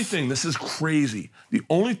 the only thing, this is crazy, the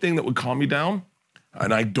only thing that would calm me down,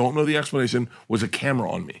 and I don't know the explanation, was a camera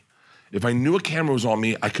on me. If I knew a camera was on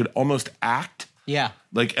me, I could almost act. Yeah.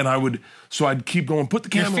 So I'd keep going, put the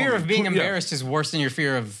camera on. Your fear of being embarrassed is worse than your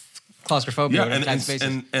fear of claustrophobia. Yeah,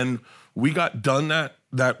 and we got done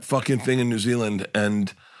that fucking thing in New Zealand,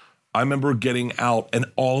 and I remember getting out, and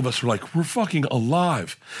all of us were like, we're fucking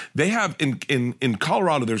alive. They have, in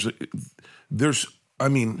Colorado, there's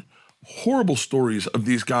horrible stories of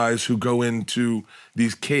these guys who go into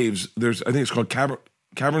these caves. I think it's called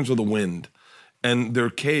Caverns of the Wind, and they're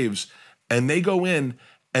caves, and they go in,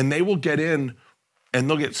 and they will get in, and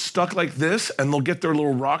they'll get stuck like this, and they'll get their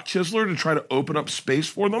little rock chiseler to try to open up space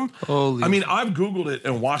for them. I've Googled it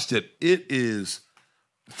and watched it. It is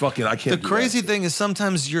fucking, I can't. The crazy thing is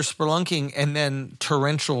sometimes you're spelunking and then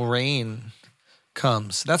torrential rain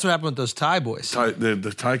comes. That's what happened with those Thai boys.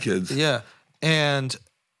 The Thai kids. Yeah. And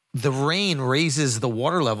the rain raises the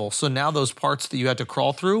water level. So now those parts that you had to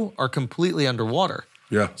crawl through are completely underwater.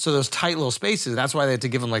 Yeah. So those tight little spaces, that's why they had to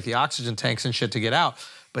give them like the oxygen tanks and shit to get out.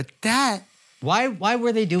 But that... Why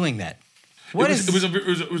were they doing that?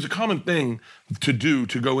 It was a common thing to do,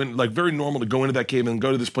 to go in, like very normal to go into that cave and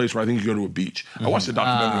go to this place where I think you go to a beach. I watched a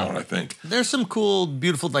documentary on it, I think. There's some cool,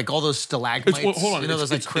 beautiful, like all those stalagmites. Hold on.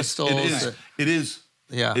 Those like crystals. It is.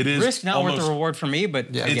 Yeah. It is. Risk not worth the reward for me, but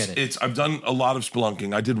I get it. I've done a lot of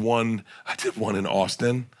spelunking. I did one in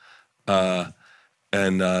Austin. And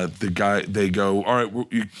the guy, they go, all right, we're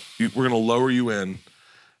going to lower you in.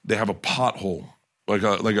 They have a pothole,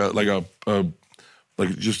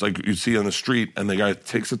 just like you see on the street, and the guy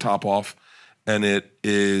takes the top off, and it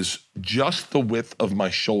is just the width of my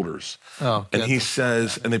shoulders. Oh, and he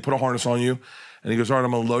says, and they put a harness on you, and he goes, all right,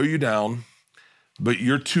 I'm going to lower you down, but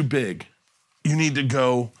you're too big. You need to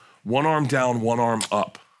go one arm down, one arm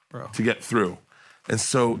up to get through. And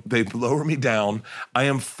so they lower me down. I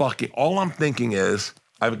am all I'm thinking is,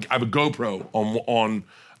 I have a GoPro on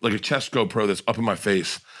like a chest GoPro that's up in my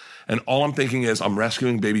face. And all I'm thinking is I'm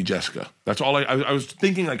rescuing baby Jessica. That's all I was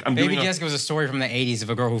thinking. Like I'm Baby Jessica was a story from the 80s of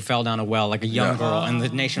a girl who fell down a well, like a young girl, and the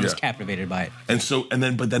nation was captivated by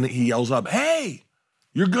it. But then he yells up, "Hey,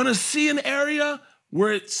 you're gonna see an area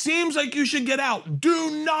where it seems like you should get out.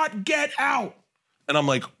 Do not get out." And I'm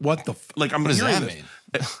like, "What the? Like I'm hearing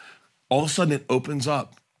this." All of a sudden, it opens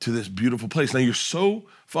up to this beautiful place. Now you're so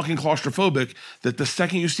fucking claustrophobic that the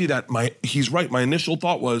second you see that, he's right. My initial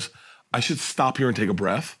thought was I should stop here and take a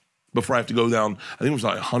breath before I have to go down. I think it was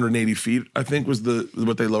like 180 feet, I think was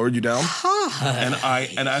what they lowered you down. And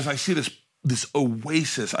as I see this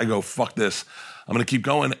oasis, I go, fuck this. I'm gonna keep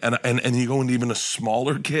going. And you go into even a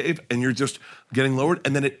smaller cave and you're just getting lowered.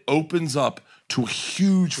 And then it opens up to a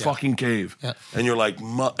huge fucking cave. Yeah. And you're like,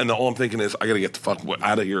 and all I'm thinking is, I gotta get the fuck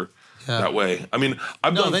out of here that way. I mean,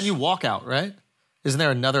 then you walk out, right? Isn't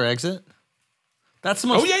there another exit? That's the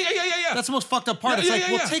most. Oh, yeah. That's the most fucked up part.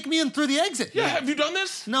 Take me in through the exit. Yeah, have you done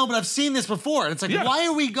this? No, but I've seen this before. It's like, why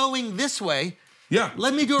are we going this way? Yeah.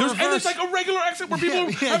 Let me do a reverse. And it's like a regular exit where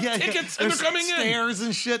people have tickets and they're coming in. Stairs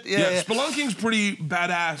and shit. Spelunking's pretty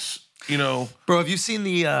badass, you know. Bro, have you seen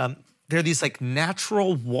there are these like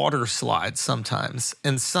natural water slides sometimes,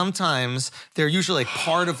 and sometimes they're usually like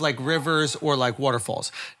part of like rivers or like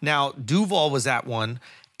waterfalls. Now, Duval was at one,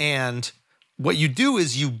 and what you do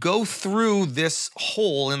is you go through this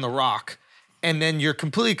hole in the rock, and then you're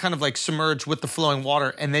completely kind of like submerged with the flowing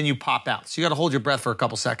water, and then you pop out. So you got to hold your breath for a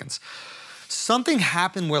couple seconds. Something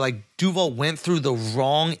happened where like Duval went through the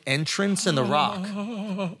wrong entrance in the rock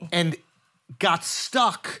and got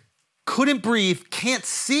stuck couldn't breathe, can't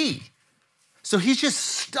see. So he's just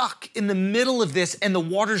stuck in the middle of this and the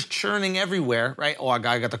water's churning everywhere, right? Oh, I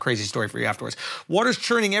got the crazy story for you afterwards. Water's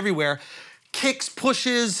churning everywhere, kicks,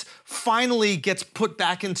 pushes, finally gets put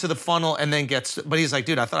back into the funnel and then but he's like,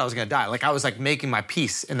 dude, I thought I was gonna die. Like I was like making my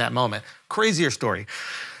peace in that moment. Crazier story.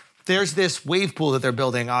 There's this wave pool that they're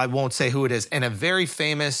building, I won't say who it is, and a very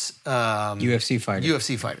famous UFC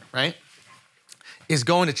fighter, right? Is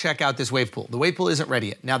going to check out this wave pool. The wave pool isn't ready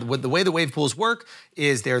yet. Now, the way the wave pools work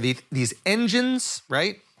is there are these engines,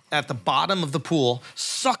 right, at the bottom of the pool,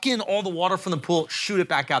 suck in all the water from the pool, shoot it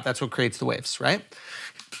back out. That's what creates the waves, right?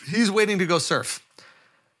 He's waiting to go surf.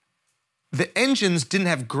 The engines didn't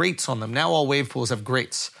have grates on them. Now all wave pools have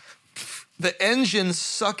grates. The engines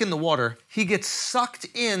suck in the water. He gets sucked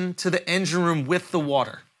into the engine room with the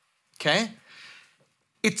water, okay?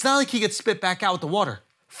 It's not like he gets spit back out with the water.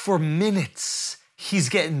 For minutes, he's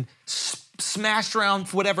getting smashed around,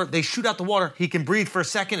 whatever. They shoot out the water. He can breathe for a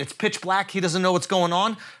second. It's pitch black. He doesn't know what's going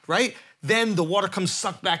on, right? Then the water comes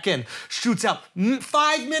sucked back in, shoots out.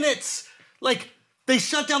 5 minutes. Like, they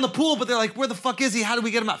shut down the pool, but they're like, where the fuck is he? How do we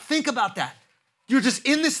get him out? Think about that. You're just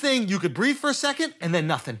in this thing. You could breathe for a second and then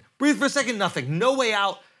nothing. Breathe for a second, nothing. No way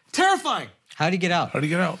out. Terrifying. How'd he get out? How'd he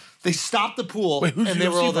get out? They stopped the pool. Wait, who's and the they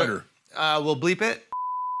were all UFC there. We'll bleep it.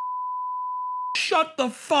 Shut the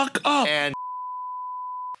fuck up. And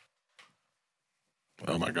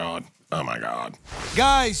Oh my God. Oh my God.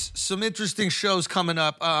 guys, some interesting shows coming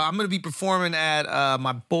up. I'm going to be performing at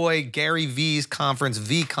my boy Gary V's conference,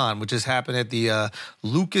 VCon, which is happening at the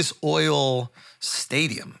Lucas Oil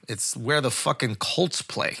Stadium. It's where the fucking Colts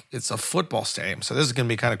play. It's a football stadium. So this is going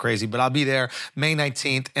to be kind of crazy, but I'll be there May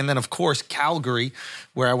 19th. And then, of course, Calgary,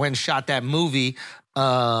 where I went and shot that movie,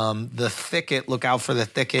 The Thicket. Look out for The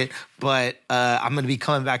Thicket. But I'm going to be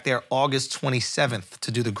coming back there August 27th to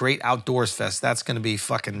do the Great Outdoors Fest. That's going to be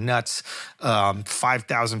fucking nuts.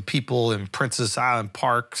 5,000 people in Princess Island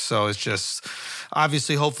Park. So it's just,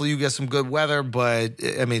 obviously, hopefully you get some good weather. But,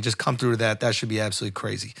 I mean, just come through that. That should be absolutely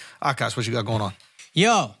crazy. Akash, what you got going on?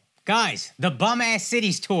 Yo, guys, the Bum Ass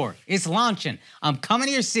Cities tour is launching. I'm coming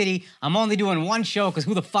to your city. I'm only doing one show because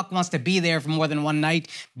who the fuck wants to be there for more than one night?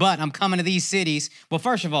 But I'm coming to these cities. Well,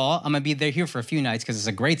 first of all, I'm going to be there here for a few nights because it's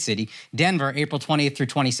a great city. Denver, April 20th through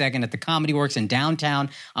 22nd at the Comedy Works in downtown.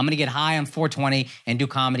 I'm going to get high on 420 and do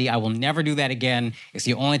comedy. I will never do that again. It's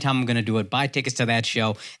the only time I'm going to do it. Buy tickets to that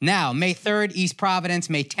show. Now, May 3rd, East Providence.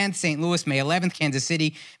 May 10th, St. Louis. May 11th, Kansas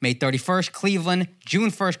City. May 31st, Cleveland. June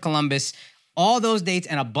 1st, Columbus. All those dates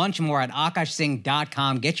and a bunch more at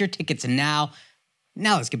akashsingh.com. Get your tickets now.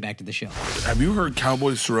 Now let's get back to the show. Have you heard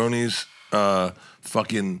Cowboy Cerrone's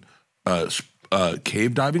fucking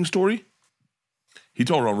cave diving story? He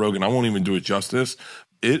told it on Rogan. I won't even do it justice.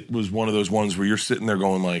 It was one of those ones where you're sitting there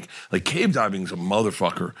going like cave diving's a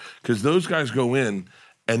motherfucker. Because those guys go in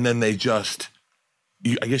and then they just,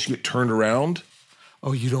 I guess you get turned around.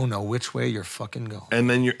 Oh, you don't know which way you're fucking going. And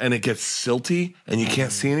then and it gets silty, and you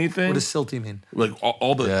can't see anything. What does silty mean? Like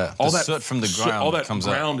all that soot from the ground all that comes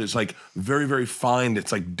ground up. is like very, very fine.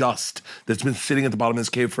 It's like dust that's been sitting at the bottom of this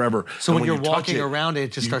cave forever. So and when you're you touch walking around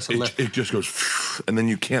it just starts to lift. It just goes, and then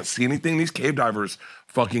you can't see anything. These cave divers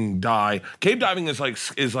fucking die. Cave diving is like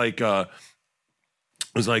fucking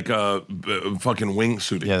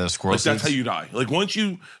wingsuiting. Yeah, the squirrel Like, that's suits. how you die. Like once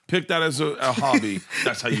you pick that as a hobby,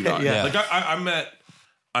 that's how you die. Yeah. Like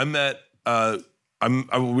we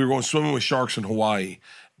were going swimming with sharks in Hawaii,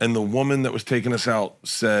 and the woman that was taking us out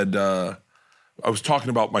said, I was talking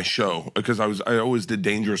about my show because I always did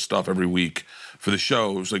dangerous stuff every week for the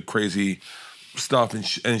show. It was like crazy stuff,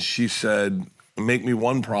 and she said, "Make me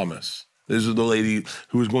one promise." This is the lady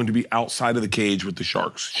who was going to be outside of the cage with the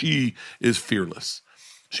sharks. She is fearless.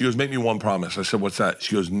 She goes, "Make me one promise." I said, "What's that?"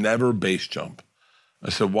 She goes, "Never base jump." I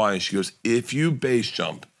said, "Why?" And she goes, "If you base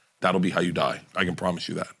jump, that'll be how you die. I can promise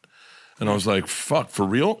you that." And I was like, fuck, for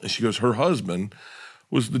real? And she goes, her husband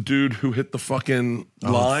was the dude who hit the fucking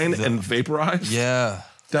line and vaporized. Yeah.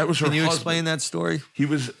 That was her Can you husband. explain that story? He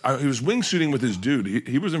was wingsuiting with his dude.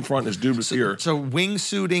 He was in front, his dude was here. So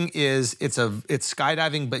wingsuiting is it's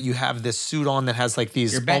skydiving, but you have this suit on that has like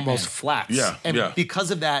these You're Batman. almost flaps. Yeah, And yeah.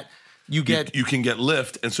 because of that, you can get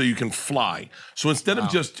lift, and so you can fly. So instead of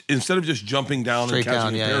just jumping down Straight and catching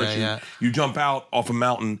down, a yeah, parachute, yeah. you jump out off a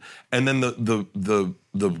mountain, and then the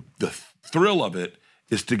thrill of it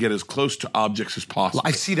is to get as close to objects as possible.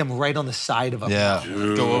 I see them right on the side of a Yeah.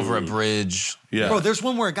 mountain. Go over a bridge. Yeah. Bro, there's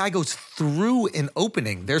one where a guy goes through an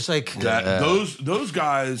opening. There's like Those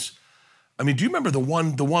guys. I mean, do you remember the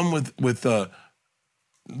one with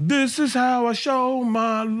 "This is how I show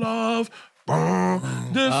my love"?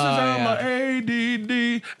 This is how my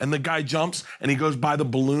ADD. And the guy jumps and he goes by the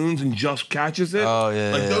balloons and just catches it. Oh,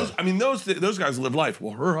 yeah, like yeah. those. I mean, those guys live life.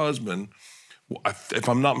 Well, her husband, if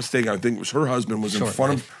I'm not mistaken, I think it was her husband was in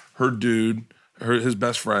front of her dude, his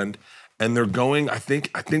best friend, and they're going. I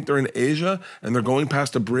think they're in Asia and they're going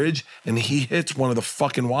past a bridge, and he hits one of the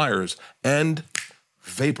fucking wires and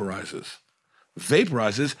vaporizes,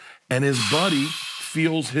 and his buddy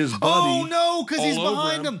feels his buddy. Oh no, because he's all over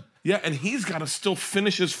behind him. Yeah, and he's got to still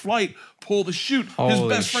finish his flight, pull the chute. His Holy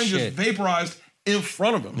best friend shit. just vaporized in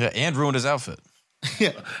front of him. Yeah, and ruined his outfit.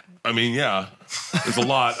 Yeah. I mean, yeah, it's a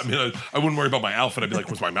lot. I mean, I wouldn't worry about my outfit. I'd be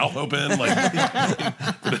like, was my mouth open? Like,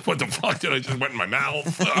 what the fuck did I just wet in my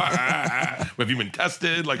mouth? Have you been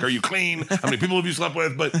tested? Like, are you clean? How many people have you slept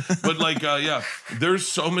with? But like, yeah, there's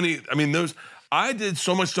so many. I mean, I did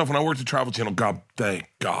so much stuff when I worked at Travel Channel. God, thank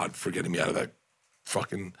God for getting me out of that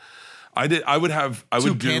fucking. I would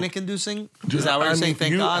Too do panic-inducing? Is that what you're saying?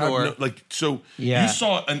 Thank God, or you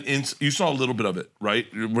saw you saw a little bit of it, right?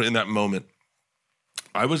 In that moment,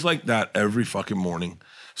 I was like that every fucking morning,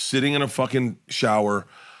 sitting in a fucking shower,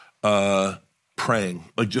 praying,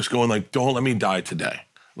 like just going like, "Don't let me die today."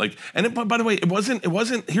 Like, and by the way, it wasn't.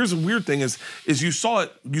 Here's the weird thing: is you saw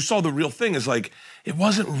it. You saw the real thing. Is like it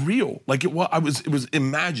wasn't real. Like it was. It was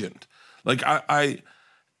imagined. Like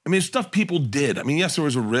I mean, stuff people did. I mean, yes, there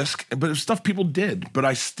was a risk, but it was stuff people did. But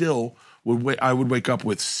I still I would wake up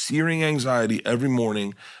with searing anxiety every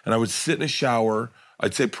morning, and I would sit in a shower.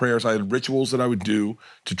 I'd say prayers. I had rituals that I would do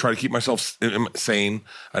to try to keep myself sane.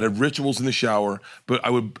 I'd have rituals in the shower, but I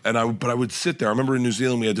would sit there. I remember in New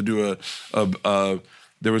Zealand we had to do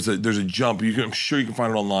there's a jump. I'm sure you can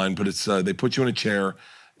find it online, but it's they put you in a chair.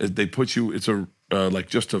 It's like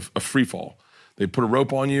just a free fall. They put a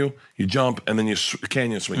rope on you, you jump, and then you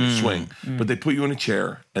canyon swing, you swing. But they put you in a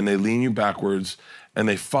chair, and they lean you backwards, and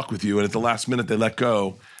they fuck with you, and at the last minute they let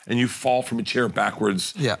go, and you fall from a chair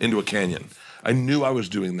backwards into a canyon. I knew I was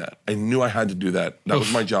doing that. I knew I had to do that. That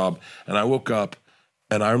was my job. And I woke up,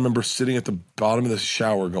 and I remember sitting at the bottom of the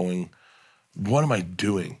shower going, what am I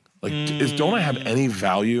doing? Like, don't I have any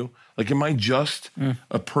value? Like, am I just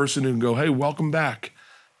a person who can go, hey, welcome back?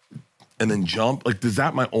 And then jump? Like, is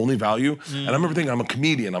that my only value? And I remember thinking, I'm a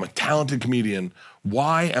comedian. I'm a talented comedian.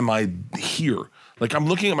 Why am I here? Like, I'm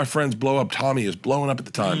looking at my friends blow up. Tommy is blowing up at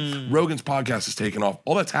the time. Rogan's podcast is taking off.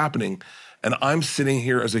 All that's happening. And I'm sitting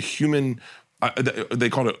here as a human.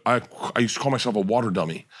 They called it, I used to call myself a water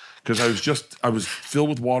dummy. Because I was filled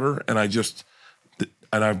with water. And I just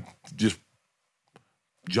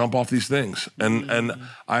jump off these things. And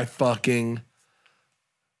I think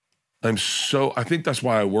that's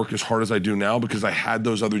why I work as hard as I do now, because I had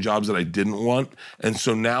those other jobs that I didn't want. And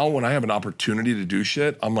so now when I have an opportunity to do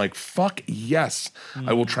shit, I'm like, fuck yes,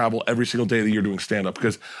 I will travel every single day of the year doing stand-up,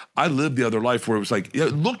 because I lived the other life where it was like, yeah,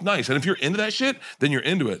 it looked nice. And if you're into that shit, then you're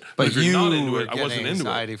into it. But if you're not into it, I wasn't into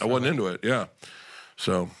it. I wasn't into it, yeah.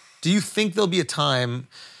 So. Do you think there'll be a time,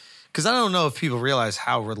 because I don't know if people realize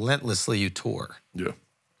how relentlessly you tour. Yeah.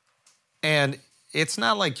 And it's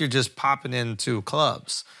not like you're just popping into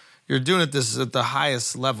clubs. You're doing it this at the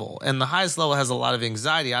highest level. And the highest level has a lot of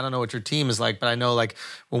anxiety. I don't know what your team is like, but I know like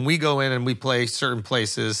when we go in and we play certain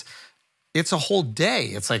places, it's a whole day.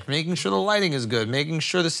 It's like making sure the lighting is good, making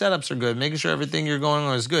sure the setups are good, making sure everything you're going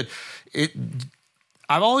on is good.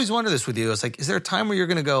 I've always wondered this with you. It's like, is there a time where you're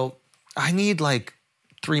going to go, I need like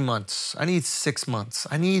 3 months. I need 6 months.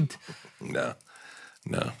 I need... No.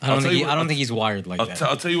 I don't think he's wired like that.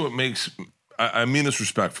 I'll tell you what makes... I mean this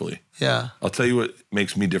respectfully. Yeah. I'll tell you what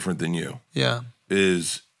makes me different than you. Yeah.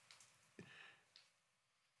 Is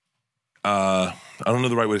I don't know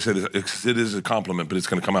the right way to say this. It is a compliment, but it's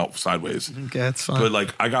going to come out sideways. Okay, that's fine. But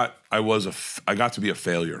like I got to be a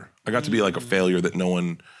failure. I got to be like a failure that no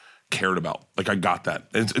one cared about. Like I got that.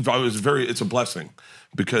 It's a blessing,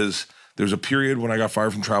 because there was a period when I got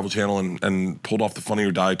fired from Travel Channel and pulled off the Funny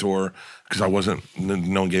or Die tour because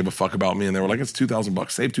no one gave a fuck about me. And they were like, it's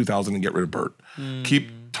 $2,000, save $2,000 and get rid of Bert. Keep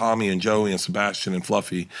Tommy and Joey and Sebastian and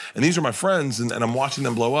Fluffy. And these are my friends, and I'm watching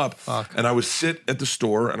them blow up. Fuck. And I would sit at the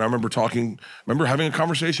store, and I remember having a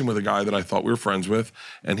conversation with a guy that I thought we were friends with,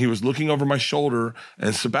 and he was looking over my shoulder,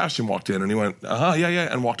 and Sebastian walked in, and he went,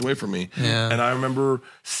 yeah, and walked away from me. Yeah. And I remember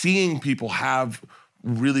seeing people have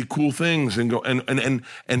really cool things and go and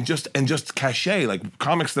just cachet, like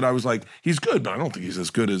comics that I was like, he's good, but I don't think he's as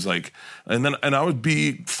good as like, and I would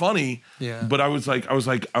be funny, yeah. But I was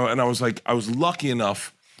lucky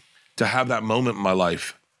enough to have that moment in my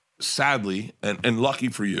life. Sadly, and lucky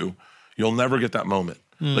for you, you'll never get that moment.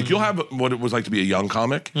 Like you'll have what it was like to be a young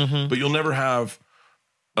comic, but you'll never have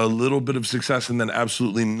a little bit of success and then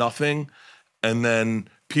absolutely nothing, and then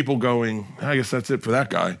people going, I guess that's it for that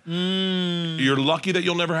guy. You're lucky that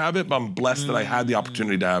you'll never have it, but I'm blessed that I had the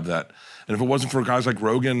opportunity to have that. And if it wasn't for guys like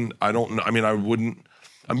Rogan, I don't know. I mean, I wouldn't.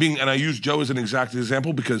 And I use Joe as an exact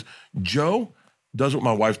example because Joe does what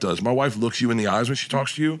my wife does. My wife looks you in the eyes when she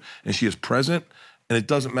talks to you, and she is present. And it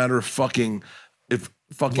doesn't matter if fucking Kim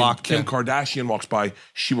Kardashian walks by,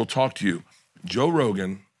 she will talk to you. Joe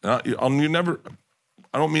Rogan, you never.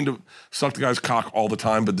 I don't mean to suck the guy's cock all the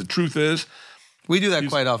time, but the truth is, we do that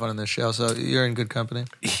quite often on this show, so you're in good company.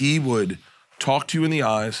 He would talk to you in the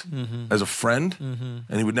eyes as a friend,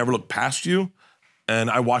 and he would never look past you. And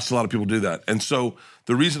I watched a lot of people do that. And so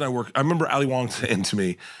the reason I remember Ali Wong saying to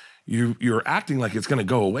me, you're acting like it's going to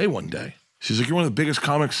go away one day. She's like, you're one of the biggest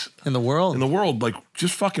comics in the world. Like,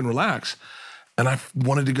 just fucking relax. And I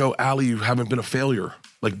wanted to go, Ali, you haven't been a failure.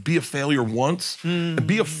 Like, be a failure once. And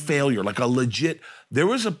be a failure, like a legit. There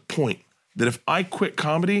was a point that if I quit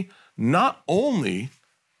comedy, not only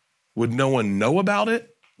would no one know about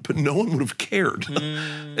it, but no one would have cared.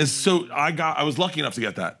 And so I was lucky enough to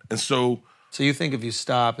get that. And so you think if you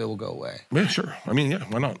stop, it will go away? Yeah, sure. I mean, yeah,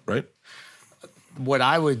 why not, right? What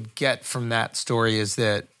I would get from that story is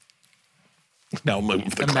that now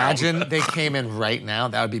imagine they came in right now.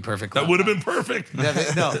 That would be perfect. That would have been perfect.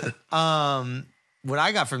 What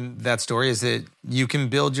I got from that story is that you can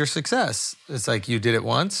build your success. It's like you did it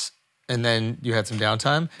once, and then you had some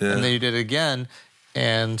downtime, and then you did it again,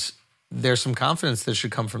 and there's some confidence that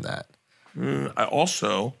should come from that. I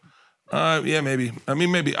also, maybe. I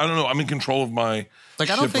mean, maybe. I don't know. I'm in control of my I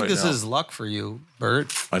don't think this is luck for you,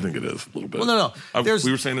 Bert. I think it is a little bit. Well, no.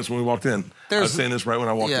 We were saying this when we walked in. I was saying this right when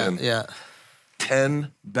I walked in. Yeah.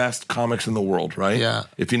 10 best comics in the world, right? Yeah.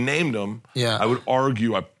 If you named them, I would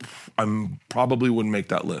argue I probably wouldn't make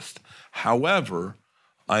that list. However,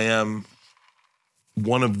 I am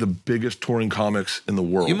one of the biggest touring comics in the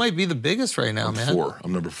world. You might be the biggest right now, man.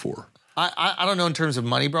 I'm number 4. I don't know in terms of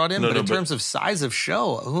money brought in, but in terms of size of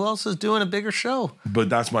show, who else is doing a bigger show? But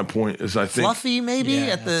that's my point. Is I think Fluffy maybe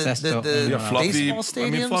at the Fluffy, baseball stadiums. I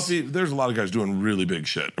mean, Fluffy. There's a lot of guys doing really big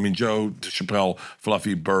shit. I mean, Joe Chappelle,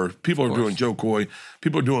 Fluffy, Bert. People are doing Joe Coy.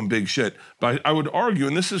 People are doing big shit. But I would argue,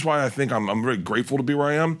 and this is why I think I'm very grateful to be where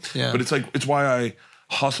I am. Yeah. But it's why I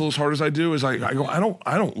hustle as hard as I do. Is I go I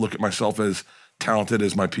don't look at myself as talented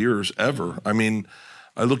as my peers ever. I mean.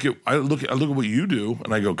 I look at what you do,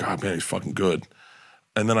 and I go, God, man, he's fucking good.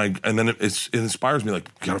 And then it inspires me, like,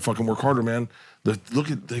 you gotta fucking work harder, man.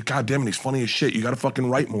 Look at the goddamn it, he's funny as shit. You gotta fucking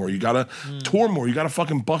write more. You gotta tour more. You gotta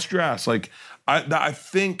fucking bust your ass. Like, I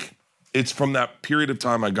think it's from that period of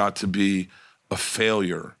time I got to be a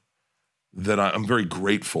failure that I'm very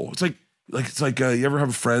grateful. It's like you ever have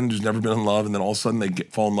a friend who's never been in love, and then all of a sudden they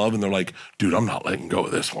fall in love, and they're like, dude, I'm not letting go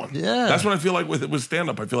of this one. Yeah. That's what I feel like with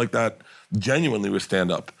stand-up. I feel like that genuinely with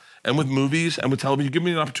stand-up. And with movies and with television. You give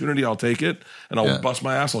me an opportunity, I'll take it, and I'll bust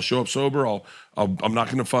my ass. I'll show up sober. I'm not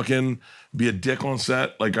going to fucking be a dick on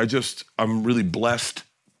set. Like, I'm really blessed.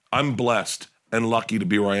 I'm blessed and lucky to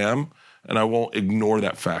be where I am, and I won't ignore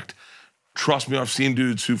that fact. Trust me, I've seen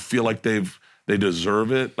dudes who feel like they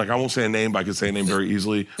deserve it. Like, I won't say a name, but I can say a name very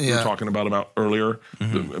easily. We were talking about earlier,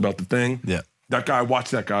 about the thing. Yeah. That guy, I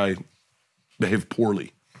watched that guy behave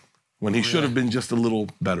poorly when he should have been just a little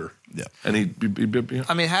better. Yeah. And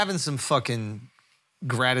I mean, having some fucking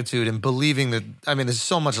gratitude and believing that, I mean, there's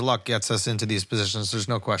so much luck gets us into these positions. There's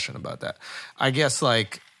no question about that. I guess,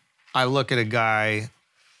 like, I look at a guy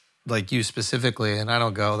like you specifically, and I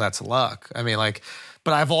don't go, that's luck. I mean, like,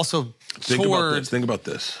 but I've also Think about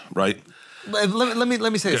this, right? Let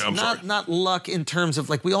me say this. Not luck in terms of,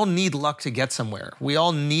 like, we all need luck to get somewhere. We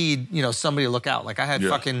all need, somebody to look out. Like, I had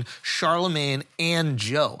fucking Charlemagne and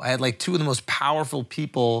Joe. I had, like, two of the most powerful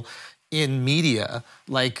people in media,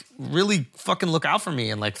 like, really fucking look out for me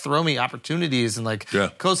and, like, throw me opportunities and, like,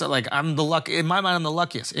 like, I'm the luck. In my mind, I'm the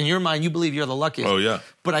luckiest. In your mind, you believe you're the luckiest. Oh, yeah.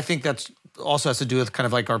 But I think that's also has to do with kind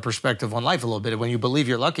of like our perspective on life a little bit. When you believe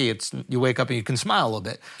you're lucky, you wake up and you can smile a little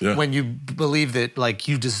bit. Yeah. When you believe that, like,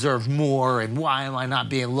 you deserve more and why am I not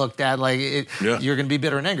being looked at, like, you're going to be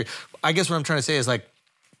bitter and angry. I guess what I'm trying to say is, like,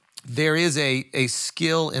 there is a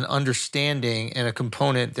skill in understanding and a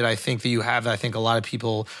component that I think that you have that I think a lot of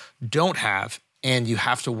people don't have, and you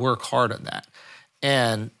have to work hard on that.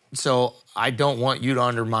 And so I don't want you to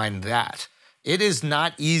undermine that. It is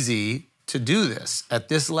not easy to do this at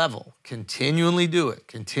this level, continually do it,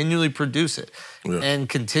 continually produce it, and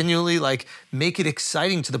continually, like, make it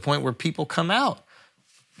exciting to the point where people come out.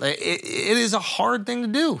 Like, it is a hard thing to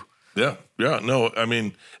do. Yeah. No, I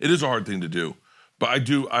mean, it is a hard thing to do. But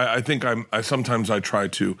I think sometimes I try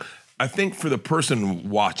to, I think for the person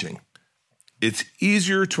watching, it's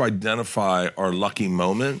easier to identify our lucky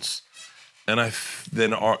moments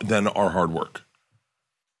than our hard work.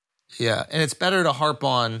 Yeah, and it's better to harp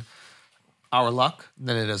on our luck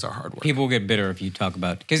than it is our hard work. People get bitter if you talk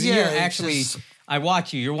about because you're actually. I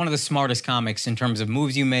watch you. You're one of the smartest comics in terms of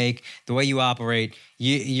moves you make, the way you operate.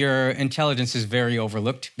 Your intelligence is very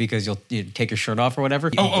overlooked because you take your shirt off or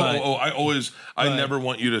whatever. I never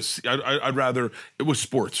want you to see. I'd rather it was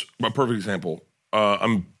sports. A perfect example.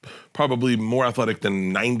 I'm probably more athletic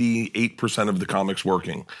than 98% of the comics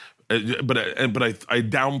working, but I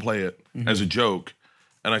downplay it as a joke,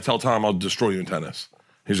 and I tell Tom I'll destroy you in tennis.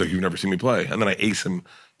 He's like, you've never seen me play, and then I ace him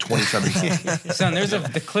 27 times. Son, there's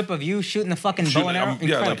the clip of you shooting the fucking bow and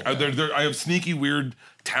arrow. I have sneaky, weird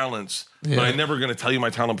talents, but I'm never going to tell you my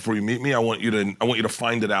talent before you meet me. I want you to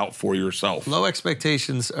find it out for yourself. Low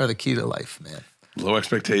expectations are the key to life, man. Low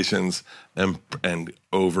expectations and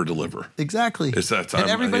over deliver. Exactly. It's that time.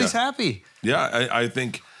 And everybody's happy. Yeah, I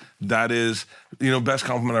think that is best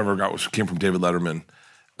compliment I ever got came from David Letterman.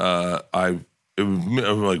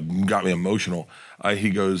 It got me emotional. He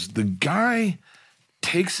goes, the guy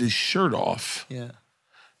takes his shirt off,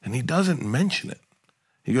 and he doesn't mention it.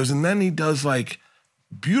 He goes, and then he does like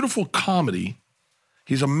beautiful comedy.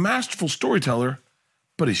 He's a masterful storyteller,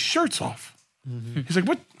 but his shirt's off. Mm-hmm. He's like,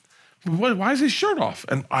 what? Why is his shirt off?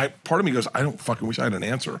 And part of me goes, I don't fucking wish I had an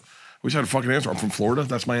answer. Wish I had a fucking answer. I'm from Florida.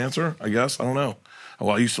 That's my answer, I guess. I don't know.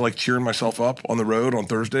 Well, I used to like cheering myself up on the road on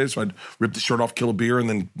Thursdays, so I'd rip the shirt off, kill a beer, and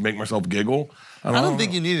then make myself giggle. I don't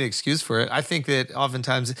think you need an excuse for it. I think that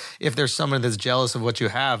oftentimes if there's someone that's jealous of what you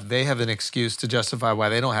have, they have an excuse to justify why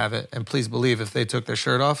they don't have it. And please believe if they took their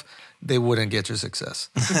shirt off, they wouldn't get your success.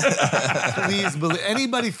 Please believe.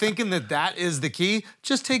 Anybody thinking that is the key,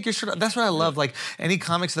 just take your shirt off. That's what I love. Like any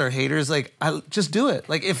comics that are haters, just do it.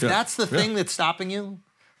 Like if that's the thing that's stopping you,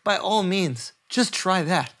 by all means, just try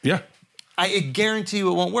that. Yeah. I guarantee you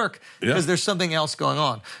it won't work because there's something else going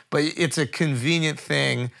on. But it's a convenient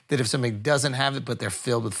thing that if somebody doesn't have it, but they're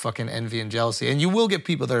filled with fucking envy and jealousy. And you will get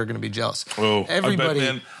people that are going to be jealous. Oh, everybody. I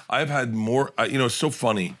bet, man, I've had more, it's so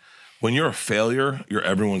funny. When you're a failure, you're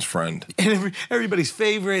everyone's friend. And everybody's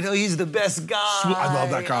favorite. Oh, he's the best guy. I love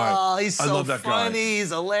that guy. Oh, he's so funny. He's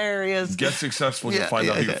hilarious. Get successful, you'll find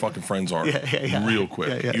out who your fucking friends are. Yeah. Real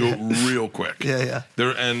quick. Real quick. Yeah.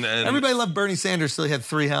 And everybody loved Bernie Sanders till he had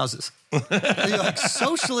 3 houses. And you're like,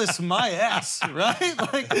 socialist my ass, right?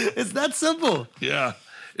 Like, it's that simple. Yeah,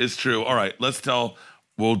 it's true. All right, I'll tell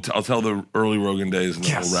the early Rogan days and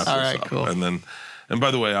then we'll wrap this up. Cool. And by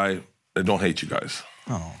the way, I don't hate you guys.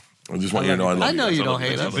 Oh. I just want you to know I love you. I know you don't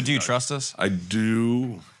hate us. But do you trust us? I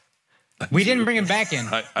do. We didn't bring him back in.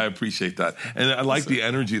 I appreciate that. And I like the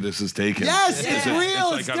energy this is taking. Yes, it's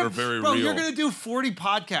real. It's very Bro, real. you're going to do 40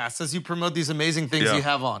 podcasts as you promote these amazing things you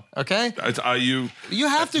have on, okay? You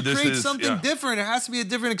have to create something different. It has to be a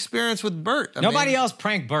different experience with Bert. Nobody else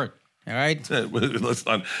pranked Bert. All right. Let's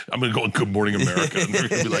not. I'm going to go on Good Morning America, and they're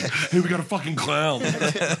going to be like, "Hey, we got a fucking clown." By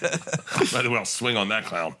the way, I'll swing on that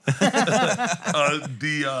clown.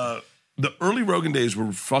 The early Rogan days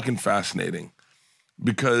were fucking fascinating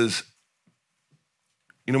because,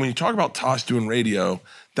 when you talk about Tosh doing radio,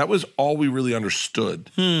 that was all we really understood,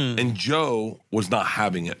 and Joe was not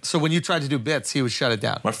having it. So when you tried to do bits, he would shut it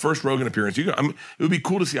down. My first Rogan appearance, it would be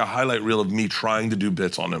cool to see a highlight reel of me trying to do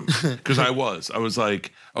bits on him because I was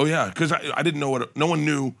like, oh yeah, because I didn't know no one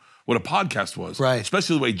knew what a podcast was, right?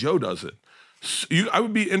 Especially the way Joe does it. So I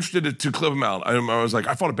would be interested to clip him out. I was like,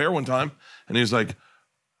 I fought a bear one time, and he was like,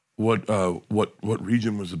 what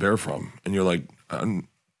region was the bear from? And you're like,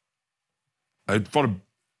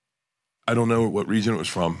 I don't know what region it was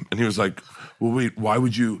from. And he was like, well, wait, why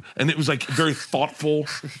would you? And it was like a very thoughtful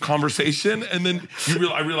conversation. And then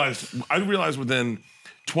I realized within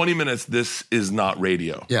 20 minutes, this is not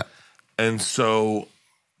radio. Yeah. And so,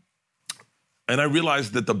 and I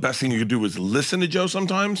realized that the best thing you could do was listen to Joe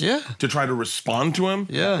sometimes to try to respond to him.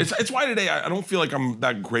 Yeah. It's why today I don't feel like I'm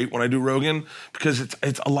that great when I do Rogan because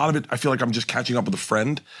it's a lot of it. I feel like I'm just catching up with a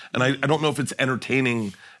friend. And I don't know if it's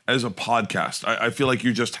entertaining as a podcast. I feel like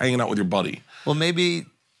you're just hanging out with your buddy. Well, maybe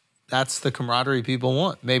that's the camaraderie people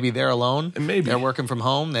want. Maybe they're alone. And maybe they're working from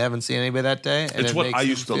home. They haven't seen anybody that day. And it's what I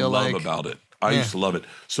used to love about it. I used to love it.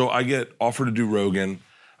 So I get offered to do Rogan.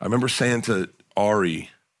 I remember saying to Ari,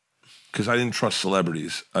 because I didn't trust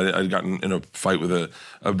celebrities. I'd gotten in a fight with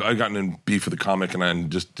I'd gotten in beef with a comic, and I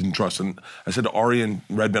just didn't trust. And I said to Ari and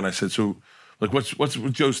Redman, I said, so, like, what's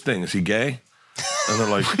Joe's thing? Is he gay? And they're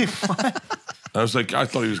like, wait, what? I was like, I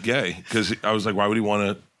thought he was gay because I was like, why would he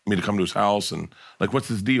want me to come to his house? And like, what's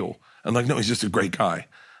his deal? I'm like, no, he's just a great guy.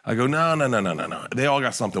 I go, no. They all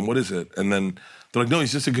got something. What is it? And then they're like, no,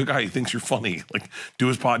 he's just a good guy. He thinks you're funny. Like, do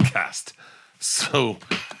his podcast. So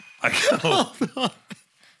I go, oh,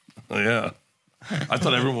 yeah. I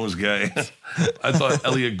thought everyone was gay. I thought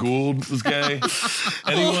Elliot Gould was gay.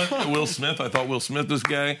 Will Smith, I thought Will Smith was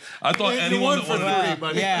gay. I thought anyone that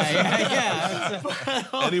wanted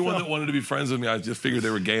anyone that wanted to be friends with me, I just figured they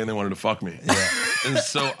were gay and they wanted to fuck me. Yeah. And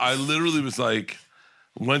so I literally was like,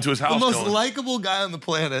 went to his house. The most likable guy on the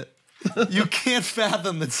planet. You can't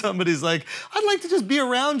fathom that somebody's like, I'd like to just be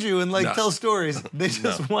around you and tell stories. They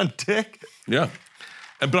just want dick. Yeah.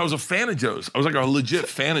 But I was a fan of Joe's. I was like a legit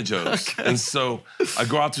fan of Joe's. Okay. And so I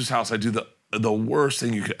go out to his house. I do the worst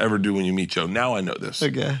thing you could ever do when you meet Joe. Now I know this.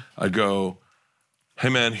 Okay. I go, hey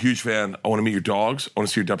man, huge fan. I want to meet your dogs. I want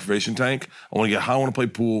to see your deprivation tank. I want to get high. I want to play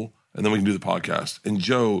pool. And then we can do the podcast. And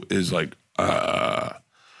Joe is like,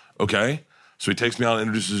 okay. So he takes me out and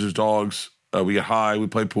introduces his dogs. We get high. We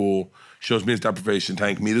play pool. Shows me his deprivation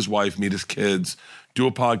tank. Meet his wife. Meet his kids. Do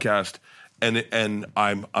a podcast. And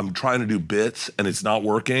I'm trying to do bits and it's not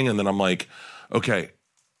working. And then I'm like, okay.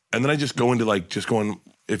 And then I just go into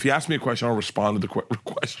if he asks me a question, I'll respond to the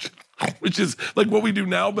question, which is like what we do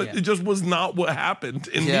now, but it just was not what happened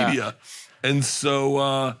in media. And so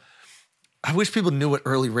I wish people knew what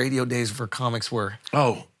early radio days for comics were.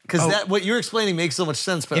 Oh. Because what you're explaining makes so much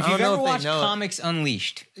sense, but if you've ever watched Comics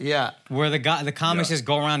Unleashed, where the comics just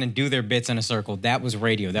go around and do their bits in a circle, that was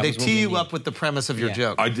radio. They tee you up with the premise of your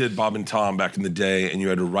joke. I did Bob and Tom back in the day, and you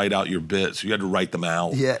had to write out your bits. You had to write them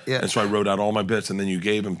out. Yeah. And so I wrote out all my bits, and then you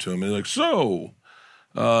gave them to him, and they're like, so,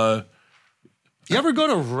 you ever go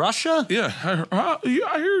to Russia? Yeah, I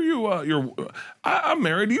hear you. I'm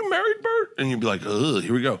married. Are you married, Bert? And you'd be like, ugh,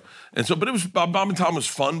 here we go. And so, but it was Bob and Tom was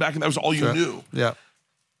fun back, and that was all you knew. Yeah.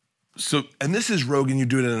 So, and this is Rogan, you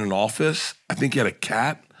do it in an office. I think he had a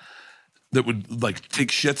cat that would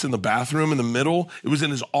take shits in the bathroom in the middle. It was in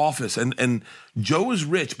his office. And Joe was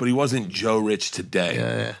rich, but he wasn't Joe rich today.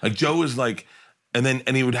 Yeah. Like Joe was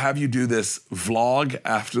and he would have you do this vlog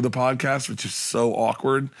after the podcast, which is so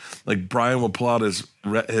awkward. Like Brian would pull out his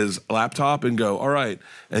laptop and go, all right.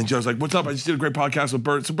 And Joe's like, what's up? I just did a great podcast with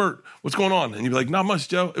Bert. So Bert, what's going on? And you'd be like, not much,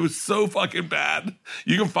 Joe. It was so fucking bad.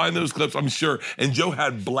 You can find those clips, I'm sure. And Joe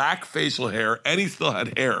had black facial hair and he still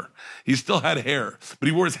had hair. He still had hair, but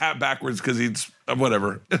he wore his hat backwards because he's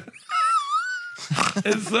whatever.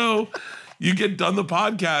 And so you get done the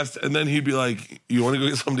podcast, and then he'd be like, you want to go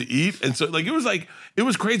get something to eat? And so, it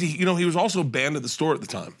was crazy. You know, he was also banned at the store at the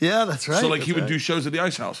time. Yeah, that's right. So, he would do shows at the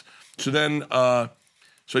Ice House. So then, the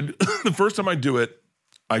first time I do it,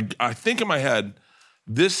 I think in my head,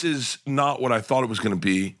 this is not what I thought it was going to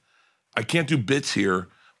be. I can't do bits here,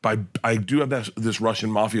 but I do have this Russian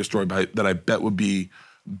mafia story that I bet would be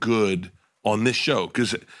good on this show.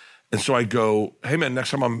 And so I go, hey man,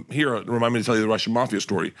 next time I'm here, remind me to tell you the Russian mafia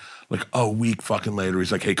story. Like a week fucking later,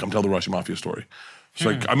 he's like, hey, come tell the Russian mafia story. It's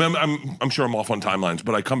I'm sure I'm off on timelines,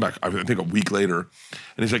 but I come back, I think a week later,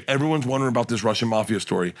 and he's like, everyone's wondering about this Russian mafia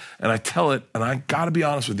story. And I tell it, and I gotta be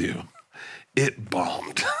honest with you, it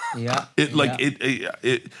bombed. Yeah.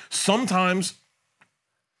 It sometimes,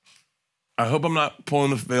 I hope I'm not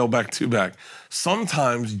pulling the veil back too back.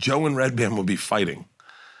 Sometimes Joe and Red Band would be fighting.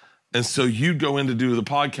 And so you'd go in to do the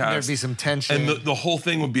podcast. There'd be some tension. And the whole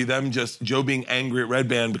thing would be them just, Joe being angry at Red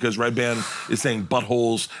Band because Red Band is saying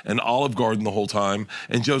buttholes and Olive Garden the whole time.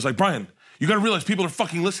 And Joe's like, Brian, you got to realize people are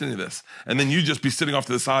fucking listening to this. And then you'd just be sitting off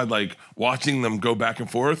to the side, watching them go back and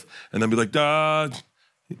forth. And then be like,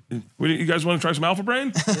 you guys want to try some Alpha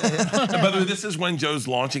Brain? And by the way, this is when Joe's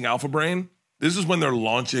launching Alpha Brain. This is when they're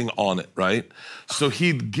launching on it, right? So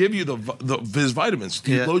he'd give you his vitamins.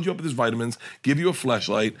 He'd load you up with his vitamins, give you a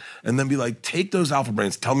fleshlight, and then be like, take those Alpha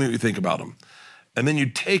Brains, tell me what you think about them. And then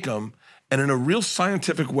you'd take them, and in a real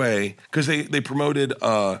scientific way, because they promoted,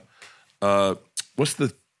 what's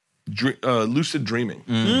the, lucid dreaming.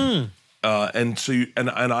 And so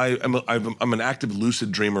I'm an active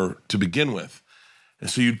lucid dreamer to begin with. And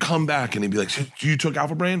so you'd come back, and he'd be like, so you took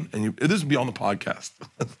Alpha Brain? And this would be on the podcast.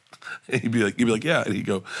 And he'd be like, yeah. And he'd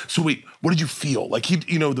go, so wait, what did you feel?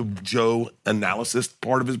 The Joe analysis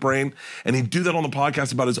part of his brain. And he'd do that on the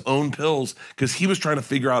podcast about his own pills because he was trying to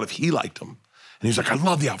figure out if he liked them. And he was like, I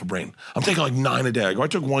love the Alpha Brain. I'm taking 9 a day. I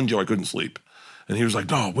took one, Joe, I couldn't sleep. And he was like,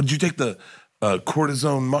 no, what did you take? The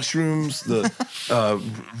cortisone mushrooms, the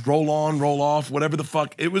roll on, roll off, whatever the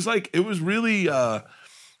fuck. It was really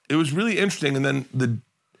interesting. And then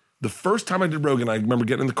the first time I did Rogan, I remember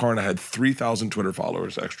getting in the car and I had 3,000 Twitter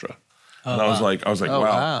followers extra. And I was like,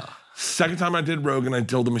 wow. Second time I did Rogan, I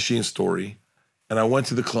told the Machine story. And I went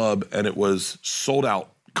to the club and it was sold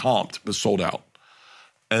out, comped, but sold out.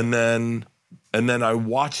 And then I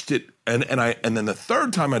watched it. And then the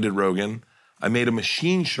third time I did Rogan, I made a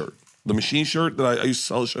Machine shirt. The Machine shirt that I used to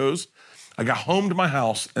sell at shows. I got home to my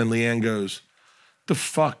house and Leanne goes, the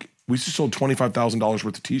fuck we just sold $25,000 worth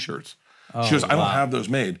of t-shirts. She goes, I don't have those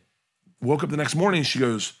made. Woke up the next morning, she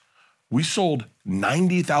goes, we sold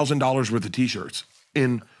 $90,000 worth of t-shirts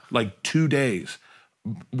in like 2 days.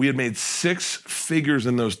 We had made 6 figures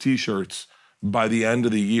in those t-shirts by the end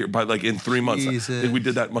of the year, by like in 3 months. Jesus. I think we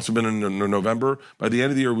did that, must have been in November. By the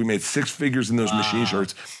end of the year, we made 6 figures in those machine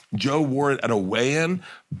shirts. Joe wore it at a weigh-in.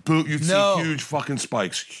 You'd see huge fucking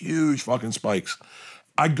spikes.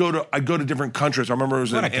 I go to different countries. I remember it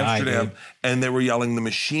was in Amsterdam, and they were yelling the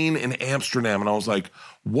machine in Amsterdam, and I was like,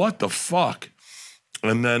 what the fuck?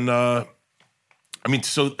 And then,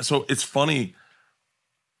 so it's funny.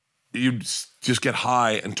 You just get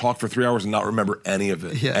high and talk for 3 hours and not remember any of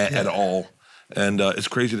it at all. And it's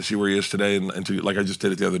crazy to see where he is today. And to, like I just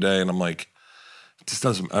did it the other day, and I'm like, it just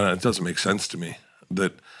doesn't make sense to me.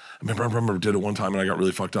 That I remember did it one time and I got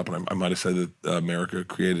really fucked up, and I might have said that America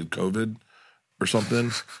created COVID or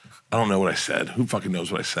something. I don't know what I said. Who fucking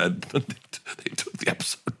knows what I said? They took the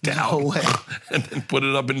episode down. No way. And then put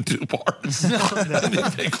it up in 2 parts. And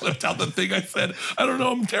then they clipped out the thing I said. I don't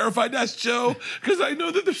know, I'm terrified to ask Joe because I know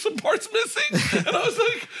that there's some parts missing. And I was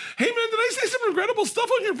like, hey man, did I say some regrettable stuff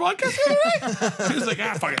on your podcast the other day? He was like,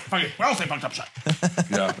 fuck it. Well, I'll say fucked up shit.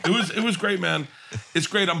 Yeah, it was great, man. It's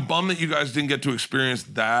great. I'm bummed that you guys didn't get to experience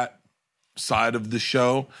that side of the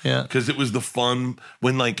show. Yeah. Because it was the fun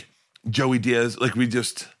when like Joey Diaz, like one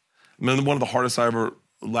of the hardest I ever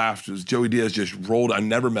laughed was Joey Diaz just rolled. I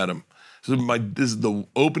never met him. This is the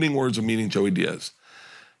opening words of meeting Joey Diaz.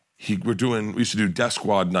 We used to do Death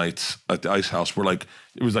Squad nights at the Ice House where like,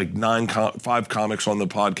 it was like 5 comics on the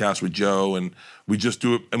podcast with Joe, and we just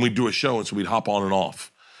do it, and we'd do a show, and so we'd hop on and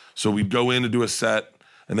off. So we'd go in to do a set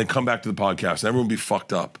and then come back to the podcast, and everyone would be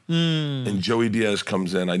fucked up. And Joey Diaz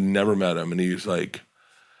comes in, I never met him, and he's like,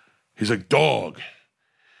 dog,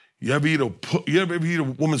 you ever eat a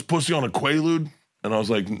woman's pussy on a Quaalude? And I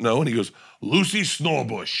was like, no. And he goes, Lucy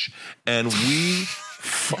Snorbush. And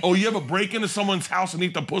you ever break into someone's house and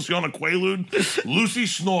eat the pussy on a Quaalude? Lucy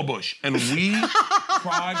Snorbush. And we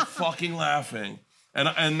cried fucking laughing.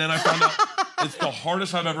 And then I found out it's the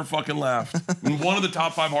hardest I've ever fucking laughed. And one of the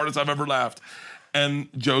top 5 hardest I've ever laughed. And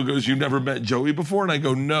Joe goes, you've never met Joey before? And I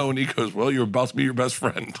go, no. And he goes, well, you're about to be your best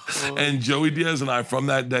friend. And Joey Diaz and I, from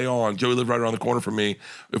that day on, Joey lived right around the corner from me.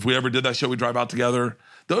 If we ever did that show, we'd drive out together.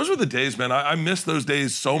 Those were the days, man. I miss those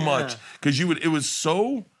days so much. Because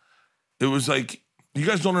it was like, you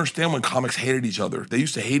guys don't understand when comics hated each other. They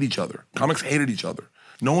used to hate each other. Comics hated each other.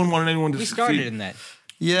 No one wanted anyone to succeed. We started in that.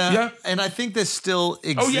 Yeah. And I think this still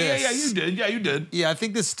exists. Oh, yeah, you did. Yeah, you did. Yeah, I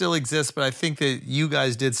think this still exists, but I think that you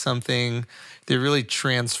guys did something that really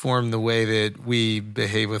transformed the way that we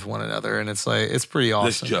behave with one another. And it's like, it's pretty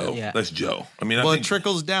awesome. That's Joe. I mean, it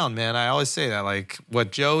trickles down, man. I always say that. Like,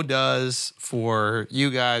 what Joe does for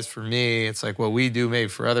you guys, for me, it's like what we do maybe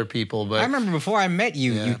for other people. But I remember before I met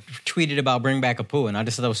you, you tweeted about Bring Back a Poo, and I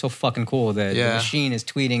just thought that was so fucking cool that the machine is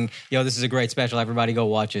tweeting, yo, this is a great special, everybody go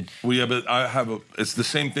watch it. Well, yeah, but it's the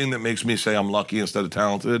same thing that makes me say I'm lucky instead of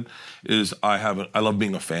talented, is I love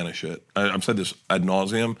being a fan of shit. I've said this ad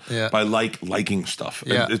nauseum, but I liking stuff.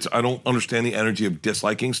 Yeah. I don't understand the energy of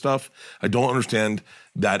disliking stuff. I don't understand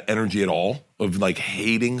that energy at all of like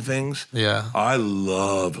hating things. Yeah. I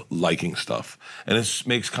love liking stuff. And it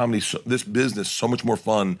makes comedy, this business, so much more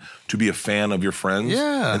fun to be a fan of your friends.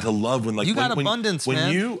 Yeah. And to love when like... You got abundance,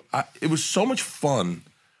 man. It was so much fun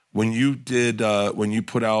when you did, when you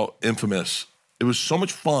put out Infamous. It was so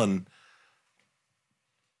much fun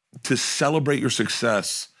to celebrate your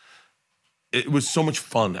success. It was so much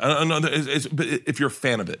fun. I know but if you're a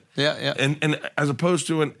fan of it, yeah. And as opposed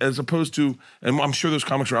to, and I'm sure those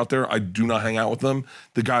comics are out there. I do not hang out with them.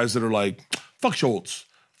 The guys that are like, fuck Schulz,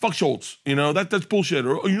 you know that's bullshit,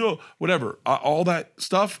 or whatever. All that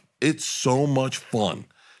stuff. It's so much fun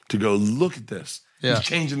to go look at this. Yeah. He's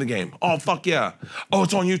changing the game. Oh fuck yeah. Oh,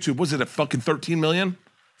 it's on YouTube. Was it a fucking 13 million?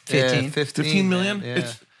 15 million.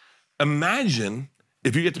 Yeah. Imagine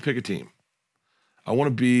if you get to pick a team. I want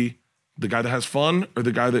to be the guy that has fun or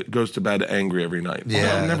the guy that goes to bed angry every night.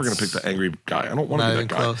 Yeah, I'm never going to pick the angry guy. I don't want to be that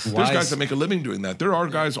guy. Close. There's guys that make a living doing that. There are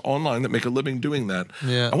guys online that make a living doing that.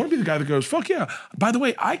 Yeah. I want to be the guy that goes, fuck yeah. By the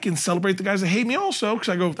way, I can celebrate the guys that hate me also, because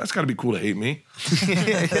I go, that's got to be cool to hate me.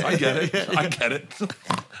 I get it.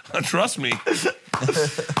 Trust me.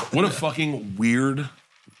 What a fucking weird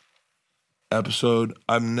episode.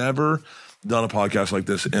 I've never done a podcast like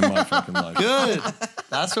this in my fucking life. Good.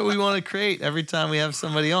 That's what we want to create every time we have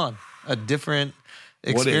somebody on. A different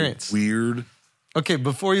experience. What a weird. Okay,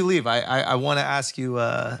 before you leave, I want to ask you,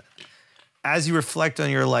 as you reflect on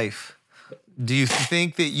your life, do you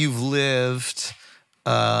think that you've lived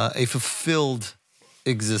a fulfilled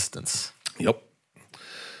existence? Yep.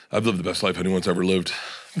 I've lived the best life anyone's ever lived,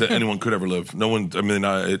 that anyone could ever live. No one. I mean,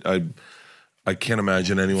 I can't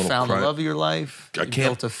imagine anyone Found will the cry. love of your life. I You can't.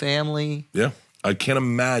 built a family. Yeah, I can't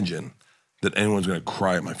imagine that anyone's going to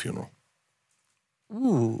cry at my funeral.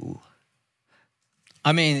 Ooh.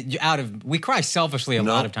 I mean, we cry selfishly a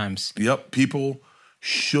lot of times. Yep, people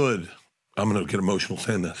should. I'm going to get emotional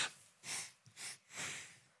saying this.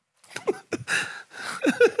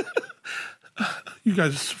 You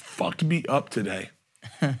guys fucked me up today.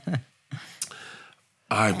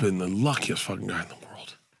 I've been the luckiest fucking guy in the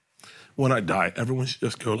world. When I die, everyone should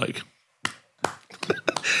just go like,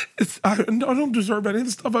 I don't deserve any of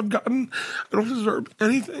the stuff I've gotten. I don't deserve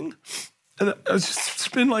anything. And it's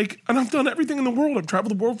been like, and I've done everything in the world. I've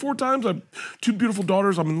traveled the world 4 times. I have 2 beautiful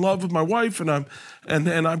daughters. I'm in love with my wife, and I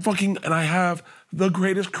have the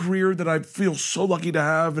greatest career that I feel so lucky to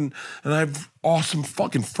have, and I have awesome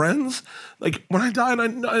fucking friends. Like when I die,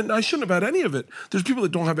 and I shouldn't have had any of it. There's people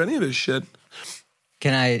that don't have any of this shit.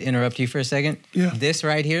 Can I interrupt you for a second? Yeah. This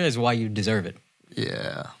right here is why you deserve it.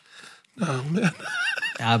 Yeah. Oh man.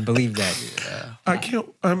 I believe that. Yeah. I can't.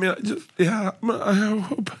 I mean, I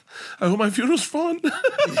hope my funeral's fun.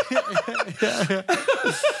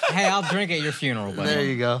 Hey, I'll drink at your funeral, but There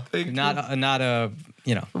you go. not a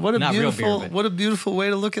What a not beautiful, real beer, but what a beautiful way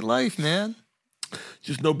to look at life, man.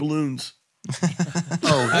 Just no balloons.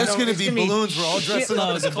 Oh, there's know, gonna it's be gonna be balloons. We're all dressing up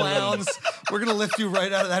as shitloads of clowns. We're gonna lift you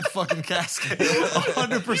right out of that fucking casket. 100%. You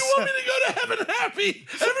want me to go to heaven happy?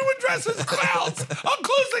 Everyone dresses as clowns. I'll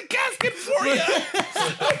close the casket for you.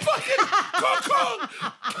 I'll fucking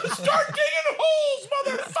start digging holes,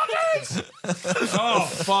 motherfuckers. Oh,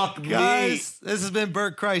 fuck me. Guys, this has been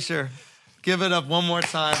Bert Kreischer. Give it up one more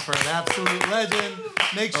time for an absolute legend.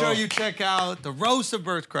 Make sure you check out the Roast of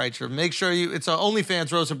Bert Kreischer. Make sure it's an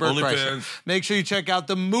OnlyFans Roast of Bert Kreischer. Make sure you check out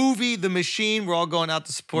the movie, The Machine. We're all going out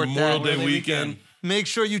to support Memorial that. Day weekend. Make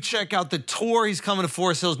sure you check out the tour. He's coming to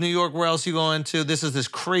Forest Hills, New York. Where else are you going to? This is this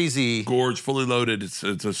crazy. Gorge, fully loaded. It's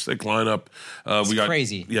a sick lineup. We got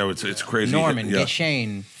crazy. Yeah, it's crazy. Norman, yeah. Get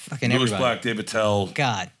Shane, fucking Lewis everybody. Black, David Tell,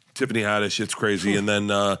 God. Tiffany Haddish. It's crazy. And then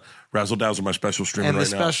Razzle Dazzle, my special streaming And the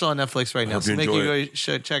right now. special on Netflix right now. Hope So you make enjoy you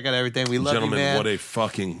go check out everything. We love Gentlemen, you, man. what a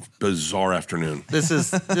fucking bizarre afternoon. This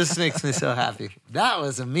makes me so happy. That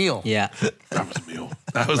was a meal. Yeah. That was a meal.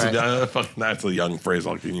 That was Right. that's a young phrase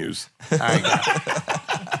I can use. All right,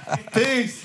 guys. Peace.